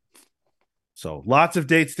 Okay. So lots of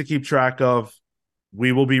dates to keep track of.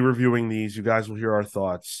 We will be reviewing these. You guys will hear our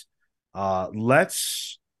thoughts.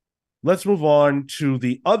 Let's move on to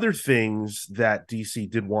the other things that DC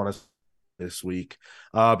did want us this week,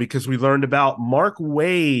 because we learned about Mark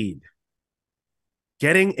Waid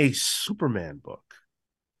getting a Superman book,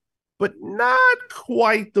 but not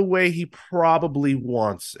quite the way he probably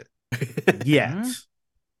wants it yet.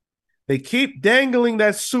 They keep dangling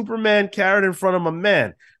that Superman carrot in front of my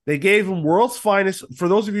man. They gave him World's Finest. For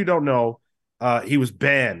those of you who don't know, he was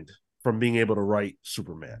banned from being able to write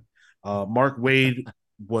Superman. Mark Waid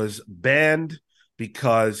was banned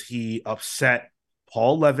because he upset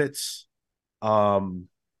Paul Levitz,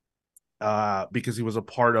 because he was a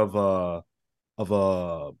part of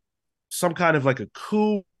some kind of like a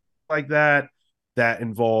coup like that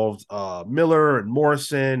involved Miller and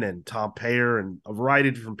Morrison and Tom Payer and a variety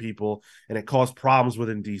of different people, and it caused problems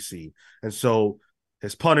within DC. And so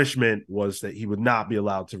his punishment was that he would not be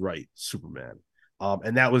allowed to write Superman.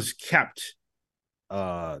 And that was kept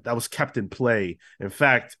in play. In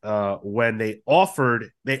fact, when they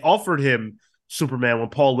offered him Superman when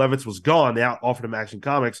Paul Levitz was gone, they offered him Action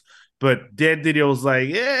Comics, but Dan Didio was like,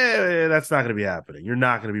 yeah, that's not going to be happening. You're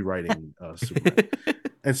not going to be writing Superman.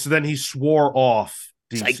 And so then he swore off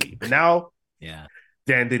DC. But now, yeah,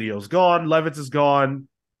 Dan Didio's gone, Levitz is gone,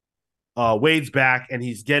 Wade's back, and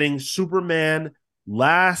he's getting Superman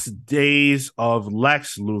Last Days of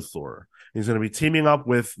Lex Luthor. He's going to be teaming up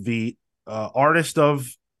with the artist of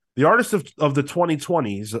the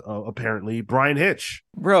 2020s, apparently, Brian Hitch.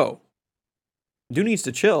 Bro, dude needs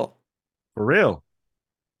to chill. For real.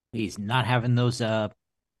 He's not having those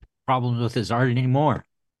problems with his art anymore.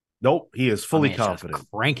 Nope, he is fully confident.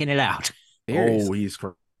 Cranking it out. He's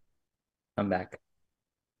I'm back.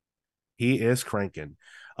 He is cranking.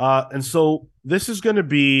 And so this is going to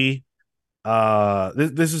be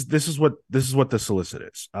this is what the solicit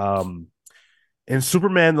is. In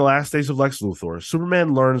Superman The Last Days of Lex Luthor,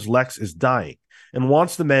 Superman learns Lex is dying and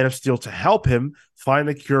wants the Man of Steel to help him find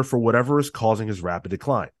a cure for whatever is causing his rapid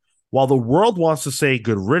decline. While the world wants to say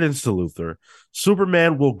good riddance to Luthor,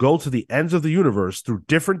 Superman will go to the ends of the universe through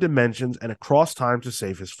different dimensions and across time to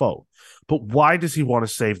save his foe. But why does he want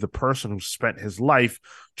to save the person who spent his life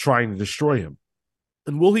trying to destroy him?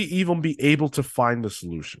 And will he even be able to find the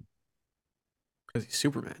solution? Because he's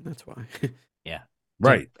Superman. That's why. Yeah.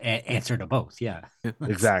 Right. Answer to both. Yeah.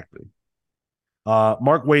 Exactly.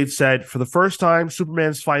 Mark Waid said, for the first time,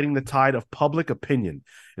 Superman's fighting the tide of public opinion,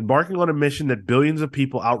 embarking on a mission that billions of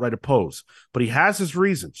people outright oppose. But he has his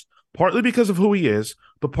reasons, partly because of who he is,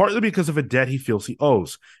 but partly because of a debt he feels he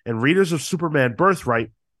owes. And readers of Superman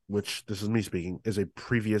Birthright, which, this is me speaking, is a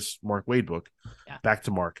previous Mark Waid book, back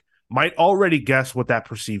to Mark, might already guess what that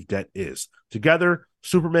perceived debt is. Together,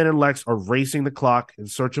 Superman and Lex are racing the clock in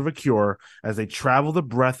search of a cure as they travel the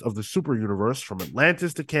breadth of the super universe from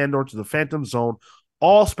Atlantis to Kandor to the Phantom Zone,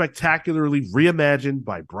 all spectacularly reimagined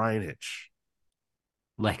by Brian Hitch.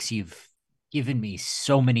 Lex, you've given me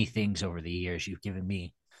so many things over the years. You've given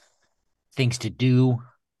me things to do.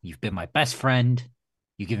 You've been my best friend.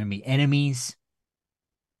 You've given me enemies.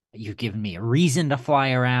 You've given me a reason to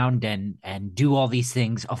fly around and do all these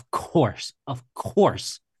things. Of course,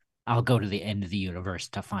 I'll go to the end of the universe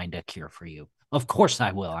to find a cure for you. Of course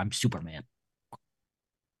I will. I'm Superman.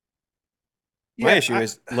 My issue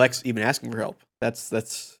is Lex even asking for help.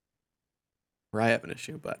 That's where I have an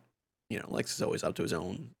issue. But Lex is always up to his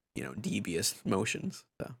own devious motions.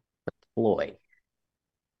 So. Floyd.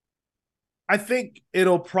 I think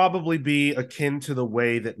it'll probably be akin to the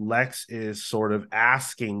way that Lex is sort of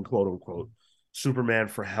asking, quote unquote, Superman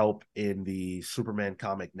for help in the Superman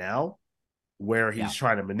comic now, where he's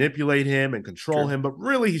trying to manipulate him and control him, but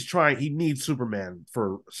really he needs Superman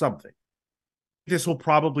for something. This will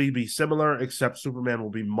probably be similar, except Superman will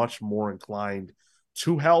be much more inclined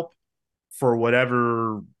to help for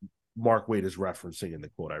whatever Mark Waid is referencing in the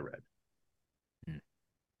quote I read.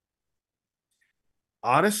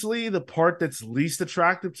 Honestly, the part that's least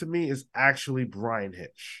attractive to me is actually Brian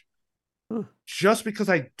Hitch. Just because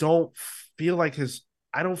I don't feel like his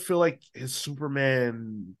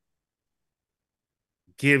Superman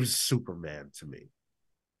gives Superman to me.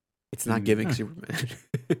 It's not giving Superman.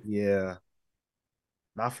 Yeah.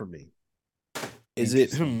 Not for me. Is it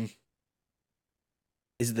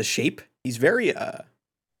the shape? He's very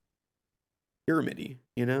pyramidy,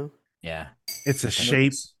 Yeah. It's a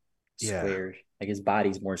shape. Square. Like his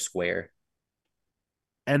body's more square.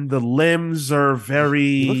 And the limbs are very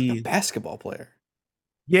He looks like a basketball player.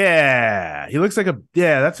 Yeah. He looks like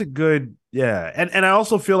that's a good And I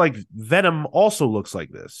also feel like Venom also looks like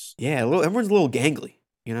this. Yeah, everyone's a little gangly,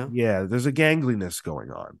 Yeah, there's a gangliness going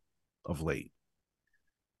on of late.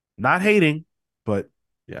 Not hating, but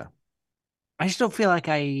yeah. I just don't feel like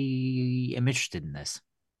I am interested in this.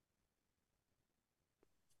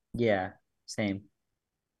 Yeah, same.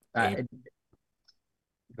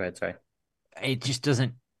 Go ahead, sorry. It just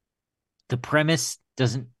doesn't. The premise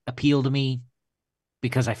doesn't appeal to me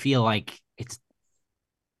because I feel like it's,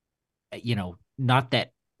 not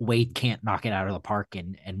that Wade can't knock it out of the park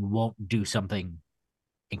and won't do something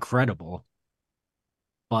incredible,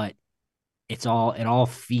 but it all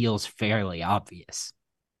feels fairly obvious.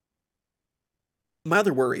 My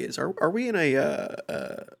other worry is, are we in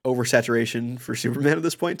a oversaturation for Superman at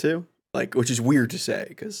this point too? Like, which is weird to say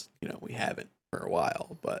because we haven't for a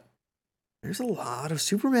while, but there's a lot of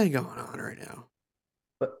Superman going on right now.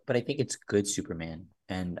 But I think it's good Superman,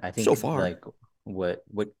 and I think so far, like what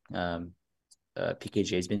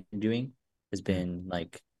PKJ has been doing has been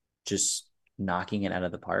like just knocking it out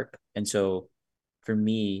of the park. And so for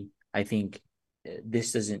me, I think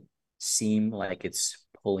this doesn't seem like it's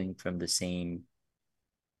pulling from the same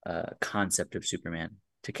concept of Superman.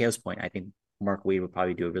 To Kale's point, I think Mark Waid would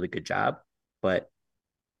probably do a really good job, but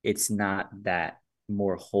it's not that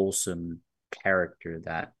more wholesome character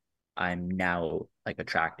that I'm now like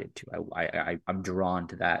attracted to. I'm drawn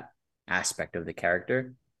to that aspect of the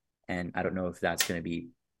character, and I don't know if that's going to be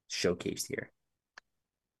showcased here.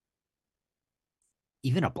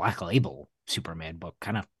 Even a Black Label Superman book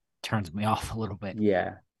kind of turns me off a little bit.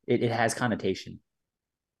 Yeah, it has connotation.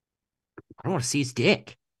 I don't want to see his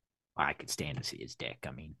dick. I could stand to see his dick.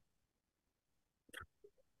 I mean,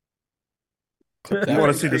 you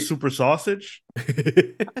want to see the super sausage?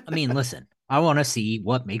 I mean, listen, I want to see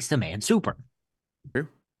what makes the man super. True.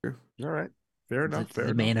 All right. Fair enough.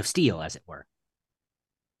 The Man of Steel, as it were.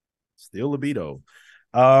 Steel libido.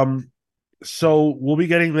 So we'll be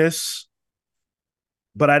getting this,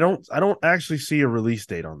 but I don't actually see a release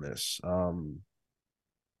date on this.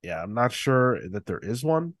 Yeah, I'm not sure that there is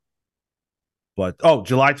one. But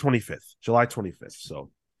July 25th. July 25th. So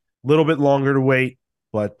a little bit longer to wait,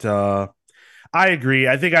 but I agree.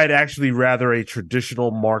 I think I'd actually rather a traditional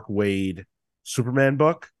Mark Waid Superman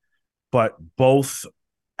book, but both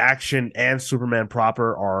Action and Superman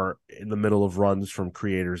proper are in the middle of runs from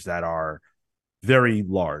creators that are very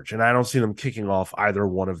large, and I don't see them kicking off either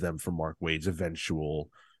one of them from Mark Waid's eventual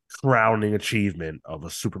crowning achievement of a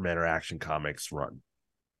Superman or Action Comics run.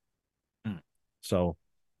 So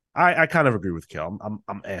I kind of agree with Kel.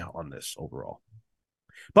 I'm on this overall.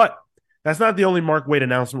 But that's not the only Mark Waid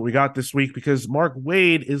announcement we got this week, because Mark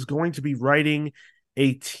Waid is going to be writing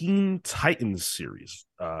a Teen Titans series.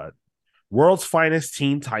 World's Finest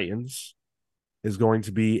Teen Titans is going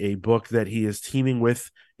to be a book that he is teaming with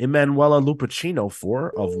Emanuela Lupacchino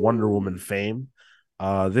for, of Wonder Woman fame.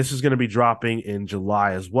 This is going to be dropping in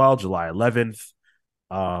July as well, July 11th.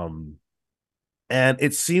 And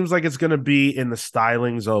it seems like it's going to be in the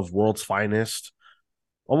stylings of World's Finest,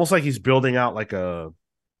 almost like he's building out like a,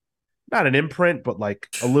 not an imprint, but like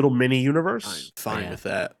a little mini universe. I'm fine with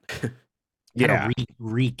that. Yeah.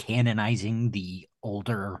 Recanonizing the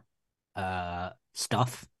older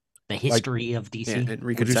stuff, the history of DC. And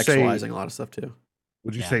recontextualizing a lot of stuff too.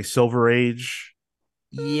 Would you say Silver Age?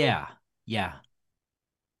 Yeah.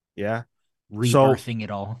 Rebirthing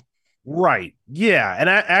it all. Right. Yeah. And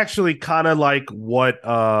I actually kind of like what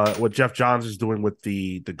Jeff Johns is doing with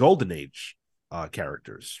the Golden Age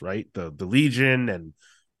characters, right? The Legion and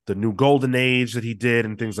the new Golden Age that he did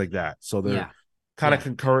and things like that. So they're kind of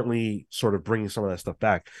concurrently sort of bringing some of that stuff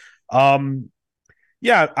back.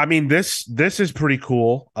 Yeah, I mean, this is pretty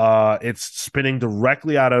cool. It's spinning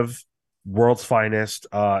directly out of World's Finest.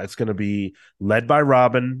 It's going to be led by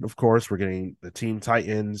Robin, of course. We're getting the Teen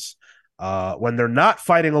Titans. When they're not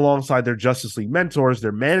fighting alongside their Justice League mentors,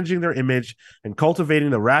 they're managing their image and cultivating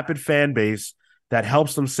the rapid fan base that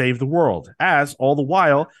helps them save the world, as all the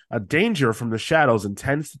while a danger from the shadows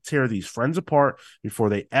intends to tear these friends apart before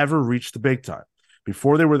they ever reach the big time.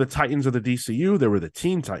 Before they were the Titans of the DCU, they were the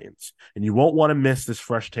Teen Titans, and you won't want to miss this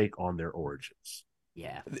fresh take on their origins.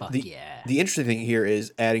 Yeah, the interesting thing here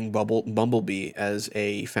is adding Bumblebee as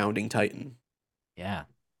a founding Titan. Yeah,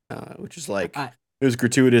 which is like it was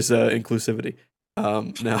gratuitous inclusivity.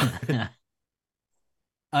 No.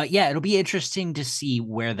 Yeah, it'll be interesting to see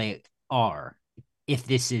where they are, if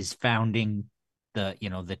this is founding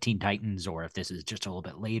the Teen Titans, or if this is just a little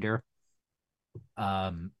bit later.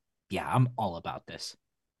 Yeah, I'm all about this.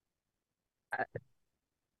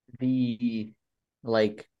 The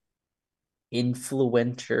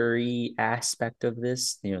influencer aspect of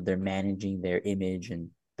this, they're managing their image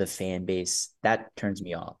and the fan base, that turns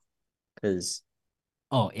me off, because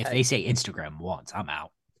if they say Instagram once, I'm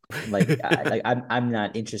out. I'm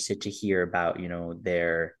not interested to hear about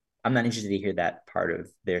I'm not interested to hear that part of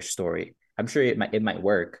their story. I'm sure it might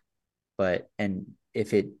work, and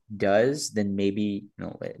if it does, then maybe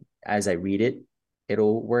as I read it,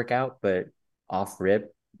 it'll work out. But off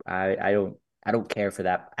rip, I don't care for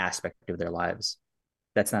that aspect of their lives.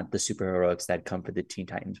 That's not the superheroics that come for the Teen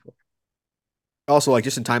Titans book. Also,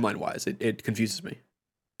 just in timeline wise, it confuses me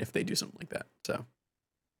if they do something like that. So,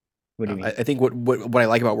 what do you mean? I think what I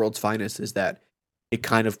like about World's Finest is that it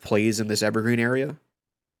kind of plays in this evergreen area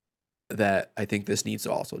that I think this needs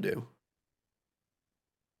to also do.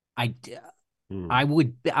 I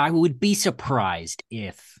would be surprised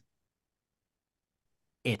if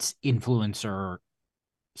it's influencer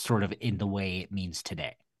sort of in the way it means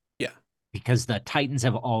today. Yeah. Because the Titans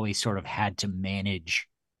have always sort of had to manage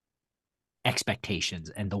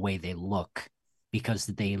expectations and the way they look, because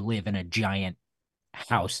they live in a giant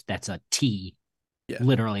house that's a T,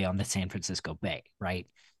 literally on the San Francisco Bay, right?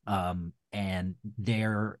 And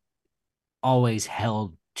they're always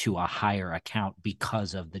held to a higher account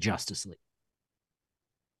because of the Justice League.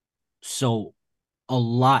 So a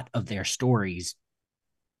lot of their stories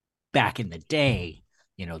back in the day,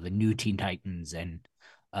 the new Teen Titans and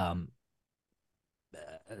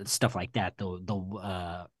stuff like that,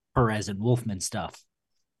 the Perez and Wolfman stuff,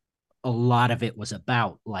 a lot of it was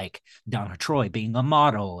about like Donna Troy being a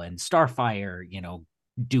model and Starfire,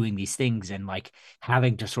 doing these things and like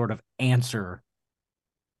having to sort of answer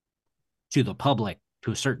to the public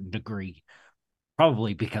to a certain degree,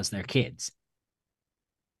 probably because they're kids.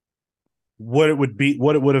 What it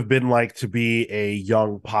would have been like to be a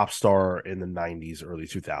young pop star in the 90s, early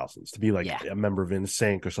 2000s, to be like a member of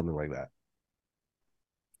NSYNC or something like that.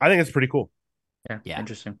 I think it's pretty cool. Yeah.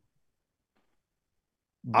 Interesting.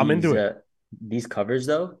 I'm into it. These covers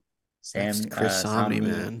though, Sam, Chris Samnee,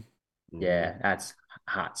 man. Yeah, that's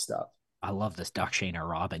hot stuff. I love this Doc Shaner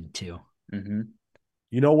Robin too. Mm-hmm.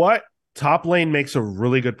 You know what? Top Lane makes a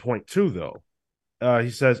really good point too, though.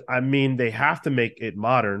 He says, I mean, they have to make it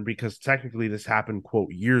modern because technically this happened,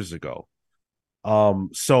 quote, years ago.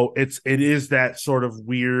 So it is that sort of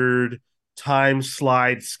weird time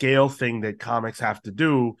slide scale thing that comics have to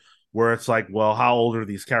do, where it's like, well, how old are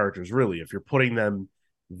these characters really? If you're putting them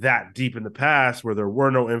that deep in the past where there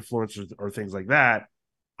were no influencers or things like that,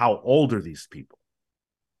 how old are these people?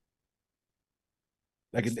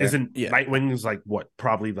 Like, isn't Nightwing's like what?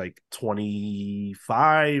 Probably like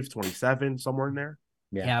 25, 27, somewhere in there.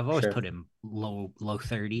 Yeah, I've always put him low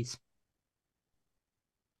 30s.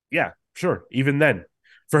 Yeah, sure. Even then,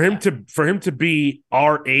 for him to be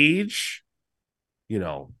our age, you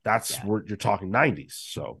know, that's where you're talking 90s.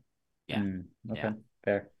 So okay,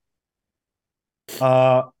 fair.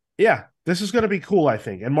 Yeah, this is going to be cool, I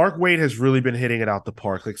think. And Mark Waid has really been hitting it out the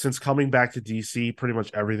park. Like, since coming back to DC, pretty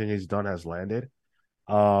much everything he's done has landed.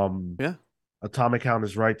 Atomic Hound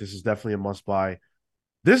is right. This is definitely a must buy.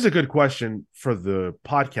 This is a good question for the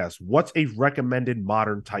podcast. What's a recommended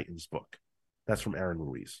modern Titans book? That's from Aaron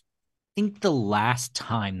Ruiz. I think the last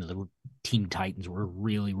time the Teen Titans were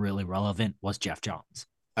really, really relevant was Jeff Johns.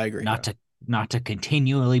 I agree. Not to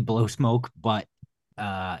continually blow smoke, but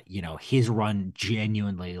you know, his run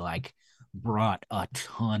genuinely like brought a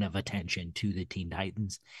ton of attention to the Teen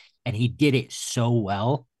Titans, and he did it so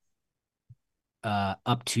well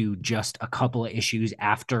up to just a couple of issues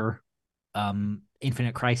after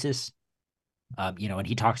Infinite Crisis. You know, and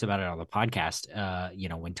he talks about it on the podcast, you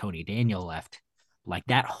know, when Tony Daniel left, like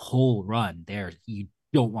that whole run there, you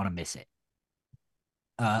don't want to miss it.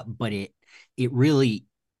 But he really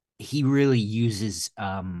uses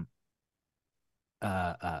the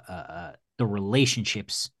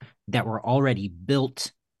relationships that were already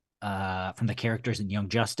built from the characters in Young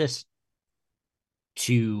Justice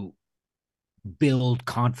to build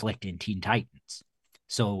conflict in Teen Titans.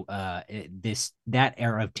 So that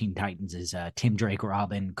era of Teen Titans is Tim Drake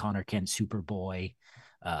Robin, Connor Kent Superboy,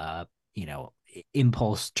 you know,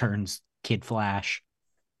 Impulse turns Kid Flash.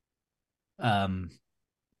 And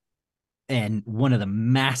one of the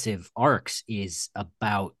massive arcs is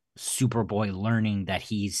about Superboy learning that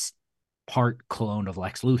he's part clone of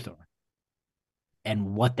Lex Luthor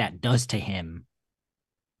and what that does to him,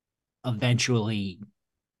 eventually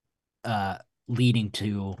leading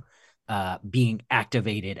to being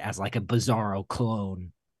activated as like a Bizarro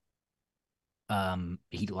clone.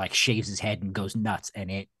 He like shaves his head and goes nuts, and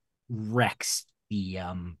it wrecks the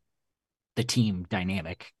team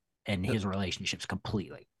dynamic and his relationships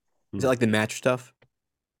completely. Is it like the match stuff?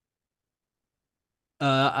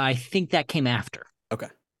 I think that came after. Okay.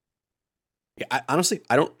 Yeah, honestly,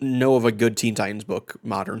 I don't know of a good Teen Titans book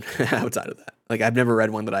modern outside of that. Like, I've never read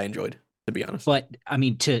one that I enjoyed, to be honest. But I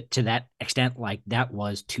mean, to that extent, like that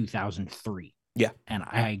was 2003. Yeah. And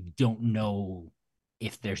I don't know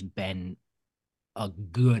if there's been a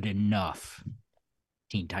good enough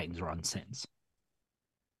Teen Titans run since.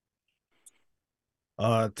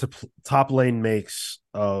 Top Lane makes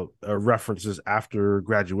references after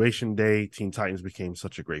Graduation Day. Teen Titans became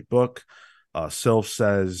such a great book. Sylph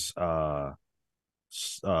says Nightwing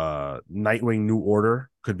New Order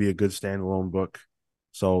could be a good standalone book.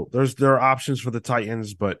 So there are options for the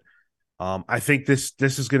Titans, but I think this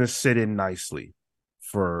is going to sit in nicely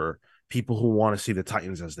for people who want to see the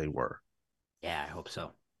Titans as they were. Yeah, I hope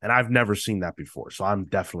so. And I've never seen that before, so I'm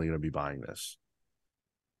definitely going to be buying this.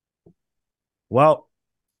 Well,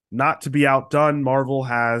 not to be outdone, Marvel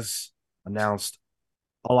has announced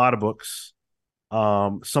a lot of books.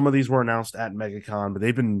 Some of these were announced at MegaCon, but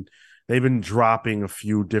they've been dropping a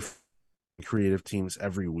few different creative teams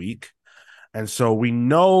every week. And so we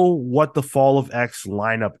know what the Fall of X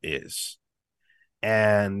lineup is.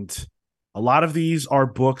 And a lot of these are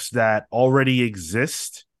books that already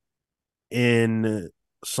exist in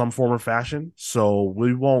some form or fashion. So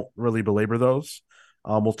we won't really belabor those.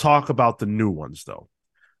 We'll talk about the new ones, though.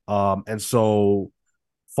 And so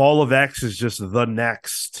Fall of X is just the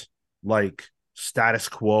next, like, status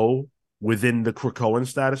quo within the Krakoan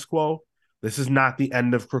status quo. This is not the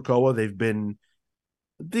end of Krakoa. They've been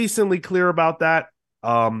decently clear about that.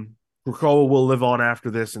 Krakoa will live on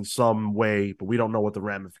after this in some way, but we don't know what the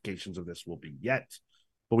ramifications of this will be yet.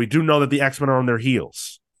 But we do know that the X-Men are on their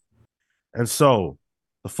heels. And so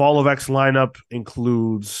the Fall of X lineup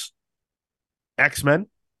includes X-Men,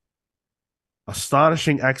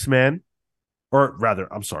 Astonishing X-Man, or rather,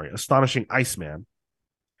 I'm sorry, Astonishing Iceman,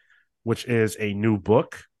 which is a new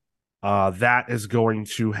book. That is going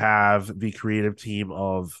to have the creative team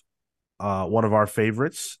of one of our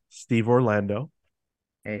favorites, Steve Orlando.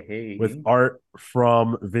 Hey. With art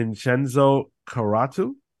from Vincenzo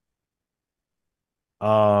Caratu.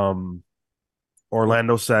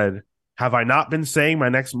 Orlando said, "Have I not been saying my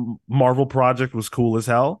next Marvel project was cool as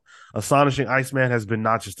hell? Astonishing Iceman has been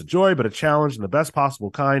not just a joy, but a challenge in the best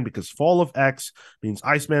possible kind, because Fall of X means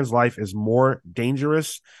Iceman's life is more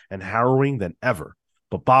dangerous and harrowing than ever.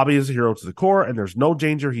 But Bobby is a hero to the core, and there's no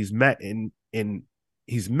danger he's met in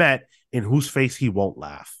whose face he won't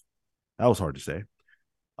laugh." That was hard to say.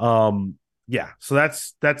 Yeah, so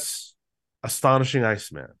that's Astonishing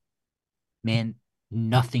Iceman. Man,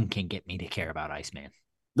 nothing can get me to care about Iceman.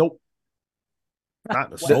 Nope. Not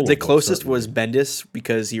in a solo The book, closest was certainly. Bendis,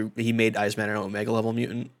 because he made Iceman an Omega level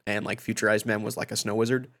mutant, and like Future Iceman was like a snow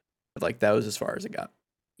wizard. But like that was as far as it got.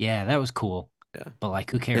 Yeah, that was cool. Yeah. But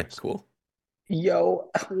like, who Yeah, cares? cool. Yo,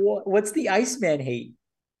 what's the Iceman hate?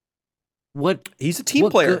 What He's a team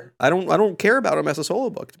what player. I don't care about him as a solo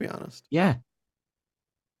book, to be honest. Yeah.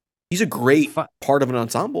 He's a great part of an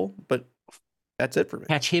ensemble, but that's it for me.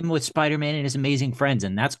 Catch him with Spider-Man and his amazing friends,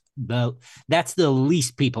 and that's the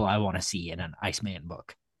least people I want to see in an Iceman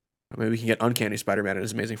book. Maybe we can get Uncanny Spider-Man and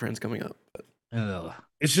his amazing friends coming up.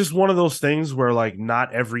 It's just one of those things where like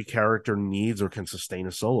not every character needs or can sustain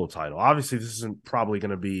a solo title. Obviously, this isn't probably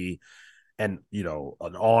going to be an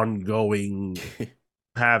ongoing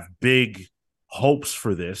have big hopes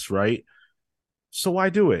for this, right? So why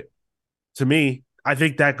do it? To me, I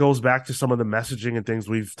think that goes back to some of the messaging and things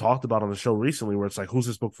we've talked about on the show recently, where it's like, who's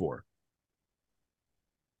this book for?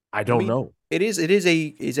 I don't know. It is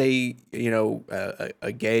a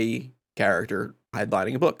a gay character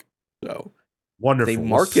headlining a book. So wonderful. If they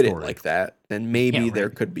market it like that, then maybe there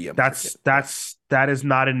could be a market. That is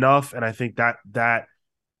not enough, and I think that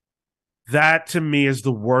to me is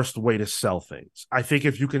the worst way to sell things. I think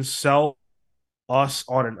if you can sell us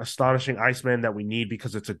on an Astonishing Iceman that we need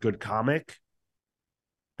because it's a good comic,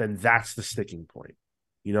 then that's the sticking point.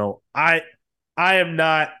 You know, I am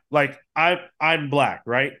not like I'm black,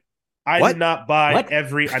 right? I did not buy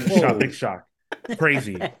every big shock.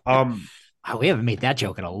 Crazy. We haven't made that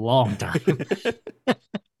joke in a long time.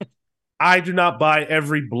 I do not buy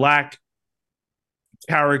every black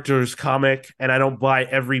character's comic, and I don't buy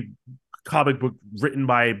every comic book written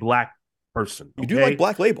by a black person. You do like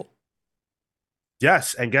Black Label.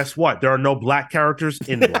 Yes, and guess what? There are no black characters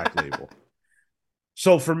in Black Label.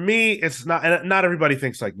 So for me, it's not, and not everybody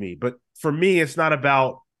thinks like me, but for me, it's not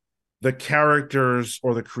about the characters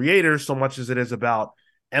or the creators so much as it is about,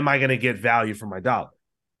 am I going to get value for my dollar?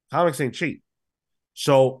 Comics ain't cheap.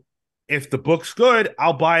 So if the book's good,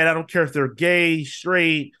 I'll buy it. I don't care if they're gay,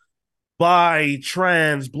 straight, bi,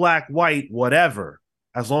 trans, black, white, whatever.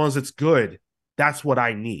 As long as it's good, that's what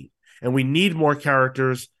I need. And we need more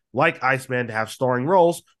characters like Iceman to have starring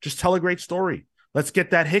roles. Just tell a great story. Let's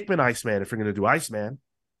get that Hickman Iceman if you're going to do Iceman.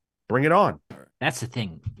 Bring it on. That's the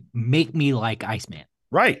thing. Make me like Iceman.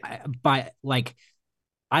 Right.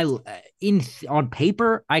 On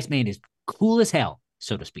paper, Iceman is cool as hell,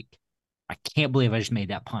 so to speak. I can't believe I just made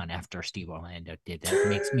that pun after Steve Orlando did that. It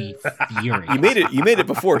makes me furious. You made it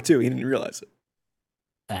before too. You didn't realize it.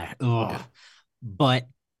 Yeah. But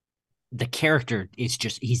the character is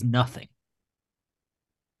he's nothing.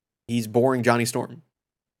 He's boring Johnny Storm.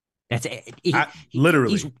 That's it.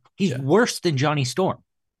 Literally. He's worse than Johnny Storm.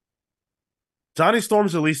 Johnny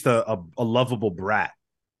Storm's at least a lovable brat.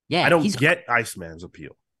 Yeah. I don't get Iceman's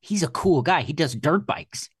appeal. He's a cool guy. He does dirt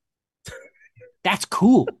bikes. That's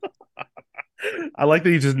cool. I like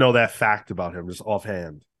that you just know that fact about him, just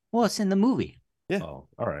offhand. Well, it's in the movie. Yeah. Oh,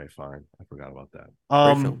 all right, fine. I forgot about that.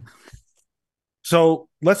 So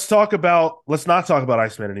let's not talk about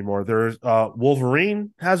Iceman anymore. There's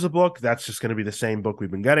Wolverine has a book that's just going to be the same book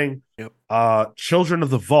we've been getting. Yep. Children of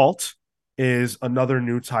the Vault is another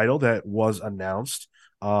new title that was announced.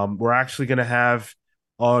 We're actually going to have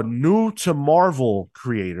a new to Marvel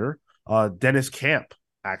creator, Dennis Camp,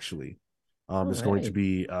 actually, is going to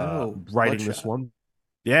be writing this one.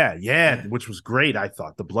 Yeah, which was great, I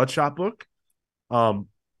thought. The Bloodshot book,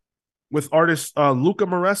 with artist Luca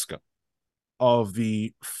Maresca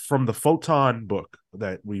from the Photon book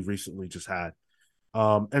that we recently just had.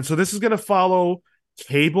 And so this is going to follow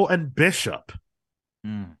Cable and Bishop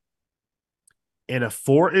in a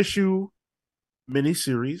 4-issue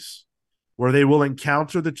miniseries where they will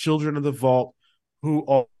encounter the children of the Vault, who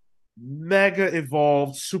are mega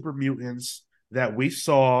evolved super mutants that we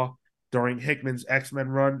saw during Hickman's X-Men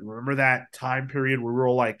run. Remember that time period where we were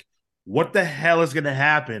all like, what the hell is going to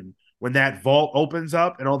happen when that vault opens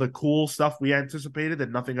up and all the cool stuff we anticipated that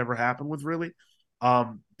nothing ever happened with, really?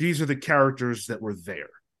 These are the characters that were there.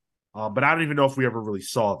 But I don't even know if we ever really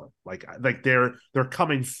saw them. Like they're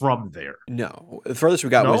coming from there. No. The furthest we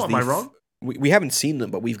got was am I wrong? We haven't seen them,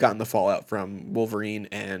 but we've gotten the fallout from Wolverine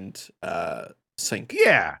and Sync.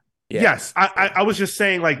 Yeah. Yes. I was just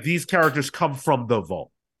saying, like, these characters come from the vault.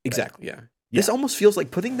 Exactly, yeah. This almost feels like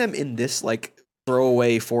putting them in this, like,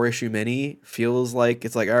 throwaway 4-issue mini feels like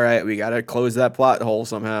it's like, all right, we gotta close that plot hole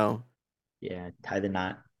somehow. Yeah, tie the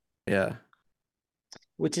knot. Yeah.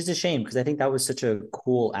 Which is a shame, because I think that was such a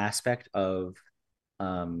cool aspect of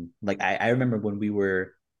I remember when we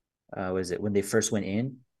were when they first went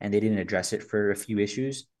in and they didn't address it for a few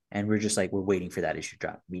issues. and we're just like we're waiting for that issue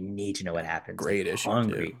drop. We need to know what happens. Great like, issue,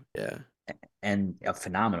 hungry, too. Yeah, and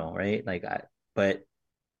phenomenal, right? But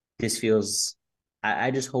this feels.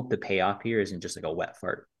 I just hope the payoff here isn't just like a wet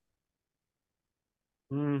fart.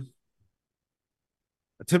 Mm.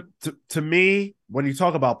 To me, when you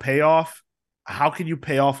talk about payoff, how can you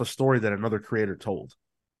pay off a story that another creator told?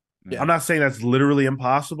 yeah. I'm not saying that's literally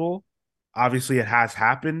impossible. Obviously, it has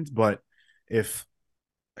happened, but if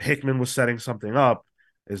Hickman was setting something up,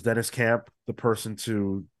 is Dennis Camp the person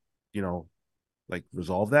to, you know, like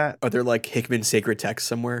resolve that? Are there like Hickman sacred texts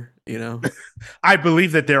somewhere? You know, I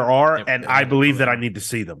believe that there are, and I believe that I around. need to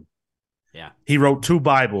see them. Yeah. He wrote 2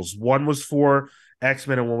 Bibles. One was for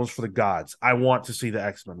X-Men and one was for the gods. I want to see the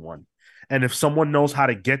X-Men one. And if someone knows how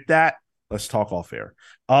to get that, let's talk off air.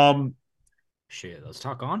 Shit, let's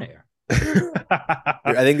talk on air.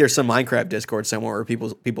 I think there's some Minecraft Discord somewhere where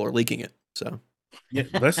people are leaking it. So yeah,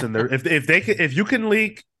 listen, if you can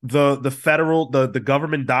leak the federal the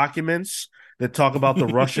government documents that talk about the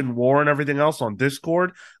Russian war and everything else on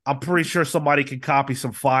Discord, I'm pretty sure somebody can copy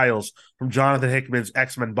some files from Jonathan Hickman's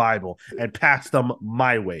X-Men Bible and pass them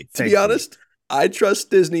my way. to be honest, I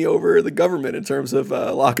trust Disney over the government in terms of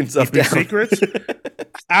locking stuff Keeping down. secrets?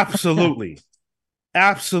 Absolutely.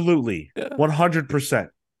 Absolutely. Yeah. 100%.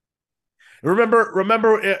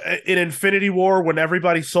 Remember in Infinity War when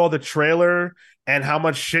everybody saw the trailer and how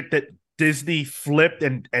much shit that Disney flipped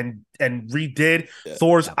and redid. Yeah.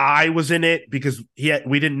 Thor's eye was in it because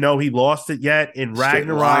we didn't know he lost it yet in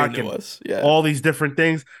Ragnarok and all these different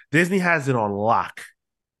things. Disney has it on lock.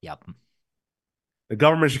 Yep. The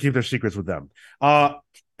government should keep their secrets with them.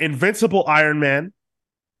 Invincible Iron Man.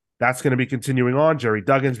 That's going to be continuing on. Jerry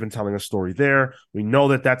Duggan's been telling a story there. We know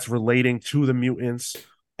that that's relating to the mutants.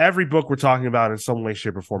 Every book we're talking about in some way,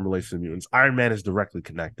 shape, or form relates to the mutants. Iron Man is directly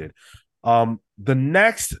connected. The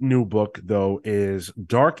next new book, though, is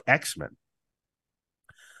Dark X-Men.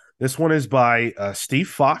 This one is by Steve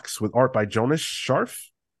Fox with art by Jonas Scharf.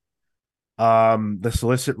 The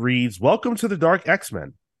solicit reads, "Welcome to the Dark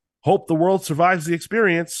X-Men. Hope the world survives the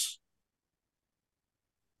experience."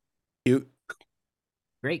 Cute.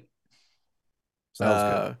 Great.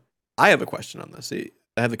 Sounds good. I have a question on this. See,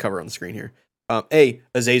 I have the cover on the screen here.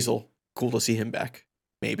 Azazel. Cool to see him back.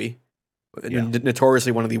 Maybe. Yeah.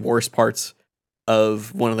 Notoriously one of the worst parts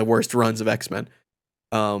of one of the worst runs of X-Men.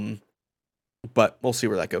 But we'll see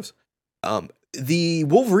where that goes. The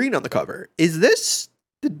Wolverine on the cover. Is this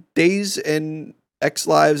the Days and X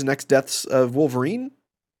Lives and X Deaths of Wolverine?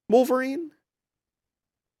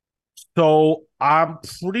 So I'm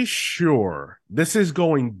pretty sure this is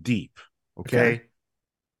going deep. Okay.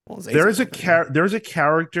 Well, there's a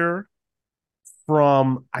character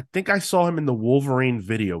from, I think I saw him in the Wolverine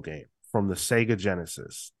video game from the Sega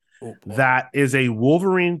Genesis. That is a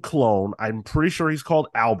Wolverine clone. I'm pretty sure he's called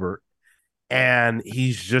Albert, and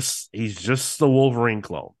he's just the Wolverine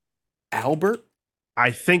clone. Albert?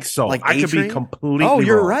 I think so. Like I could be completely wrong.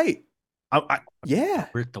 you're right. Yeah.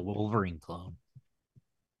 Albert the Wolverine clone.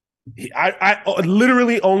 I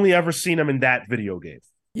literally only ever seen him in that video game.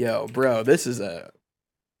 Yo, bro, this is I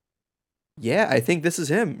think this is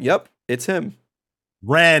him. Yep, it's him.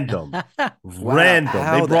 Random. Random.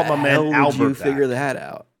 How they brought my man Albert. Did you figure that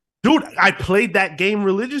out? Dude, I played that game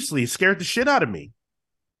religiously. It scared the shit out of me.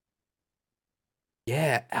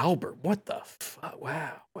 Yeah, Albert. What the fuck?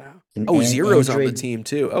 Wow. Zero's on the team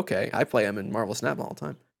too. Okay, I play him in Marvel Snap all the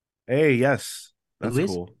time. Hey, yes. That's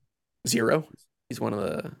cool. Zero. He's one of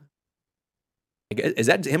the... Is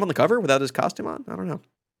that him on the cover without his costume on? I don't know.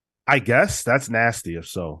 I guess that's nasty if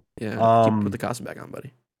so. Yeah, put the costume back on,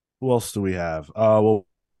 buddy. Who else do we have?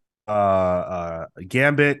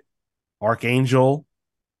 Gambit, Archangel,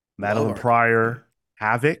 Madeline Pryor,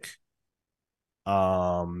 Havoc.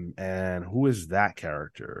 And who is that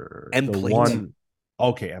character? M-Plate.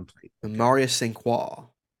 Okay, M-Plate. Marius St. Croix.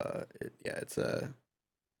 It's a...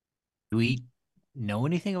 Do we know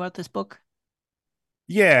anything about this book?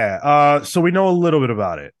 Yeah, so we know a little bit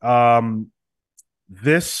about it.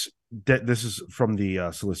 This is from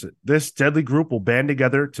the solicit. This deadly group will band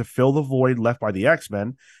together to fill the void left by the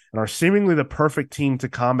X-Men and are seemingly the perfect team to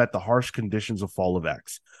combat the harsh conditions of Fall of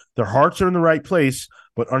X. Their hearts are in the right place,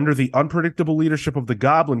 but under the unpredictable leadership of the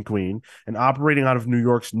Goblin Queen and operating out of New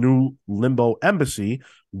York's new Limbo Embassy,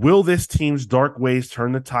 will this team's dark ways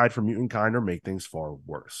turn the tide for mutant kind or make things far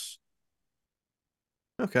worse?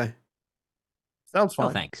 Okay. Sounds fine. Oh,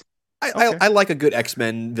 thanks. I like a good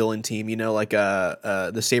X-Men villain team. You know, like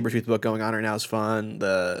the Sabretooth book going on right now is fun.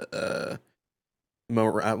 The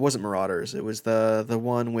it wasn't Marauders. It was the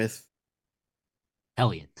one with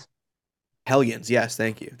Hellions. Hellions. Yes,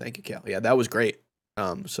 thank you, Cal. Yeah, that was great.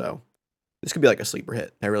 So This could be like a sleeper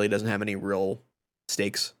hit that really doesn't have any real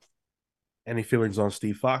stakes. Any feelings on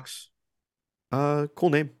Steve Fox? Cool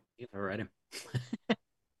name. You've read him.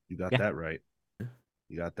 You got that right.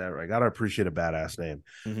 You got that right. Gotta appreciate a badass name.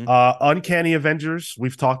 Mm-hmm. Uncanny Avengers.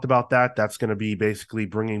 We've talked about that. That's going to be basically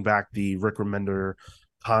bringing back the Rick Remender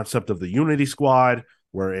concept of the Unity Squad,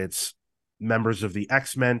 where it's members of the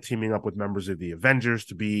X-Men teaming up with members of the Avengers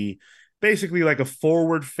to be basically like a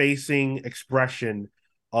forward-facing expression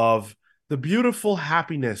of the beautiful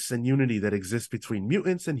happiness and unity that exists between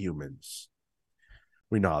mutants and humans.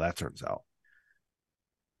 We know how that turns out.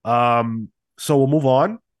 So we'll move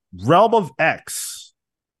on. Realm of X.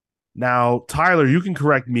 Now, Tyler, you can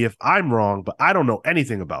correct me if I'm wrong, but I don't know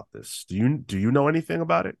anything about this. Do you know anything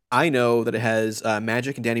about it? I know that it has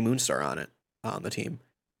Magic and Danny Moonstar on it, on the team.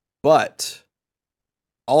 But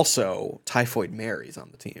also Typhoid Mary's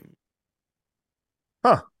on the team.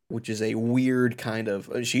 Huh. Which is a weird kind of...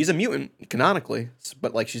 she's a mutant, canonically,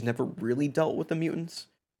 but like she's never really dealt with the mutants.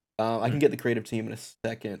 I can get the creative team in a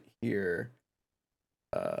second here.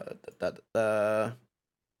 I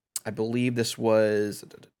believe this was...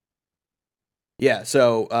 Yeah,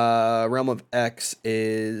 so Realm of X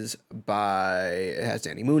is by... It has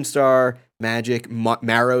Danny Moonstar, Magic,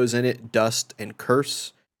 Marrow's in it, Dust, and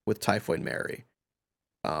Curse with Typhoid Mary.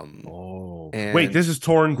 Wait, this is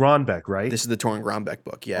Torrin Grombeck, right? This is the Torrin Grombeck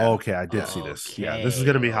book, yeah. Okay, I did see this. Yeah, this is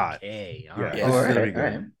going to be hot. Okay, all right. Yeah, This is going to be good.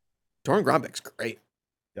 Right. Torrin Grombeck's great.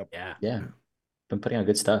 Yep. Yeah. Been putting out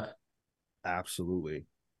good stuff. Absolutely.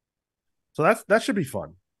 So that should be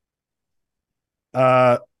fun.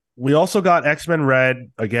 We also got X-Men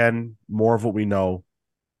Red, again, more of what we know.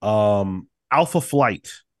 Alpha Flight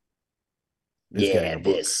is getting a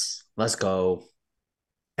book. Let's go.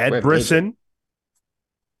 Ed Brisson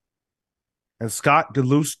and Scott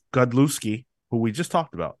Godlewski, who we just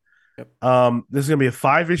talked about. Yep. This is going to be a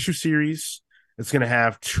 5-issue series. It's going to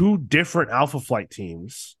have 2 different Alpha Flight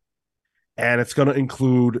teams, and it's going to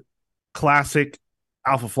include classic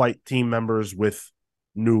Alpha Flight team members with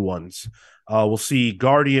new ones. We'll see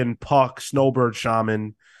Guardian, Puck, Snowbird,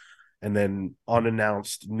 Shaman, and then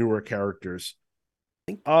unannounced newer characters.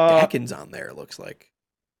 I think Dakin's on there, it looks like,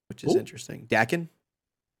 which is interesting. Dakin?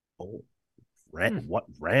 Oh, what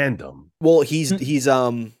random? Well, he's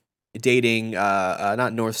dating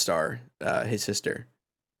not North Star, his sister.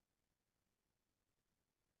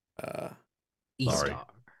 Sorry.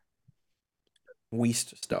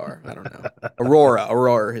 Weast Star. I don't know.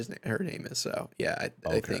 Aurora, her name is. So yeah,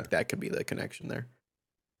 I think that could be the connection there.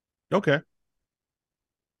 Okay.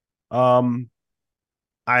 I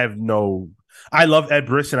love Ed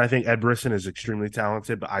Brisson. I think Ed Brisson is extremely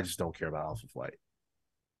talented, but I just don't care about Alpha Flight.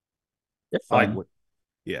 They're fun.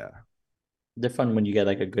 Yeah. They're fun when you get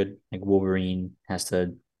like a good, like Wolverine has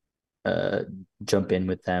to jump in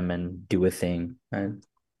with them and do a thing.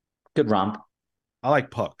 Good romp. I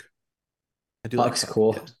like Puck. I do Puck's like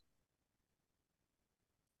cool. Yeah.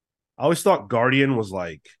 I always thought Guardian was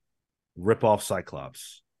like rip-off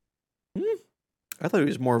Cyclops. I thought he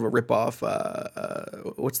was more of a rip-off.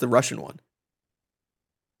 What's the Russian one?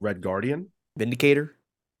 Red Guardian? Vindicator?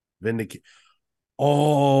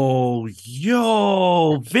 Oh,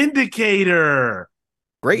 yo, Vindicator.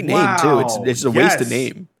 Great name, too. It's a wasted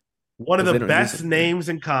name. One of the best names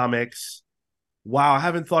in comics. Wow, I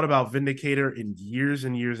haven't thought about Vindicator in years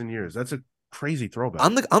and years and years. That's a crazy throwback.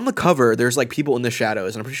 On the cover, there's like people in the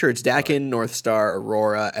shadows, and I'm pretty sure it's Dakin, North Star,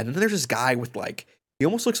 Aurora, and then there's this guy with like, he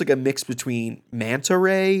almost looks like a mix between Manta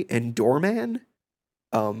Ray and Doorman.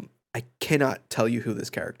 I cannot tell you who this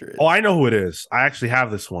character is. Oh, I know who it is. I actually have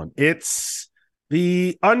this one. It's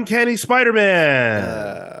the Uncanny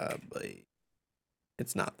Spider-Man. But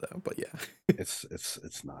it's not though, but yeah.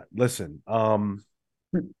 it's not. Listen,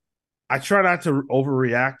 I try not to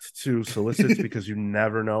overreact to solicits because you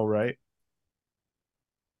never know, right?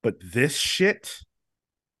 But this shit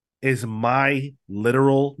is my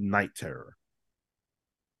literal night terror.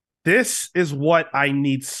 This is what I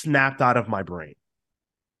need snapped out of my brain.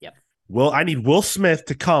 Yep. I need Will Smith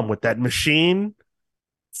to come with that machine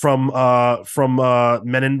from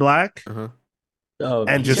Men in Black. Uh-huh.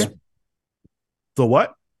 And just the what?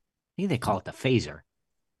 I think they call it the phaser.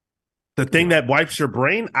 The thing that wipes your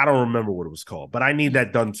brain? I don't remember what it was called, but I need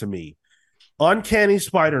that done to me. Uncanny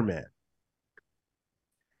Spider-Man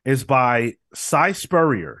is by Cy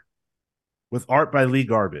Spurrier with art by Lee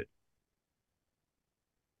Garbett.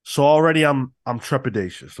 So already I'm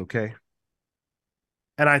trepidatious, okay?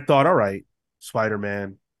 And I thought, all right,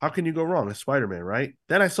 Spider-Man, how can you go wrong? It's Spider-Man, right?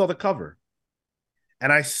 Then I saw the cover.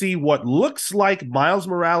 And I see what looks like Miles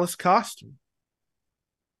Morales' costume.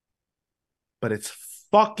 But it's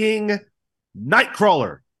fucking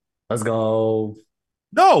Nightcrawler. Let's go.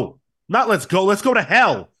 No, not let's go. Let's go to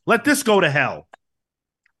hell. Let this go to hell.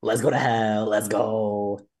 Let's go to hell. Let's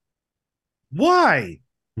go. Why?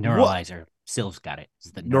 Neuralizer. Sylv's got it.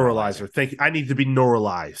 It's the Neuralizer. Thank you. I need to be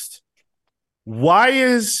neuralized. Why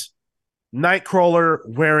is Nightcrawler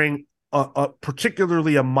wearing a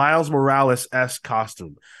particularly a Miles Morales-esque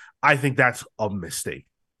costume? I think that's a mistake.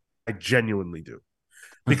 I genuinely do.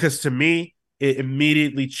 Because to me, it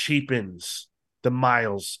immediately cheapens the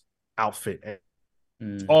Miles outfit.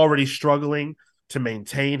 He's already struggling to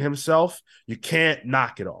maintain himself. You can't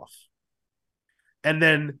knock it off. And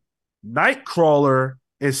then Nightcrawler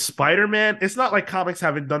is Spider-Man. It's not like comics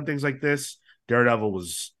haven't done things like this. Daredevil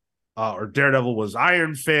was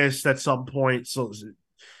Iron Fist at some point. So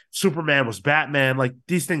Superman was Batman. Like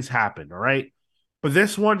these things happen, all right? But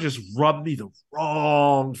this one just rubbed me the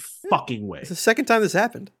wrong fucking way. It's the second time this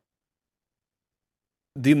happened.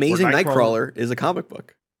 The Amazing Nightcrawler is a comic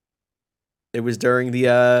book. It was during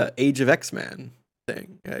the Age of X-Men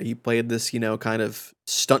thing. He played this, kind of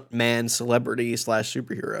stuntman celebrity /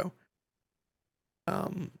 superhero.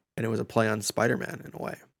 And it was a play on Spider-Man in a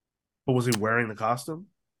way. But was he wearing the costume?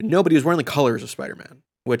 Nobody was wearing the colors of Spider-Man,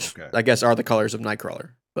 which I guess are the colors of Nightcrawler.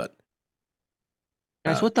 But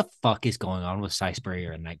guys, what the fuck is going on with Cy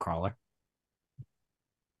Spurrier and Nightcrawler?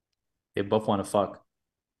 They both want to fuck.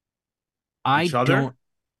 Each other?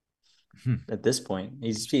 At this point,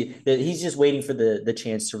 he's just waiting for the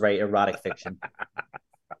chance to write erotic fiction.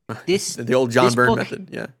 The old John Byrne method,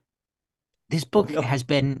 yeah. This book has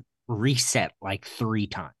been reset like 3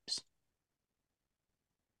 times.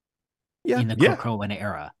 In the Krakoan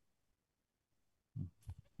era.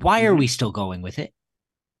 Why are we still going with it?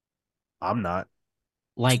 I'm not.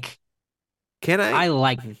 Like, can I? I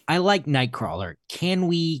like Nightcrawler. Can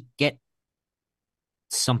we get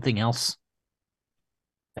something else?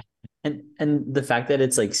 And the fact that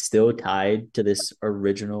it's like still tied to this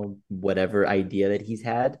original whatever idea that he's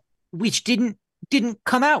had, which didn't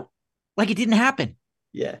come out, like it didn't happen.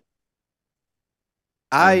 Yeah,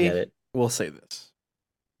 I will say this.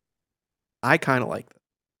 I kind of like this,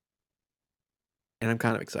 and I'm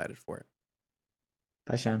kind of excited for it.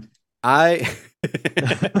 Bye, Sean. I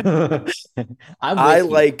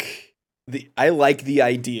like the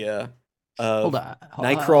idea of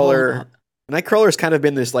Nightcrawler. Nightcrawler's kind of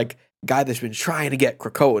been this like guy that's been trying to get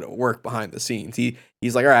Krakoa to work behind the scenes.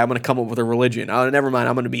 He's like, all right, I'm gonna come up with a religion. Oh, never mind.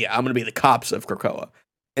 I'm gonna be the cops of Krakoa,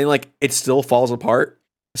 and like it still falls apart.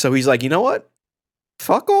 So he's like, you know what?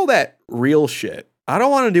 Fuck all that real shit. I don't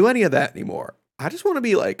want to do any of that anymore. I just want to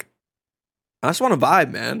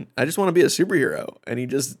vibe, man. I just want to be a superhero, and he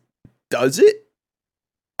just does it.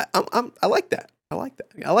 I like that. I like that.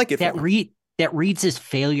 I like it. That reads as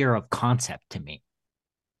failure of concept to me.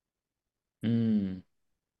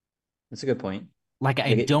 That's a good point. Like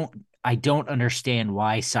I don't understand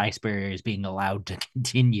why Cy Spurrier is being allowed to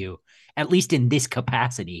continue, at least in this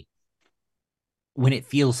capacity, when it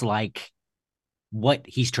feels like what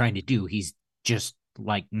he's trying to do, he's just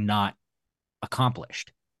like not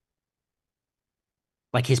accomplished.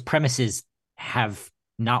 Like his premises have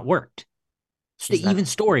not worked. So even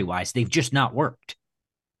story-wise, they've just not worked.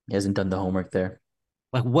 He hasn't done the homework there.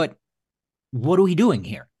 Like what are we doing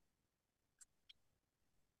here?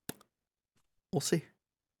 We'll see.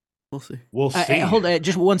 We'll see. Hold on,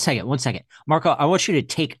 just one second. Marco, I want you to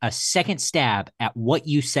take a second stab at what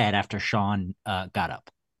you said after Sean got up.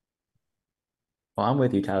 Well, I'm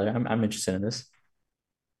with you, Tyler. I'm interested in this.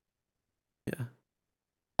 Yeah.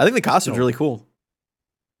 I think the costume's really cool.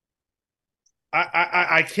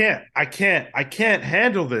 I can't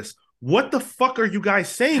handle this. What the fuck are you guys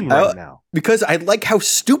saying right now? Because I like how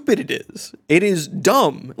stupid it is. It is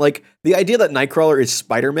dumb. Like, the idea that Nightcrawler is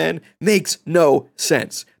Spider-Man makes no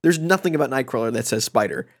sense. There's nothing about Nightcrawler that says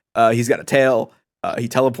spider. He's got a tail. He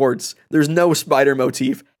teleports. There's no spider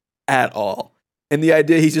motif at all. And the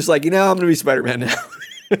idea, he's just like, I'm going to be Spider-Man now.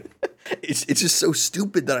 It's just so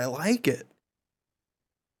stupid that I like it.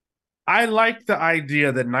 I like the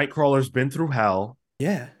idea that Nightcrawler's been through hell.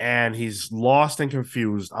 Yeah. And he's lost and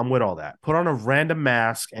confused. I'm with all that. Put on a random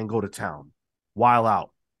mask and go to town. While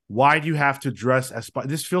out. Why do you have to dress as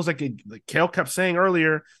this feels like Kale kept saying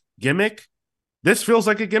earlier, gimmick? This feels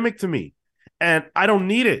like a gimmick to me. And I don't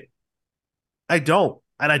need it. I don't.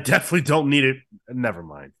 And I definitely don't need it. Never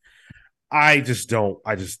mind. I just don't.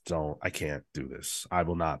 I can't do this. I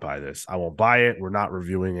will not buy this. I won't buy it. We're not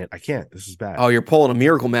reviewing it. I can't. This is bad. Oh, you're pulling a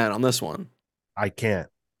Miracle Man on this one. I can't.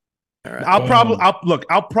 All right.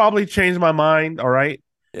 I'll probably change my mind. All right.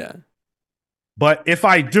 Yeah. But if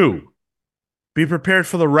I do, be prepared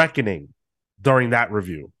for the reckoning during that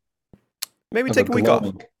review. Maybe take a week off.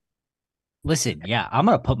 Listen, yeah, I'm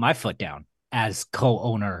gonna put my foot down as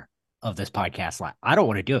co-owner of this podcast. I don't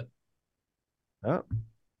want to do it. Oh.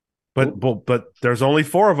 But there's only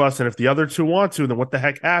 4 of us, and if the other 2 want to, then what the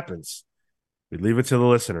heck happens? We leave it to the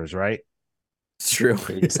listeners, right? It's true.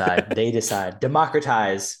 They decide. They decide.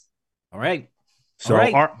 Democratize. All right. So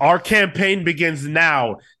our campaign begins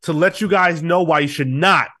now to let you guys know why you should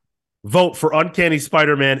not vote for Uncanny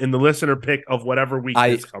Spider-Man in the listener pick of whatever week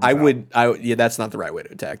this comes out. Yeah, that's not the right way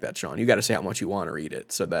to attack that, Sean. You got to say how much you want to read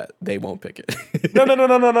it so that they won't pick it. No.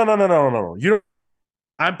 You don't.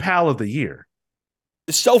 I'm pal of the year.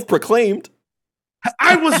 Self-proclaimed.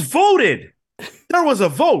 I was voted. There was a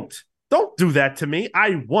vote. Don't do that to me.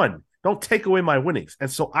 I won. Don't take away my winnings.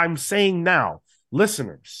 And so I'm saying now,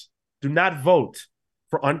 listeners, do not vote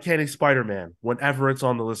for Uncanny Spider-Man whenever it's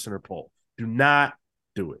on the listener poll. Do not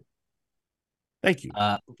do it. Thank you.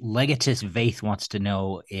 Legatus Vaith wants to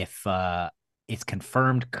know if it's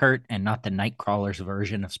confirmed Kurt and not the Nightcrawler's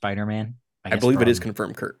version of Spider-Man. I believe it is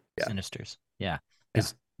confirmed Kurt. Yeah. Sinisters. Yeah.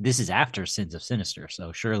 Because this is after Sins of Sinister,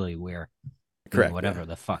 so surely we're correct. Whatever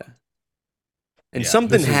the fuck. Yeah. And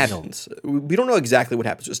something happens. We don't know exactly what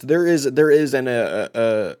happens. Just there is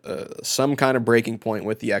some kind of breaking point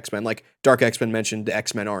with the X-Men. Like Dark X-Men mentioned, the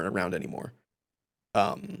X-Men aren't around anymore.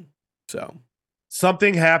 So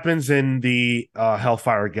something happens in the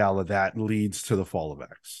Hellfire Gala that leads to the fall of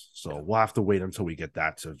X. So we'll have to wait until we get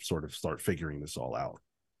that to sort of start figuring this all out.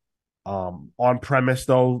 On premise,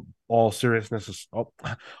 though, all seriousness,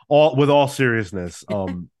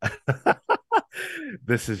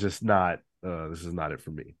 this is just not. This is not it for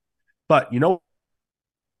me. But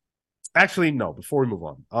actually, no. Before we move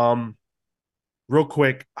on, real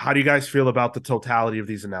quick, how do you guys feel about the totality of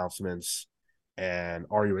these announcements? And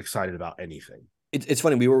are you excited about anything? It's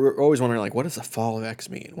funny. We were always wondering, like, what does the fall of X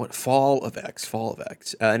mean? What fall of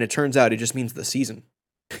X? And it turns out it just means the season.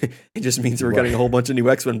 It just means we're getting a whole bunch of new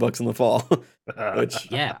X-Men books in the fall. Which,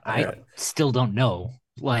 yeah, I still don't know.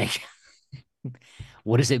 Like,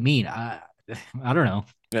 what does it mean? I don't know.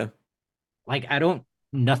 Yeah. Like,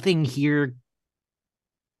 nothing here,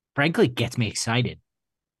 frankly, gets me excited.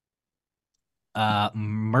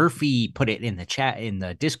 Murphy put it in the chat, in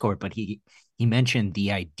the Discord, but he mentioned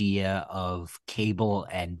the idea of Cable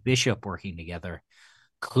and Bishop working together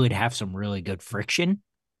could have some really good friction.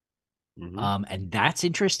 Mm-hmm. And that's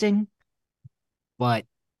interesting. But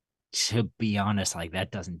to be honest, like,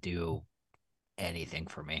 that doesn't do anything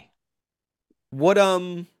for me. What,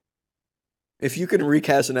 if you could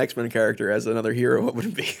recast an X-Men character as another hero, what would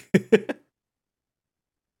it be?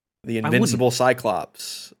 The Invincible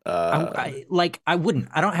Cyclops. I wouldn't.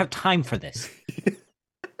 I don't have time for this.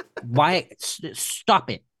 Why?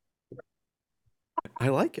 Stop it. I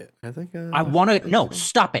like it. I think. I want to. No,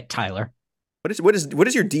 stop it, Tyler. What is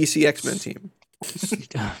your DC X-Men team?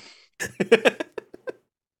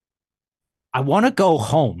 I want to go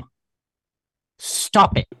home.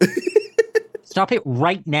 Stop it. Stop it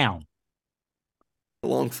right now. A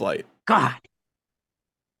long flight. God.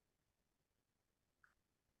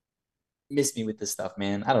 Miss me with this stuff,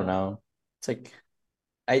 man. I don't know. It's like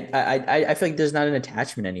I feel like there's not an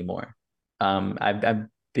attachment anymore. I've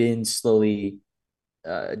been slowly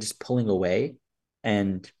just pulling away,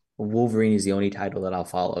 and Wolverine is the only title that I'll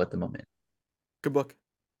follow at the moment. Good book.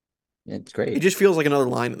 It's great. It just feels like another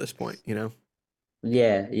line at this point,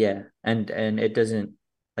 Yeah. And it doesn't,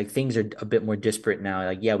 like, things are a bit more disparate now.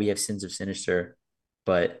 Like, yeah, we have Sins of Sinister,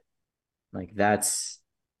 but like, that's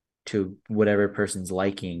to whatever person's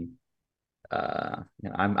liking.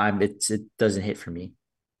 It doesn't hit for me.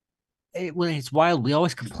 It's wild. We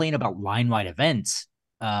always complain about line-wide events.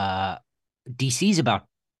 DC's about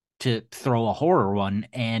to throw a horror one,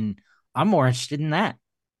 and I'm more interested in that.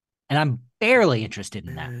 And I'm barely interested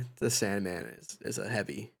in that. The Sandman is a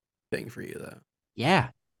heavy thing for you, though. Yeah.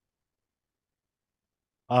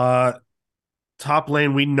 Top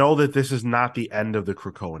lane, we know that this is not the end of the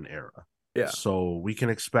Krakoan era. Yeah. So we can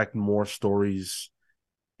expect more stories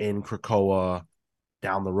in Krakoa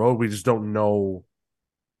down the road. We just don't know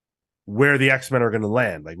where the X-Men are going to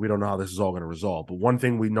land. Like, we don't know how this is all going to resolve. But one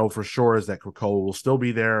thing we know for sure is that Krakoa will still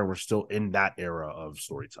be there, and we're still in that era of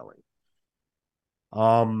storytelling.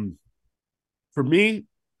 For me,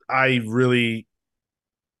 I really,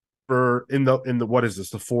 in the what is this,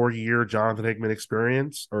 the 4-year Jonathan Hickman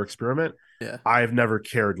experiment? Yeah, I've never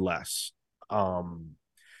cared less.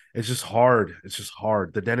 It's just hard.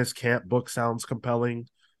 The Dennis Camp book sounds compelling.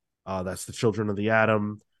 That's the Children of the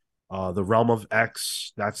Atom. The Realm of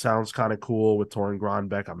X, that sounds kind of cool with Torrin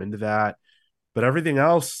Grandbeck. I'm into that. But everything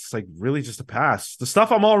else, it's like really just a pass. The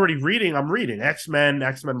stuff I'm already reading, I'm reading. X-Men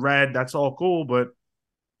Red, that's all cool, but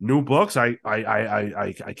New books, I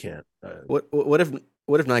can't. What if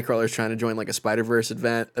Nightcrawler is trying to join like a Spider-Verse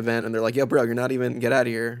event, and they're like, "Yo, bro, you're not even get out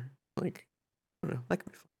of here." Like, I don't know. That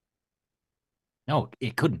could be fun. No,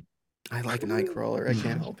 it couldn't. I like Nightcrawler. I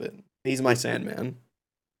can't help it. He's my Sandman.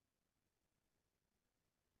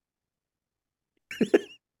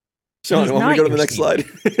 Sean, I want me to go to the next slide.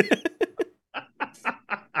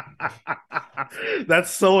 That's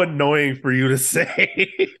so annoying for you to say.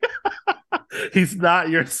 He's not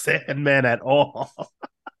your Sandman at all.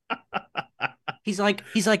 He's like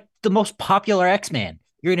the most popular X-Man.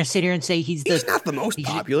 You're gonna sit here and say he's not the most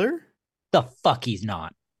popular. The fuck he's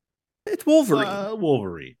not. It's Wolverine.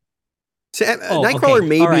 Wolverine. Nightcrawler okay.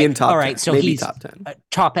 may be in top 10. All right, so maybe he's top 10.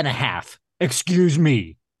 Top and a half. Excuse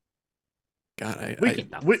me. God,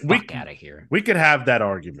 get the fuck out of here. We could have that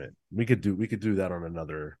argument. We could do that on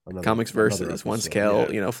another Comics versus once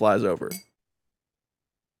Kale, flies over.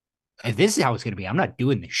 If this is how it's gonna be, I'm not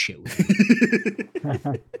doing this shit with you.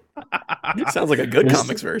 Sounds like a good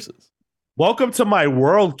comics versus. Welcome to my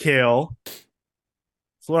world, Kale.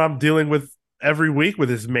 That's what I'm dealing with every week with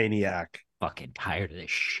this maniac. Fucking tired of this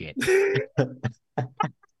shit.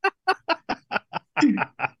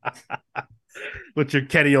 With your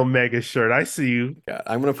Kenny Omega shirt, I see you. God,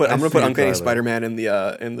 I'm gonna put Uncanny Spider-Man in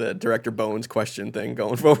the Director Bones question thing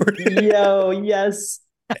going forward. Yo, yes.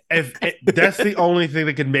 That's the only thing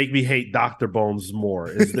that can make me hate Dr. Bones more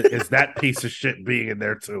is that piece of shit being in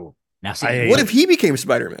there too. Now, see, what if he became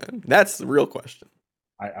Spider-Man? That's the real question.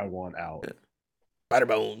 I want out. Yeah. Spider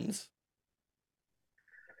Bones.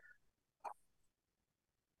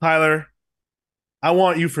 Tyler, I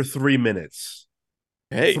want you for 3 minutes.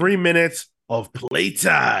 Hey, 3 minutes of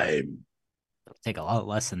playtime. It'll take a lot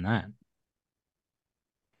less than that.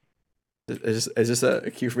 Is this a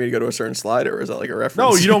cue for me to go to a certain slide, or is that like a reference?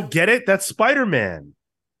 No, you don't get it? That's Spider-Man.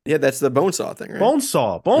 Yeah, that's the Bonesaw thing, right?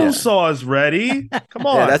 Bonesaw is ready. Come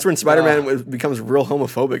on. Yeah, that's when Spider-Man becomes real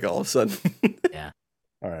homophobic all of a sudden. Yeah.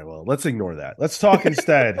 All right, well, let's ignore that. Let's talk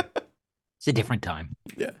instead. It's a different time.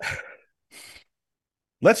 Yeah.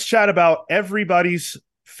 Let's chat about everybody's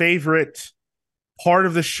favorite part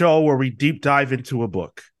of the show where we deep dive into a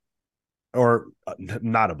book. Or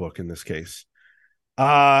not a book in this case.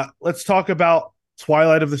 Let's talk about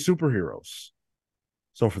Twilight of the Superheroes.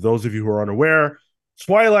 So for those of you who are unaware,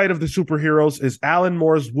 Twilight of the Superheroes is Alan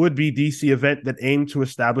Moore's would-be DC event that aimed to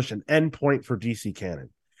establish an endpoint for DC canon.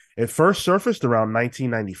 It first surfaced around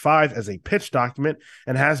 1995 as a pitch document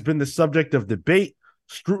and has been the subject of debate,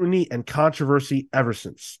 scrutiny, and controversy ever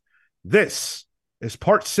since. This is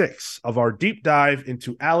part 6 of our deep dive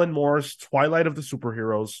into Alan Moore's Twilight of the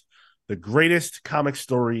Superheroes, the greatest comic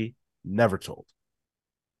story never told.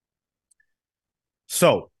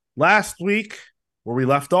 So, last week, where we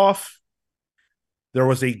left off, there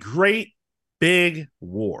was a great big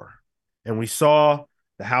war. And we saw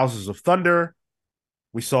the Houses of Thunder.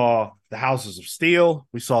 We saw the Houses of Steel.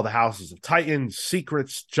 We saw the Houses of Titan,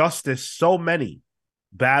 Secrets, Justice, so many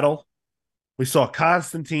battle. We saw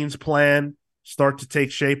Constantine's plan start to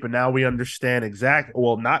take shape, and now we understand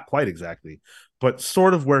not quite exactly, but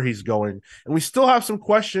sort of where he's going. And we still have some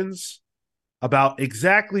questions about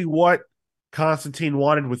exactly what Constantine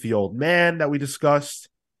wanted with the old man that we discussed,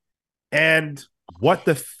 and what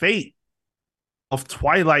the fate of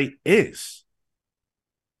Twilight is.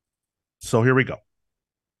 So here we go.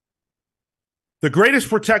 The greatest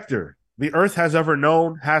protector the Earth has ever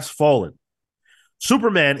known has fallen.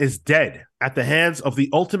 Superman is dead at the hands of the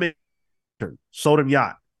ultimate Sodom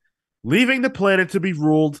Yat, leaving the planet to be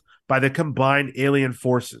ruled by the combined alien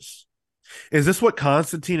forces. Is this what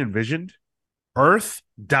Constantine envisioned? Earth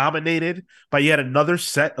dominated by yet another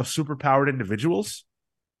set of superpowered individuals?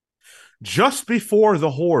 Just before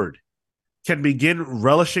the Horde can begin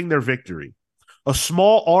relishing their victory, a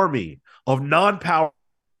small army of non-power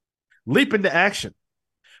leap into action.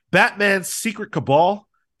 Batman's secret cabal,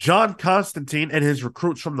 John Constantine and his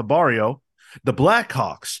recruits from the barrio, the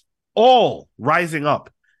Blackhawks, all rising up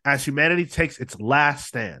as humanity takes its last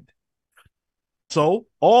stand. So,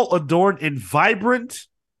 all adorned in vibrant,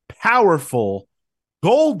 powerful,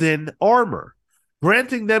 golden armor,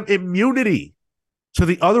 granting them immunity to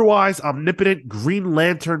the otherwise omnipotent Green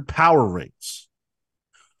Lantern power rings.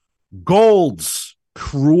 Gold's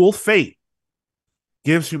cruel fate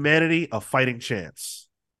gives humanity a fighting chance.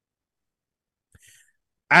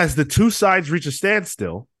 As the two sides reach a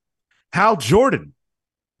standstill, Hal Jordan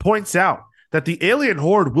points out that the alien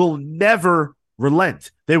horde will never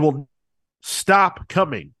relent. They will stop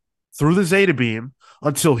coming through the Zeta Beam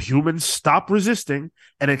until humans stop resisting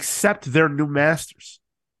and accept their new masters.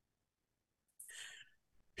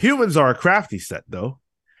 Humans are a crafty set, though,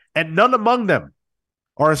 and none among them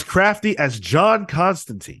are as crafty as John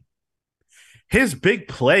Constantine. His big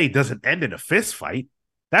play doesn't end in a fist fight.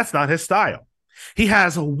 That's not his style. He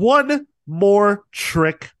has one more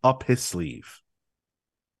trick up his sleeve.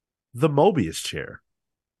 The Mobius chair.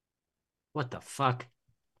 What the fuck?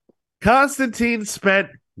 Constantine spent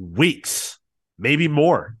weeks, maybe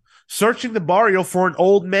more, searching the barrio for an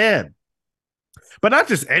old man. But not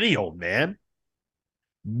just any old man.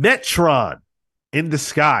 Metron in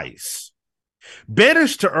disguise.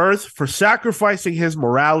 Banished to Earth for sacrificing his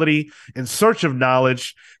morality in search of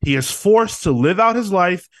knowledge, he is forced to live out his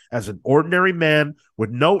life as an ordinary man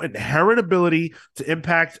with no inherent ability to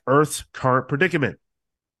impact Earth's current predicament.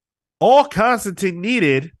 All Constantine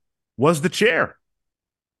needed was the chair.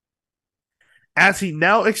 As he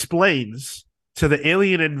now explains to the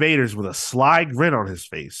alien invaders with a sly grin on his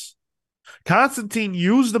face, Constantine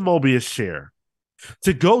used the Mobius chair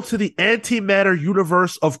to go to the antimatter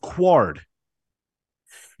universe of Quard.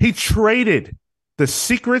 He traded the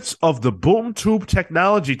secrets of the boom tube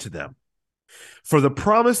technology to them for the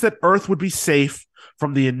promise that Earth would be safe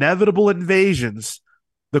from the inevitable invasions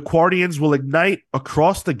the Quardians will ignite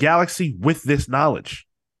across the galaxy with this knowledge.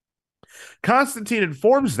 Constantine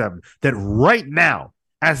informs them that right now,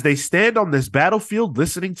 as they stand on this battlefield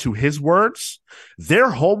listening to his words,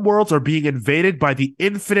 their homeworlds are being invaded by the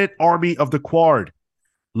infinite army of the Quard,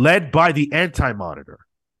 led by the Anti-Monitor.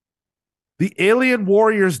 The alien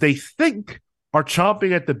warriors they think are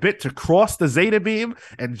chomping at the bit to cross the Zeta Beam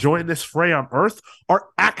and join this fray on Earth are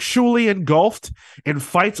actually engulfed in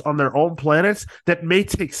fights on their own planets that may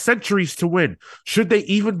take centuries to win, should they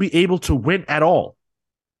even be able to win at all.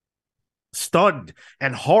 Stunned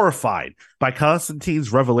and horrified by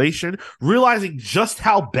Constantine's revelation, realizing just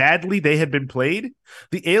how badly they had been played,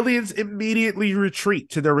 the aliens immediately retreat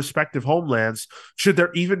to their respective homelands, should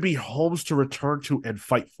there even be homes to return to and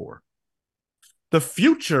fight for. The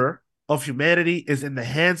future of humanity is in the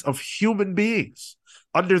hands of human beings.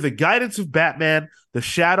 Under the guidance of Batman, the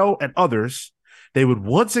Shadow, and others, they would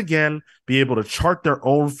once again be able to chart their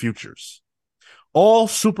own futures. All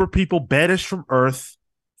super people banished from Earth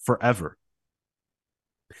forever.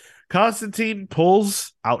 Constantine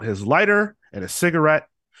pulls out his lighter and a cigarette,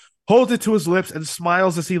 holds it to his lips, and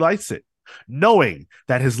smiles as he lights it, knowing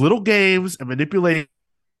that his little games and manipulating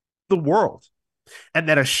the world, and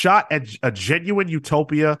that a shot at a genuine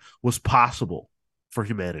utopia was possible for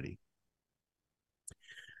humanity.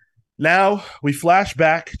 Now we flash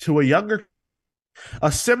back to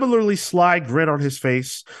a similarly sly grin on his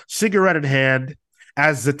face, cigarette in hand,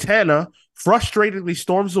 as Zatanna frustratingly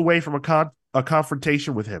storms away from a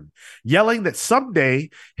confrontation with him, yelling that someday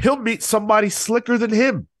he'll meet somebody slicker than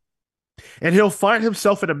him, and he'll find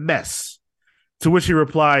himself in a mess, to which he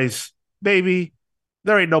replies, "Baby,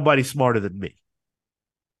 there ain't nobody smarter than me."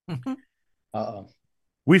 Uh-oh.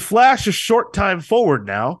 We flash a short time forward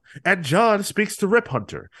now, and John speaks to Rip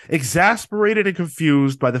Hunter, exasperated and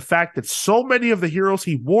confused by the fact that so many of the heroes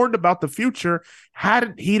he warned about the future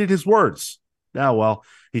hadn't heeded his words. Now, well,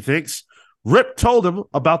 he thinks Rip told him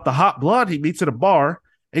about the hot blonde he meets at a bar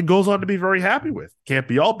and goes on to be very happy with. Can't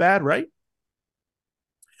be all bad, right?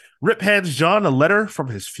 Rip hands John a letter from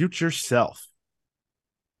his future self.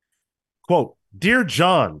 Quote, "Dear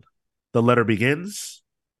John," the letter begins,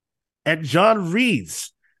 and John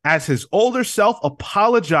reads as his older self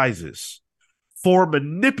apologizes for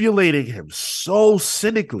manipulating him so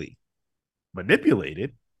cynically.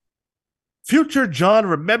 Manipulated? Future John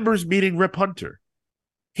remembers meeting Rip Hunter.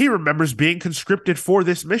 He remembers being conscripted for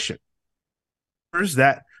this mission.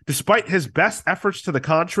 That despite his best efforts to the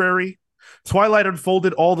contrary, Twilight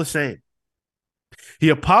unfolded all the same. He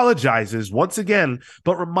apologizes once again,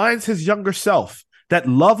 but reminds his younger self that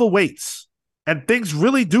love awaits and things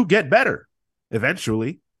really do get better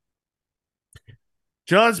eventually.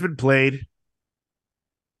 John's been played.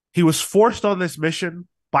 He was forced on this mission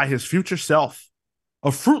by his future self,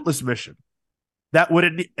 a fruitless mission that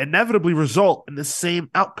would inevitably result in the same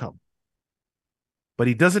outcome. But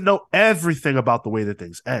he doesn't know everything about the way that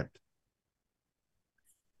things end.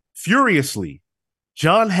 Furiously,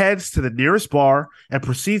 John heads to the nearest bar and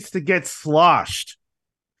proceeds to get sloshed,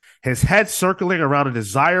 his head circling around a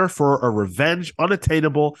desire for a revenge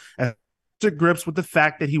unattainable, and to grips with the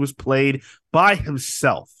fact that he was played by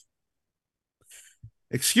himself.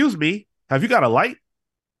 "Excuse me, have you got a light?"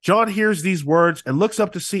 John hears these words and looks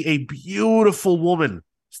up to see a beautiful woman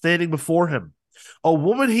standing before him, a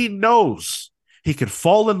woman he knows he could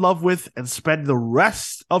fall in love with and spend the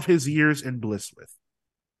rest of his years in bliss with.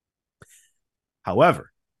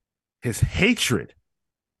 However, his hatred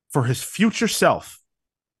for his future self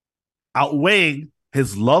outweighing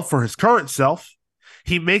his love for his current self,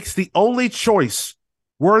 he makes the only choice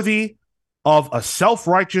worthy of a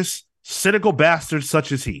self-righteous, cynical bastard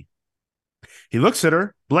such as he. He looks at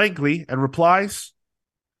her blankly and replies,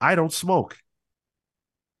 I don't smoke.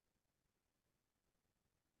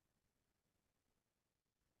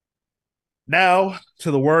 Now,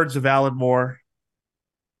 to the words of Alan Moore,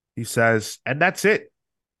 he says, and that's it.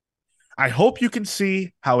 I hope you can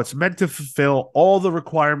see how it's meant to fulfill all the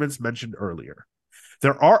requirements mentioned earlier.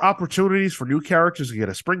 There are opportunities for new characters to get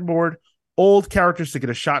a springboard, old characters to get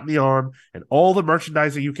a shot in the arm, and all the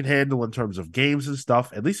merchandising you can handle in terms of games and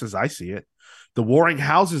stuff, at least as I see it. The Warring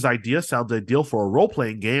Houses idea sounds ideal for a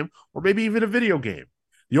role-playing game or maybe even a video game.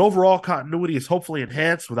 The overall continuity is hopefully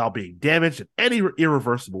enhanced without being damaged in any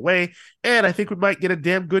irreversible way, and I think we might get a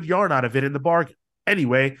damn good yarn out of it in the bargain.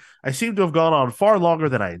 Anyway, I seem to have gone on far longer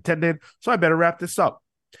than I intended, so I better wrap this up.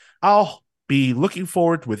 I'll be looking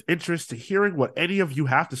forward with interest to hearing what any of you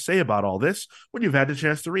have to say about all this when you've had the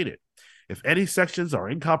chance to read it. If any sections are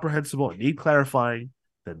incomprehensible and need clarifying,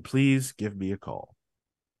 then please give me a call.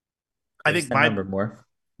 I think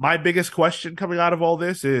my biggest question coming out of all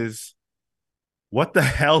this is, what the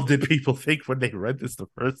hell did people think when they read this the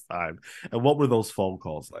first time? And what were those phone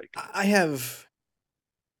calls like? I have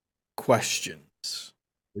questions.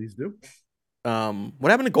 Please do.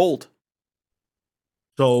 What happened to gold?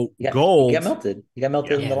 So gold, he got melted. He got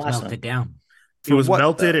melted in the last melted one. Down. It was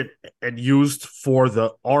melted and used for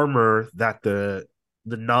the armor that the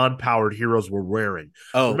non-powered heroes were wearing.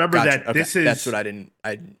 Oh, remember gotcha. that this is that's what I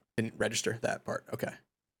didn't register that part. Okay.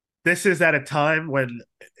 This is at a time when,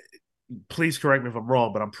 please correct me if I'm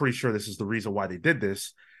wrong, but I'm pretty sure this is the reason why they did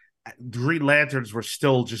this. Green Lanterns were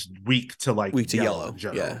still just weak to yellow in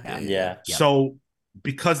general. Yeah. So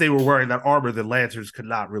because they were wearing that armor, the Lanterns could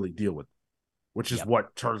not really deal with it, which is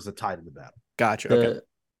what turns the tide in the battle. Gotcha. Okay.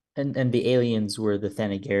 And the aliens were the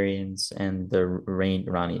Thanagarians and the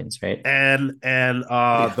Iranians, right? And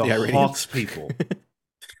the Hawks people.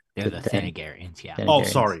 They're the Thanagarians, yeah. Oh,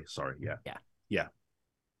 sorry. Yeah.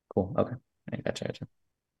 Cool. Okay. I gotcha.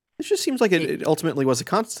 It just seems like it ultimately was a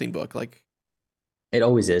Constantine book. Like, it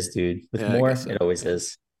always is, dude. With Moore, it always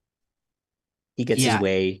is. He gets his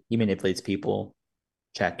way. He manipulates people.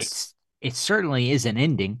 Checks. It certainly is an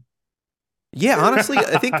ending. Yeah, honestly,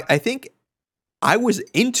 I think I was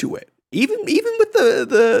into it. Even with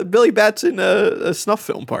the Billy Batson snuff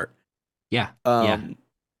film part. Yeah.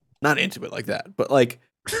 Not into it like that, but like,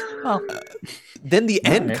 well, then the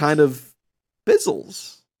end kind of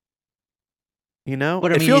fizzles. You know,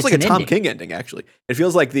 but, it feels like a Tom King ending. Actually, it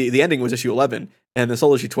feels like the ending was issue 11, and the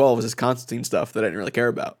solo issue 12 was this Constantine stuff that I didn't really care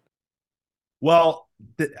about. Well,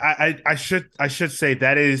 I should say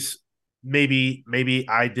that is maybe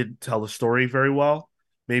I didn't tell the story very well.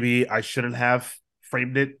 Maybe I shouldn't have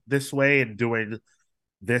framed it this way and doing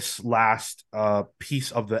this last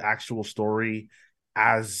piece of the actual story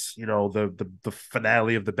as, you know, the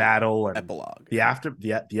finale of the battle and epilogue. The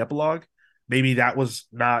epilogue. Maybe that was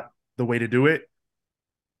not the way to do it.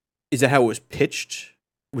 Is that how it was pitched?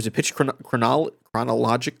 Was it pitched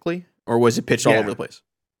chronologically, or was it pitched all over the place?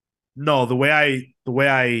 No, the way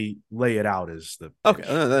I lay it out is the okay.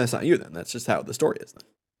 That's not you then. That's just how the story is then.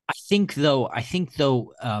 I think though,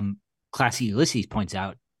 Classy Ulysses points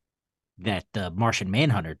out that the Martian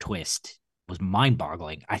Manhunter twist was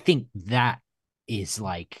mind-boggling. I think that is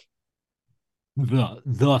like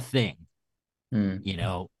the thing. You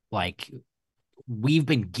know, like we've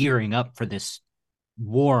been gearing up for this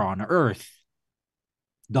war on Earth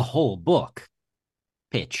the whole book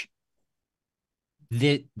pitch.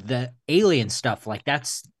 The alien stuff, like,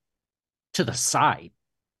 that's to the side.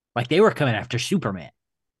 Like, they were coming after Superman.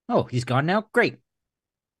 Oh, he's gone now? Great.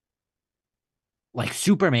 Like,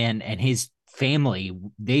 Superman and his family,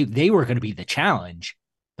 they were going to be the challenge,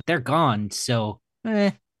 but they're gone, so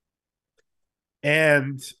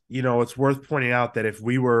And, you know, it's worth pointing out that if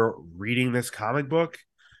we were reading this comic book,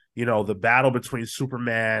 you know, the battle between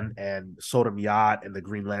Superman and Sodom Yat and the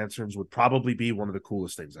Green Lanterns would probably be one of the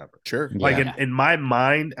coolest things ever. Sure. Like, in my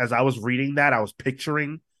mind, as I was reading that, I was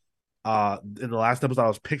picturing, in the last episode, I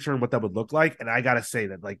was picturing what that would look like. And I got to say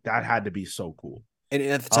that, like, that had to be so cool. And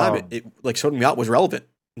at the time, it like Sodom Yat was relevant,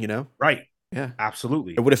 you know? Right. Yeah.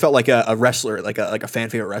 Absolutely. It would have felt like a wrestler, like a fan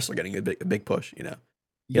favorite wrestler getting a big push, you know?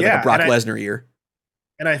 Yeah. Like a Brock Lesnar year.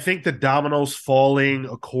 And I think the dominoes falling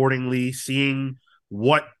accordingly, seeing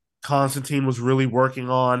what Constantine was really working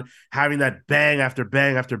on, having that bang after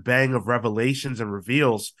bang after bang of revelations and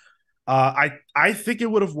reveals, I think it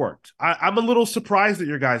would have worked. I'm a little surprised at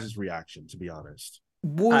your guys' reaction, to be honest.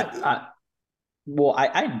 I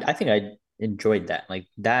think I enjoyed that. Like,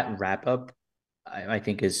 that wrap up, I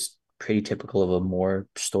think is pretty typical of a Moore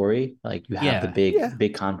story. Like, you have the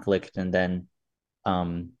big conflict, and then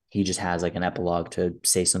he just has like an epilogue to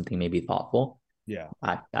say something maybe thoughtful. Yeah.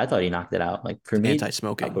 I thought he knocked it out. Like for me,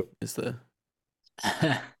 anti-smoking is the.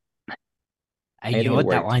 You know what?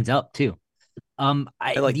 That lines up too.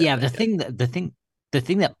 I like yeah, that. The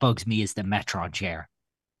thing that bugs me is the Metron chair.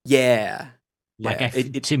 Yeah.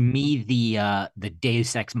 Like to me, the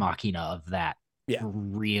Deus Ex Machina of that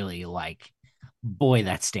really like, boy,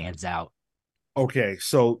 that stands out. Okay,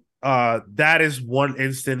 so that is one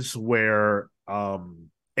instance where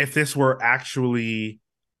if this were actually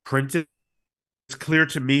printed, it's clear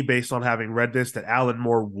to me based on having read this that Alan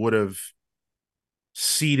Moore would have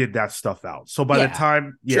seeded that stuff out. So by the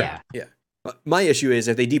time, yeah. My issue is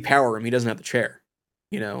if they depower him, he doesn't have the chair.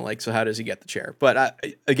 You know, like, so how does he get the chair? But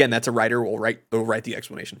again, that's a writer will write the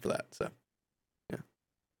explanation for that. So,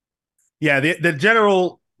 the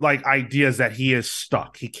general like idea is that he is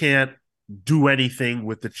stuck. He can't do anything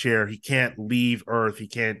with the chair. He can't leave Earth. He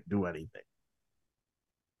can't do anything.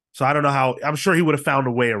 So I don't know how. I'm sure he would have found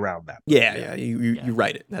a way around that. Yeah. You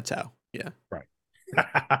write it. That's how. Yeah. Right.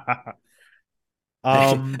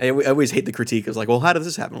 I always hate the critique of like, well, how did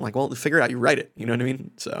this happen? I'm like, well, figure it out. You write it. You know what I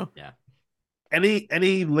mean? So yeah.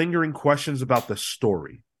 Any lingering questions about the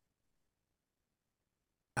story?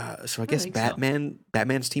 So I guess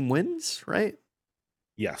Batman's team wins, right?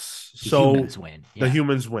 Yes. So humans win. The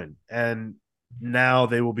humans win, and now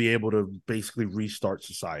they will be able to basically restart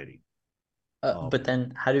society. But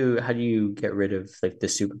then how do you get rid of like the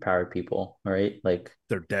superpowered people? All right, like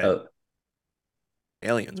they're dead.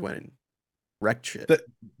 Aliens winning, wrecked shit.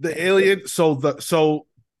 The alien. So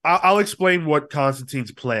I'll explain what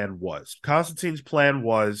Constantine's plan was. Constantine's plan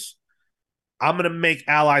was, I'm going to make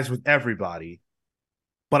allies with everybody,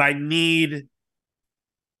 but I need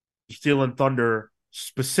Steel and Thunder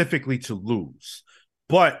specifically to lose.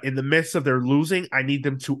 But in the midst of their losing, I need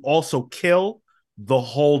them to also kill the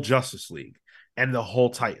whole Justice League and the whole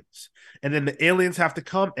Titans. And then the aliens have to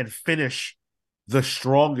come and finish the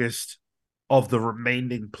strongest of the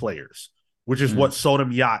remaining players, which is what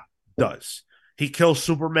Sodom Yacht does. He kills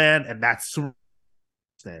Superman, and that's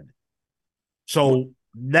Superman. So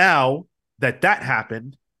now that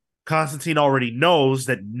happened, Constantine already knows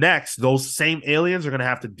that next those same aliens are going to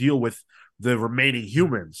have to deal with the remaining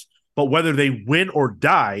humans. But whether they win or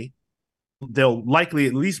die, they'll likely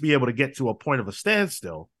at least be able to get to a point of a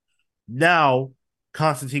standstill. Now,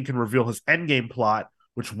 Constantine can reveal his endgame plot,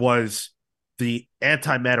 which was the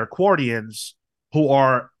antimatter Quardians, who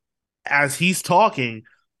are, as he's talking,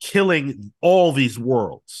 killing all these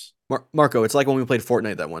worlds. Marco, it's like when we played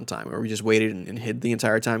Fortnite that one time, where we just waited and hid the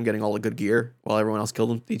entire time, getting all the good gear while everyone else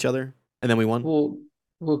killed each other, and then we won. Well,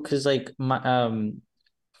 because like my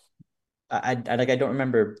I don't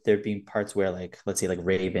remember there being parts where like, let's say like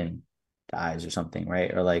Raven dies or something,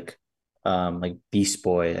 right? Or like Beast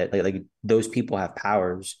Boy, like those people have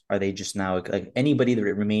powers. Are they just now like anybody that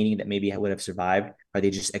remaining that maybe would have survived? Are they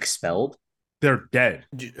just expelled? They're dead.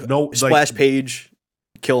 No splash page.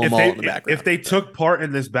 Kill them all in the background. If they took part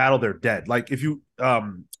in this battle, they're dead. Like if you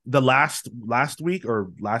the last week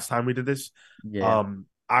or last time we did this,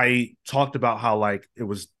 I talked about how like it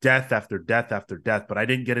was death after death after death, but I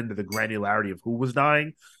didn't get into the granularity of who was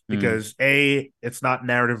dying because it's not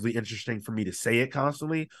narratively interesting for me to say it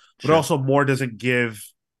constantly, but also Moore doesn't give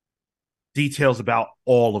details about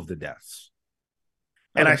all of the deaths.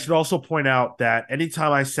 And I should also point out that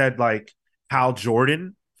anytime I said like Hal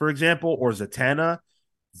Jordan, for example, or Zatanna,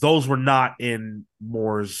 those were not in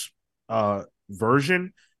Moore's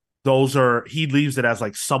version. Those are, he leaves it as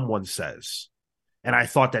like someone says. And I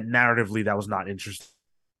thought that narratively that was not interesting.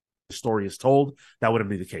 The story is told, that wouldn't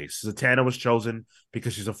be the case. Zatanna was chosen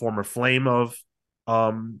because she's a former flame of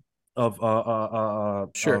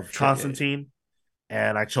Constantine.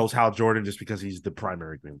 And I chose Hal Jordan just because he's the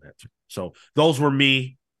primary Green Lantern. So those were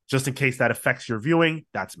me. Just in case that affects your viewing,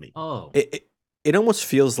 that's me. Oh, it almost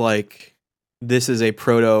feels like this is a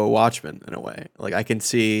proto Watchmen in a way. Like I can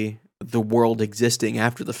see the world existing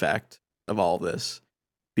after the fact of all this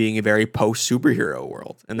being a very post superhero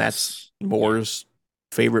world, and that's Moore's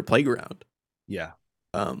favorite playground. Yeah.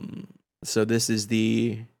 So this is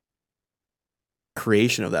the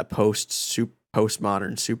creation of that postmodern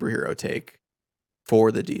superhero take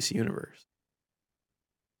for the DC universe.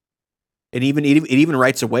 It even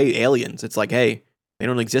writes away aliens. It's like, hey, they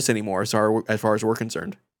don't exist anymore as far as we're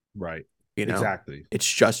concerned. Right. You know? Exactly. It's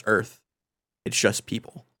just Earth. It's just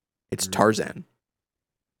people. It's Tarzan.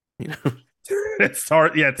 You know? It's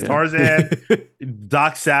Tarzan,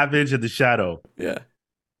 Doc Savage, and the Shadow. Yeah.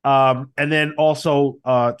 And then also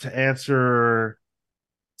to answer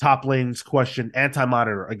Top Lane's question,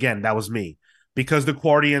 Anti-Monitor, again, that was me. because the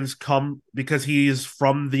Guardians because he is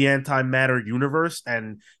from the antimatter universe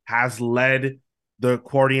and has led the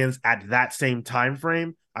Guardians at that same time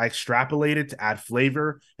frame. I extrapolated to add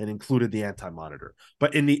flavor and included the anti-monitor.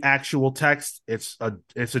 But in the actual text, it's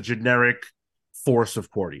a generic force of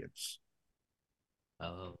Guardians.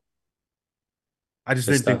 Oh, I just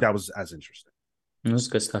Good didn't think stuff. that was as interesting. It was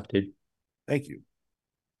good stuff, dude. Thank you.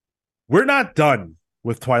 We're not done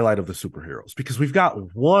with Twilight of the Superheroes because we've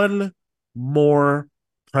got one more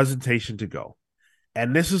presentation to go.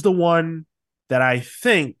 And this is the one that I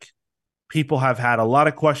think people have had a lot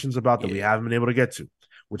of questions about that we haven't been able to get to,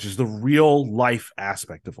 which is the real life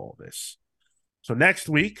aspect of all this. So next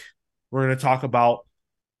week, we're going to talk about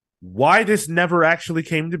why this never actually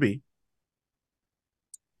came to be,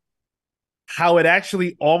 how it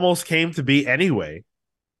actually almost came to be anyway,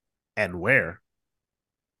 and where.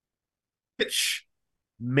 Which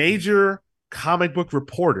major comic book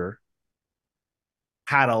reporter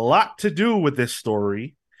had a lot to do with this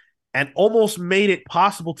story and almost made it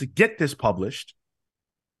possible to get this published.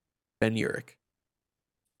 Ben Urich.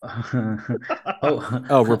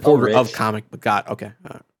 Reporter of comic book. God, okay.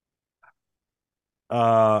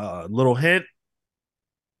 Little hint.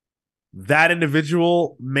 That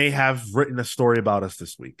individual may have written a story about us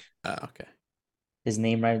this week. Okay. His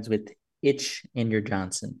name rhymes with Itch in your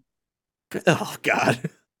Johnson. Oh, God.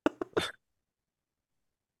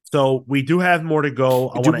 So we do have more to go.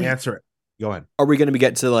 I want to answer it. Go ahead. Are we going to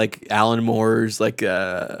get to like Alan Moore's like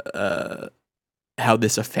how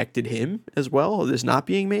this affected him as well? This not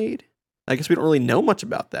being made? I guess we don't really know much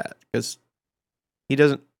about that because he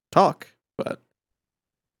doesn't talk. But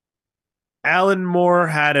Alan Moore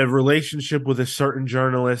had a relationship with a certain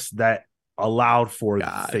journalist that allowed for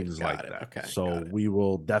things like that. Okay, so we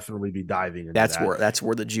will definitely be diving into that's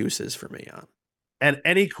where the juice is for me on. And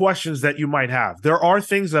any questions that you might have. There are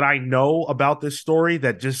things that I know about this story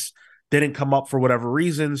that just didn't come up for whatever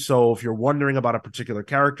reason. So if you're wondering about a particular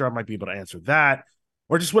character, I might be able to answer that,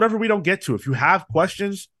 or just whatever we don't get to. If you have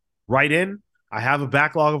questions, write in. I have a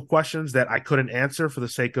backlog of questions that I couldn't answer for the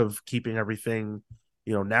sake of keeping everything,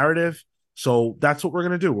 narrative. So that's what we're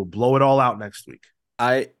going to do. We'll blow it all out next week.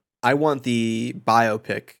 I want the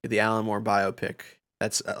biopic, the Alan Moore biopic.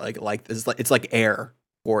 That's it's like Air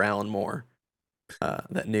for Alan Moore.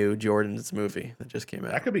 That new Jordan's movie that just came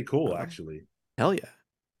out. That could be cool, actually. Hell yeah.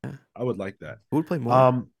 I would like that. Who would play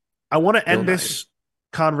more? I want to end this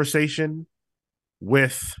conversation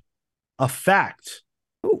with a fact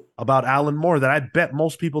about Alan Moore that I bet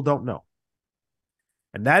most people don't know.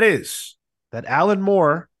 And that is that Alan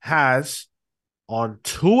Moore has, on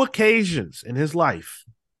 2 occasions in his life,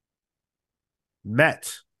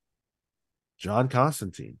 met John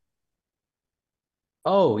Constantine.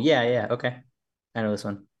 Oh, yeah. Okay. I know this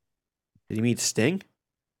one. Did he meet Sting?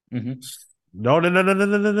 Mm-hmm.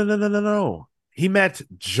 No. He met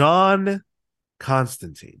John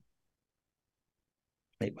Constantine.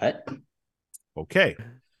 Wait, what? Okay.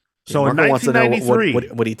 So Marco in 1993, wants to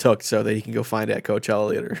know what he took so that he can go find it at Coachella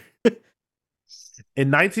later.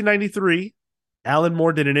 In 1993, Alan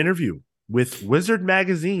Moore did an interview with Wizard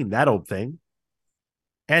Magazine, that old thing.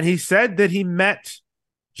 And he said that he met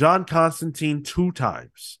John Constantine 2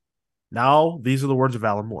 times. Now, these are the words of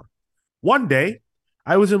Alan Moore. One day,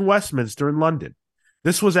 I was in Westminster in London.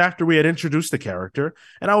 This was after we had introduced the character,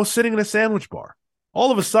 and I was sitting in a sandwich bar.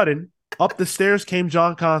 All of a sudden, up the stairs came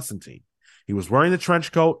John Constantine. He was wearing the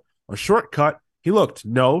trench coat, a short cut. He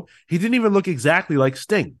didn't even look exactly like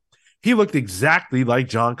Sting. He looked exactly like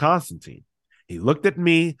John Constantine. He looked at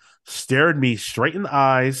me, stared me straight in the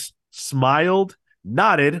eyes, smiled,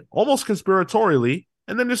 nodded, almost conspiratorially,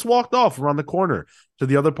 and then just walked off around the corner to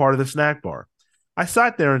the other part of the snack bar. I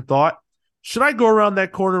sat there and thought, should I go around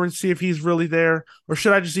that corner and see if he's really there, or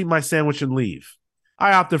should I just eat my sandwich and leave?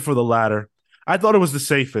 I opted for the latter. I thought it was the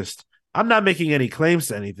safest. I'm not making any claims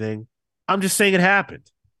to anything. I'm just saying it happened.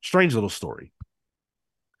 Strange little story.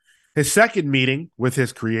 His second meeting with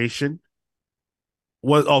his creation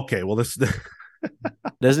was okay. Well, this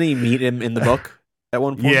doesn't he meet him in the book at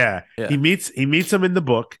one point? Yeah. He meets him in the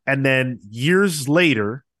book, and then years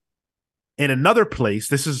later, in another place,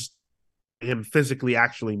 this is him physically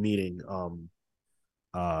actually meeting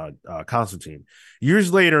Constantine.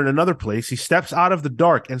 Years later, in another place, he steps out of the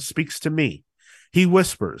dark and speaks to me. He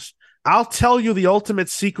whispers, "I'll tell you the ultimate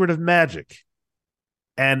secret of magic."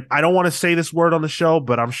 And I don't want to say this word on the show,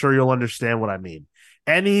 but I'm sure you'll understand what I mean.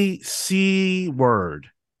 Any C word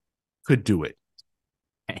could do it.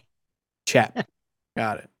 Chat.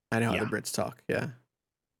 Got it. I know how the Brits talk. Yeah.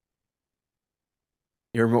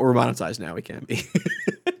 We're monetized now. We can't be.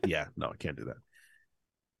 Yeah. No, I can't do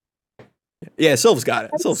that. Yeah, Sylph's got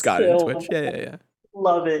it. Sylph's got it in Twitch. Yeah.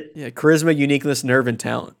 Love it. Yeah, charisma, uniqueness, nerve, and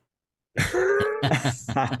talent.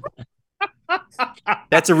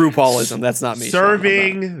 That's a RuPaulism. That's not me.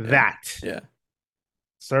 Serving that. Yeah.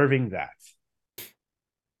 Serving that.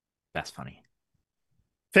 That's funny.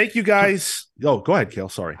 Thank you guys. Oh, go ahead, Kale.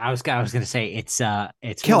 Sorry. I was gonna say it's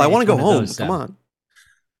Kale, I want to go home. Come on.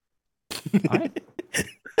 All right.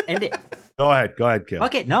 End it. Go ahead, Kale.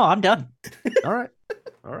 Okay, no, I'm done. All right.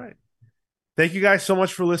 Thank you guys so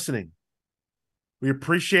much for listening. We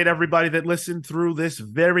appreciate everybody that listened through this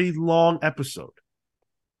very long episode.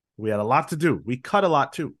 We had a lot to do. We cut a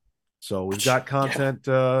lot too. So we've got content,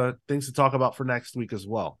 things to talk about for next week as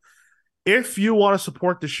well. If you want to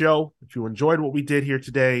support the show, if you enjoyed what we did here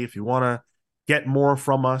today, if you want to get more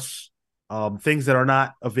from us, things that are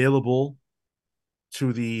not available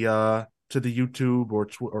to the YouTube or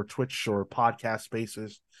Twitch or podcast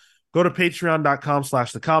spaces, go to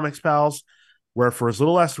patreon.com/thecomicspals, where for as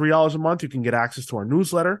little as $3 a month, you can get access to our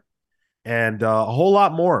newsletter. And a whole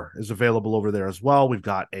lot more is available over there as well. We've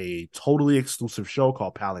got a totally exclusive show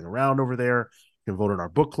called Palling Around over there. You can vote in our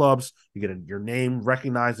book clubs. You get your name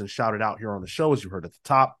recognized and shouted out here on the show, as you heard at the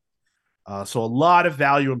top. So a lot of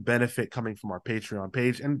value and benefit coming from our Patreon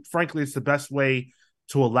page. And frankly, it's the best way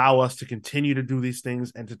to allow us to continue to do these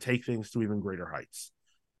things and to take things to even greater heights.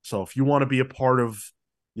 So if you want to be a part of,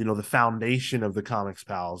 the foundation of the Comics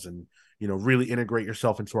Pals and, really integrate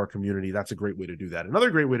yourself into our community, that's a great way to do that.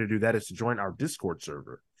 Another great way to do that is to join our Discord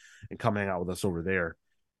server and come hang out with us over there.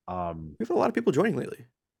 We've had a lot of people joining lately.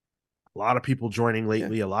 A lot of people joining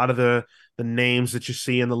lately. Yeah. A lot of the names that you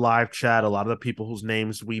see in the live chat, a lot of the people whose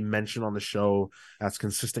names we mention on the show as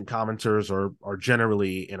consistent commenters are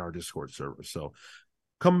generally in our Discord server. So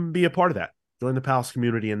come be a part of that. Join the Pals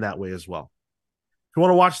community in that way as well. If you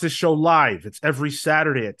want to watch this show live, it's every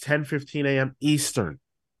Saturday at 10:15 a.m. Eastern.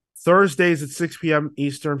 Thursdays at 6 p.m.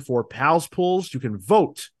 Eastern for Pals Pulls. You can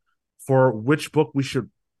vote for which book we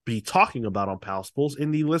should be talking about on Pals Pulls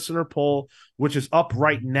in the listener poll, which is up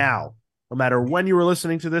right now. No matter when you were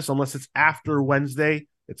listening to this, unless it's after Wednesday,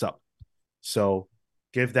 it's up. So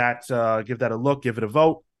give that a look, give it a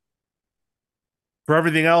vote. For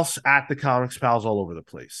everything else, at the Comics Pals all over the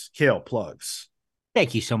place. Kale, plugs.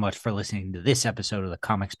 Thank you so much for listening to this episode of the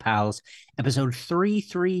Comics Pals, episode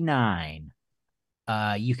 339.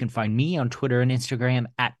 You can find me on Twitter and Instagram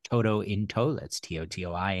at TotoInto. That's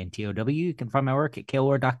TOTOINTOW. You can find my work at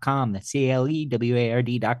kaleward.com. That's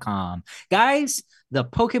CALEWARD.com. Guys, the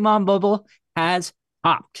Pokemon bubble has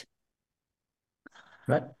popped.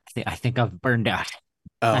 What? I think I've burned out.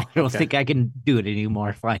 Oh, I don't think I can do it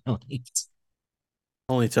anymore, finally.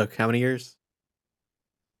 Only took how many years?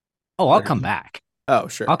 Oh, I'll come back. Oh,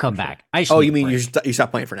 sure. I'll come back. You mean you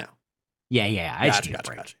stopped playing for now? Yeah. I just need a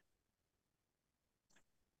break. Gotcha.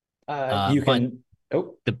 You can.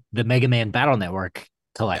 The Mega Man Battle Network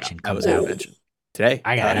collection comes out today.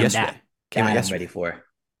 I got yesterday. Came out yesterday. Ready for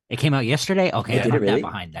it. Came out yesterday. Okay, did it really? That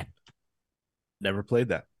behind then. Never played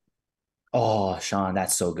that. Oh, Sean,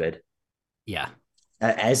 that's so good. Yeah.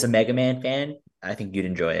 As a Mega Man fan, I think you'd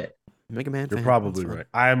enjoy it. Mega Man. You're probably right.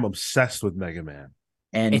 I'm obsessed with Mega Man,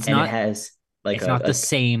 and it has like it's not the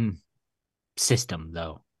same system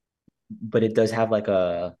though, but it does have like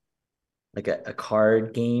a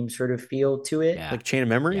card game sort of feel to it. Like Chain of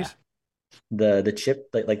Memories. Yeah. The chip,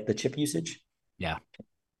 like the chip usage. Yeah.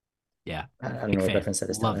 I don't know what reference that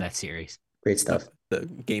is. Love that series. Great stuff. The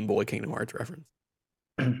Game Boy Kingdom Hearts reference.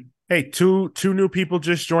 Hey, two new people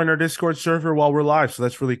just joined our Discord server while we're live, so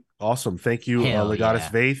that's really awesome. Thank you, Legatus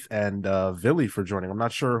Vaith and Villy for joining. I'm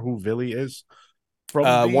not sure who Villy is.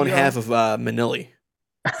 From one half of Manili.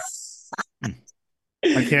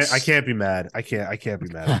 I can't be mad. I can't be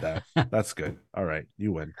mad at that. That's good. All right,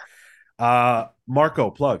 you win.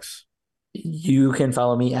 Marco, plugs. You can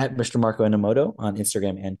follow me at Mr. Marco Enomoto on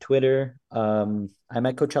Instagram and Twitter. I'm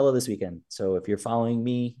at Coachella this weekend, so if you're following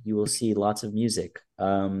me, you will see lots of music.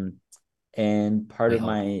 And part of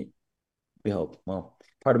my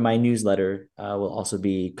newsletter will also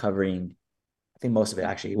be covering, I think most of it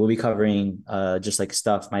actually, we'll be covering just like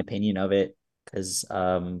stuff, my opinion of it, because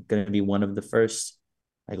going to be one of the first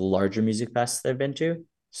like larger music fests I've been to.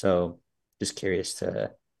 So just curious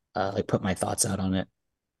to like put my thoughts out on it.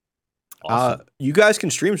 Awesome. You guys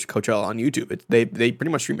can stream Coachella on YouTube. They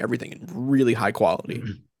pretty much stream everything in really high quality.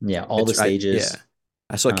 Yeah, all the stages.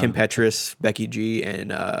 I saw Kim Petras, Becky G, and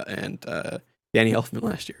Danny Elfman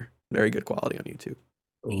last year. Very good quality on YouTube.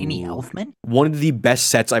 Danny Elfman? One of the best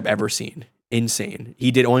sets I've ever seen. Insane.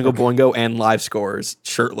 He did Oingo Boingo and live scores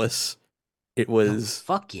shirtless. It was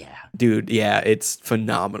fuck yeah, dude. Yeah, it's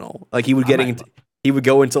phenomenal. Like he would getting into. he would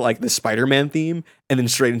go into like the Spider-Man theme and then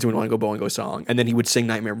straight into an Oingo Boingo song, and then he would sing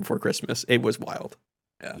Nightmare Before Christmas. It was wild.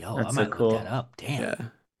 Yeah. Yo, That's I so might cool. look that up. Damn. Yeah.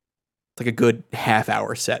 It's like a good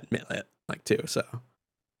half-hour set, like too. So,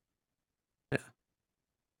 yeah.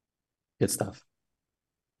 Good stuff.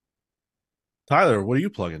 Tyler, what are you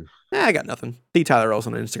plugging? I got nothing. The Tyler Rolls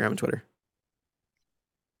on Instagram and Twitter.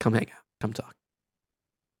 Come hang out. Come talk.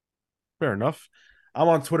 Fair enough. I'm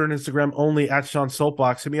on Twitter and Instagram only at Sean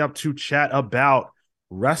Soapbox. Hit me up to chat about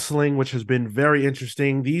wrestling, which has been very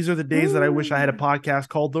interesting. These are the days that I wish I had a podcast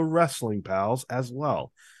called The Wrestling Pals as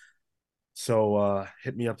well. So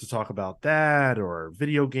hit me up to talk about that or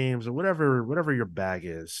video games or whatever your bag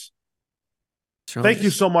is. Thank you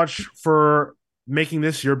so much for making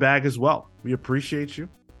this your bag as well. We appreciate you.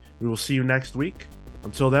 We will see you next week.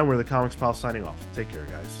 Until then, we're the Comics Pals signing off. Take care,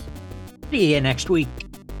 guys. See you next week.